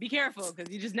be careful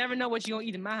because you just never know what you're gonna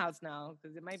eat in my house now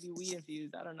because it might be weed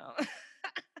infused. I don't know.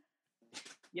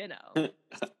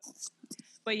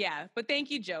 But yeah. But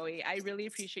thank you, Joey. I really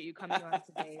appreciate you coming on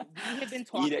today. We have been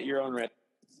talking. Eat at your own risk.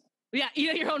 Yeah, eat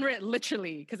at your own risk,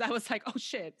 literally. Because I was like, oh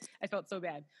shit, I felt so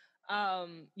bad.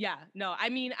 Yeah, no, I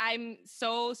mean, I'm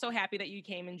so happy that you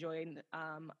came and joined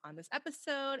on this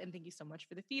episode, and thank you so much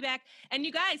for the feedback. And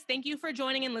you guys, thank you for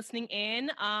joining and listening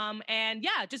in. And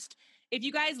yeah, just if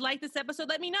you guys like this episode,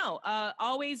 let me know.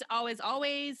 Always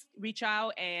reach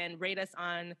out and rate us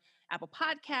on Apple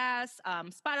Podcasts,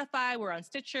 Spotify. We're on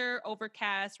Stitcher,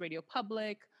 Overcast, Radio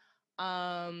Public.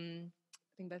 I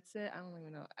think that's it. I don't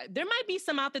even know. There might be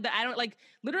some out there that I don't like.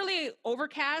 Literally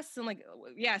Overcast, and like,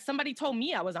 yeah, somebody told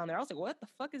me I was on there. I was like, what the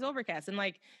fuck is Overcast? And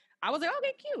like, I was like,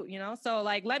 okay, cute, So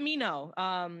like, let me know.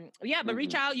 Yeah, but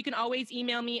reach out. You can always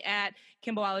email me at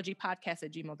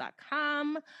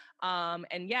kimboologypodcast@gmail.com.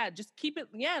 And yeah, just keep it.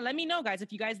 Yeah, let me know, guys,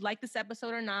 if you guys like this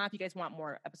episode or not. If you guys want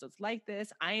more episodes like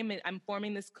this, I'm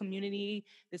forming this community,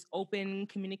 this open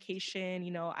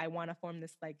communication. I want to form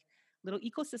this like little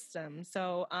ecosystem.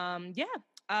 So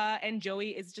and Joey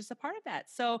is just a part of that.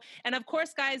 So, and of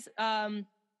course, guys,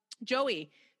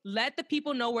 Joey, let the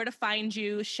people know where to find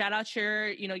you. Shout out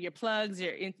your plugs,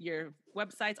 your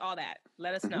websites, all that.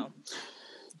 Let us know.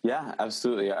 Yeah,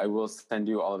 absolutely. I will send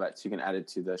you all of that so you can add it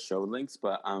to the show links.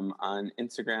 But on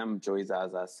Instagram,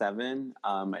 JoeyZaza7.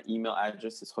 My email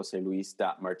address is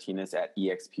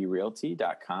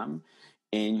joseluis.martinez@exprealty.com.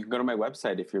 And you can go to my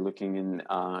website if you're looking in,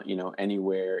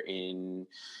 anywhere in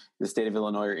the state of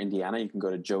Illinois or Indiana. You can go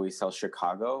to Joey Sells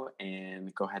Chicago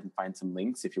and go ahead and find some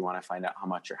links if you want to find out how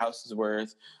much your house is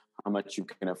worth, how much you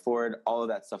can afford. All of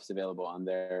that stuff's available on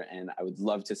there. And I would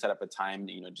love to set up a time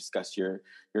to, discuss your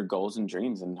goals and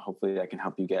dreams. And hopefully I can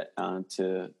help you get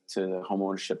to home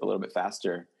ownership a little bit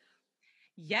faster.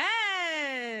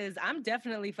 Yes, I'm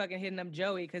definitely fucking hitting up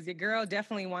Joey because your girl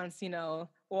definitely wants,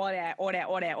 all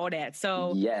that.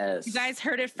 So yes, you guys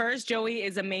heard it first. Joey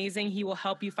is amazing. He will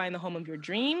help you find the home of your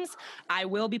dreams. I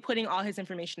will be putting all his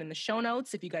information in the show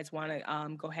notes if you guys want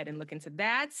to go ahead and look into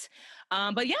that.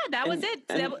 But yeah, that was it.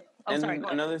 Sorry.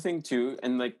 Another thing too,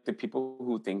 and like the people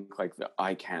who think like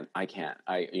I can't, I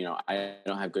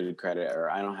don't have good credit or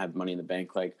I don't have money in the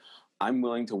bank, like I'm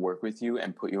willing to work with you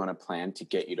and put you on a plan to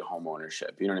get you to home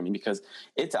ownership. You know what I mean? Because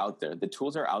it's out there. The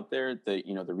tools are out there. The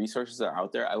resources are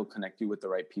out there. I will connect you with the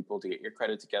right people to get your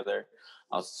credit together.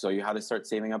 I'll show you how to start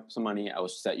saving up some money. I will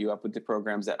set you up with the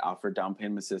programs that offer down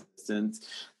payment assistance.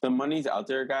 The money's out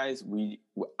there, guys.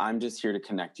 I'm just here to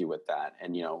connect you with that.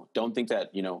 And, don't think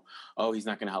that, oh, he's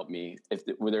not going to help me.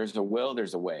 Where there's a will,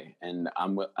 there's a way. And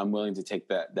I'm willing to take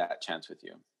that chance with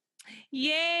you.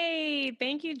 Yay.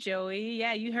 Thank you, Joey.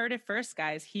 Yeah, you heard it first,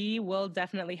 guys. He will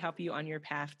definitely help you on your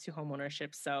path to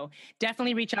homeownership. So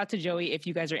definitely reach out to Joey if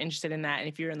you guys are interested in that. And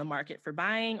if you're in the market for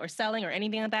buying or selling or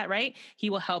anything like that, right? He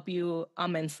will help you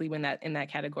immensely in that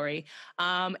category.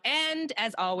 And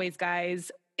as always,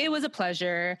 guys, it was a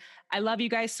pleasure. I love you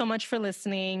guys so much for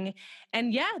listening.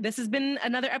 And yeah, this has been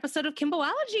another episode of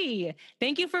Kimboology.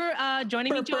 Thank you for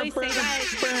joining me, Joey. Say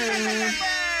hi.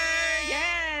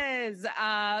 Yes.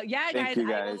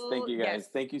 Guys. Thank you, guys. Yes.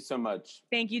 Thank you so much.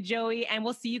 Thank you, Joey. And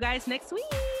we'll see you guys next week.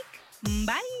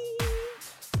 Bye.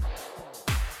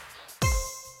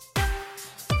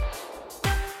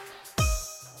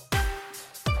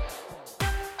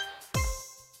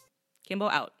 Kimbo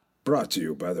out. Brought to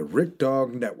you by the Rick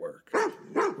Dog Network.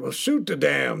 Well, shoot the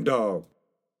damn dog.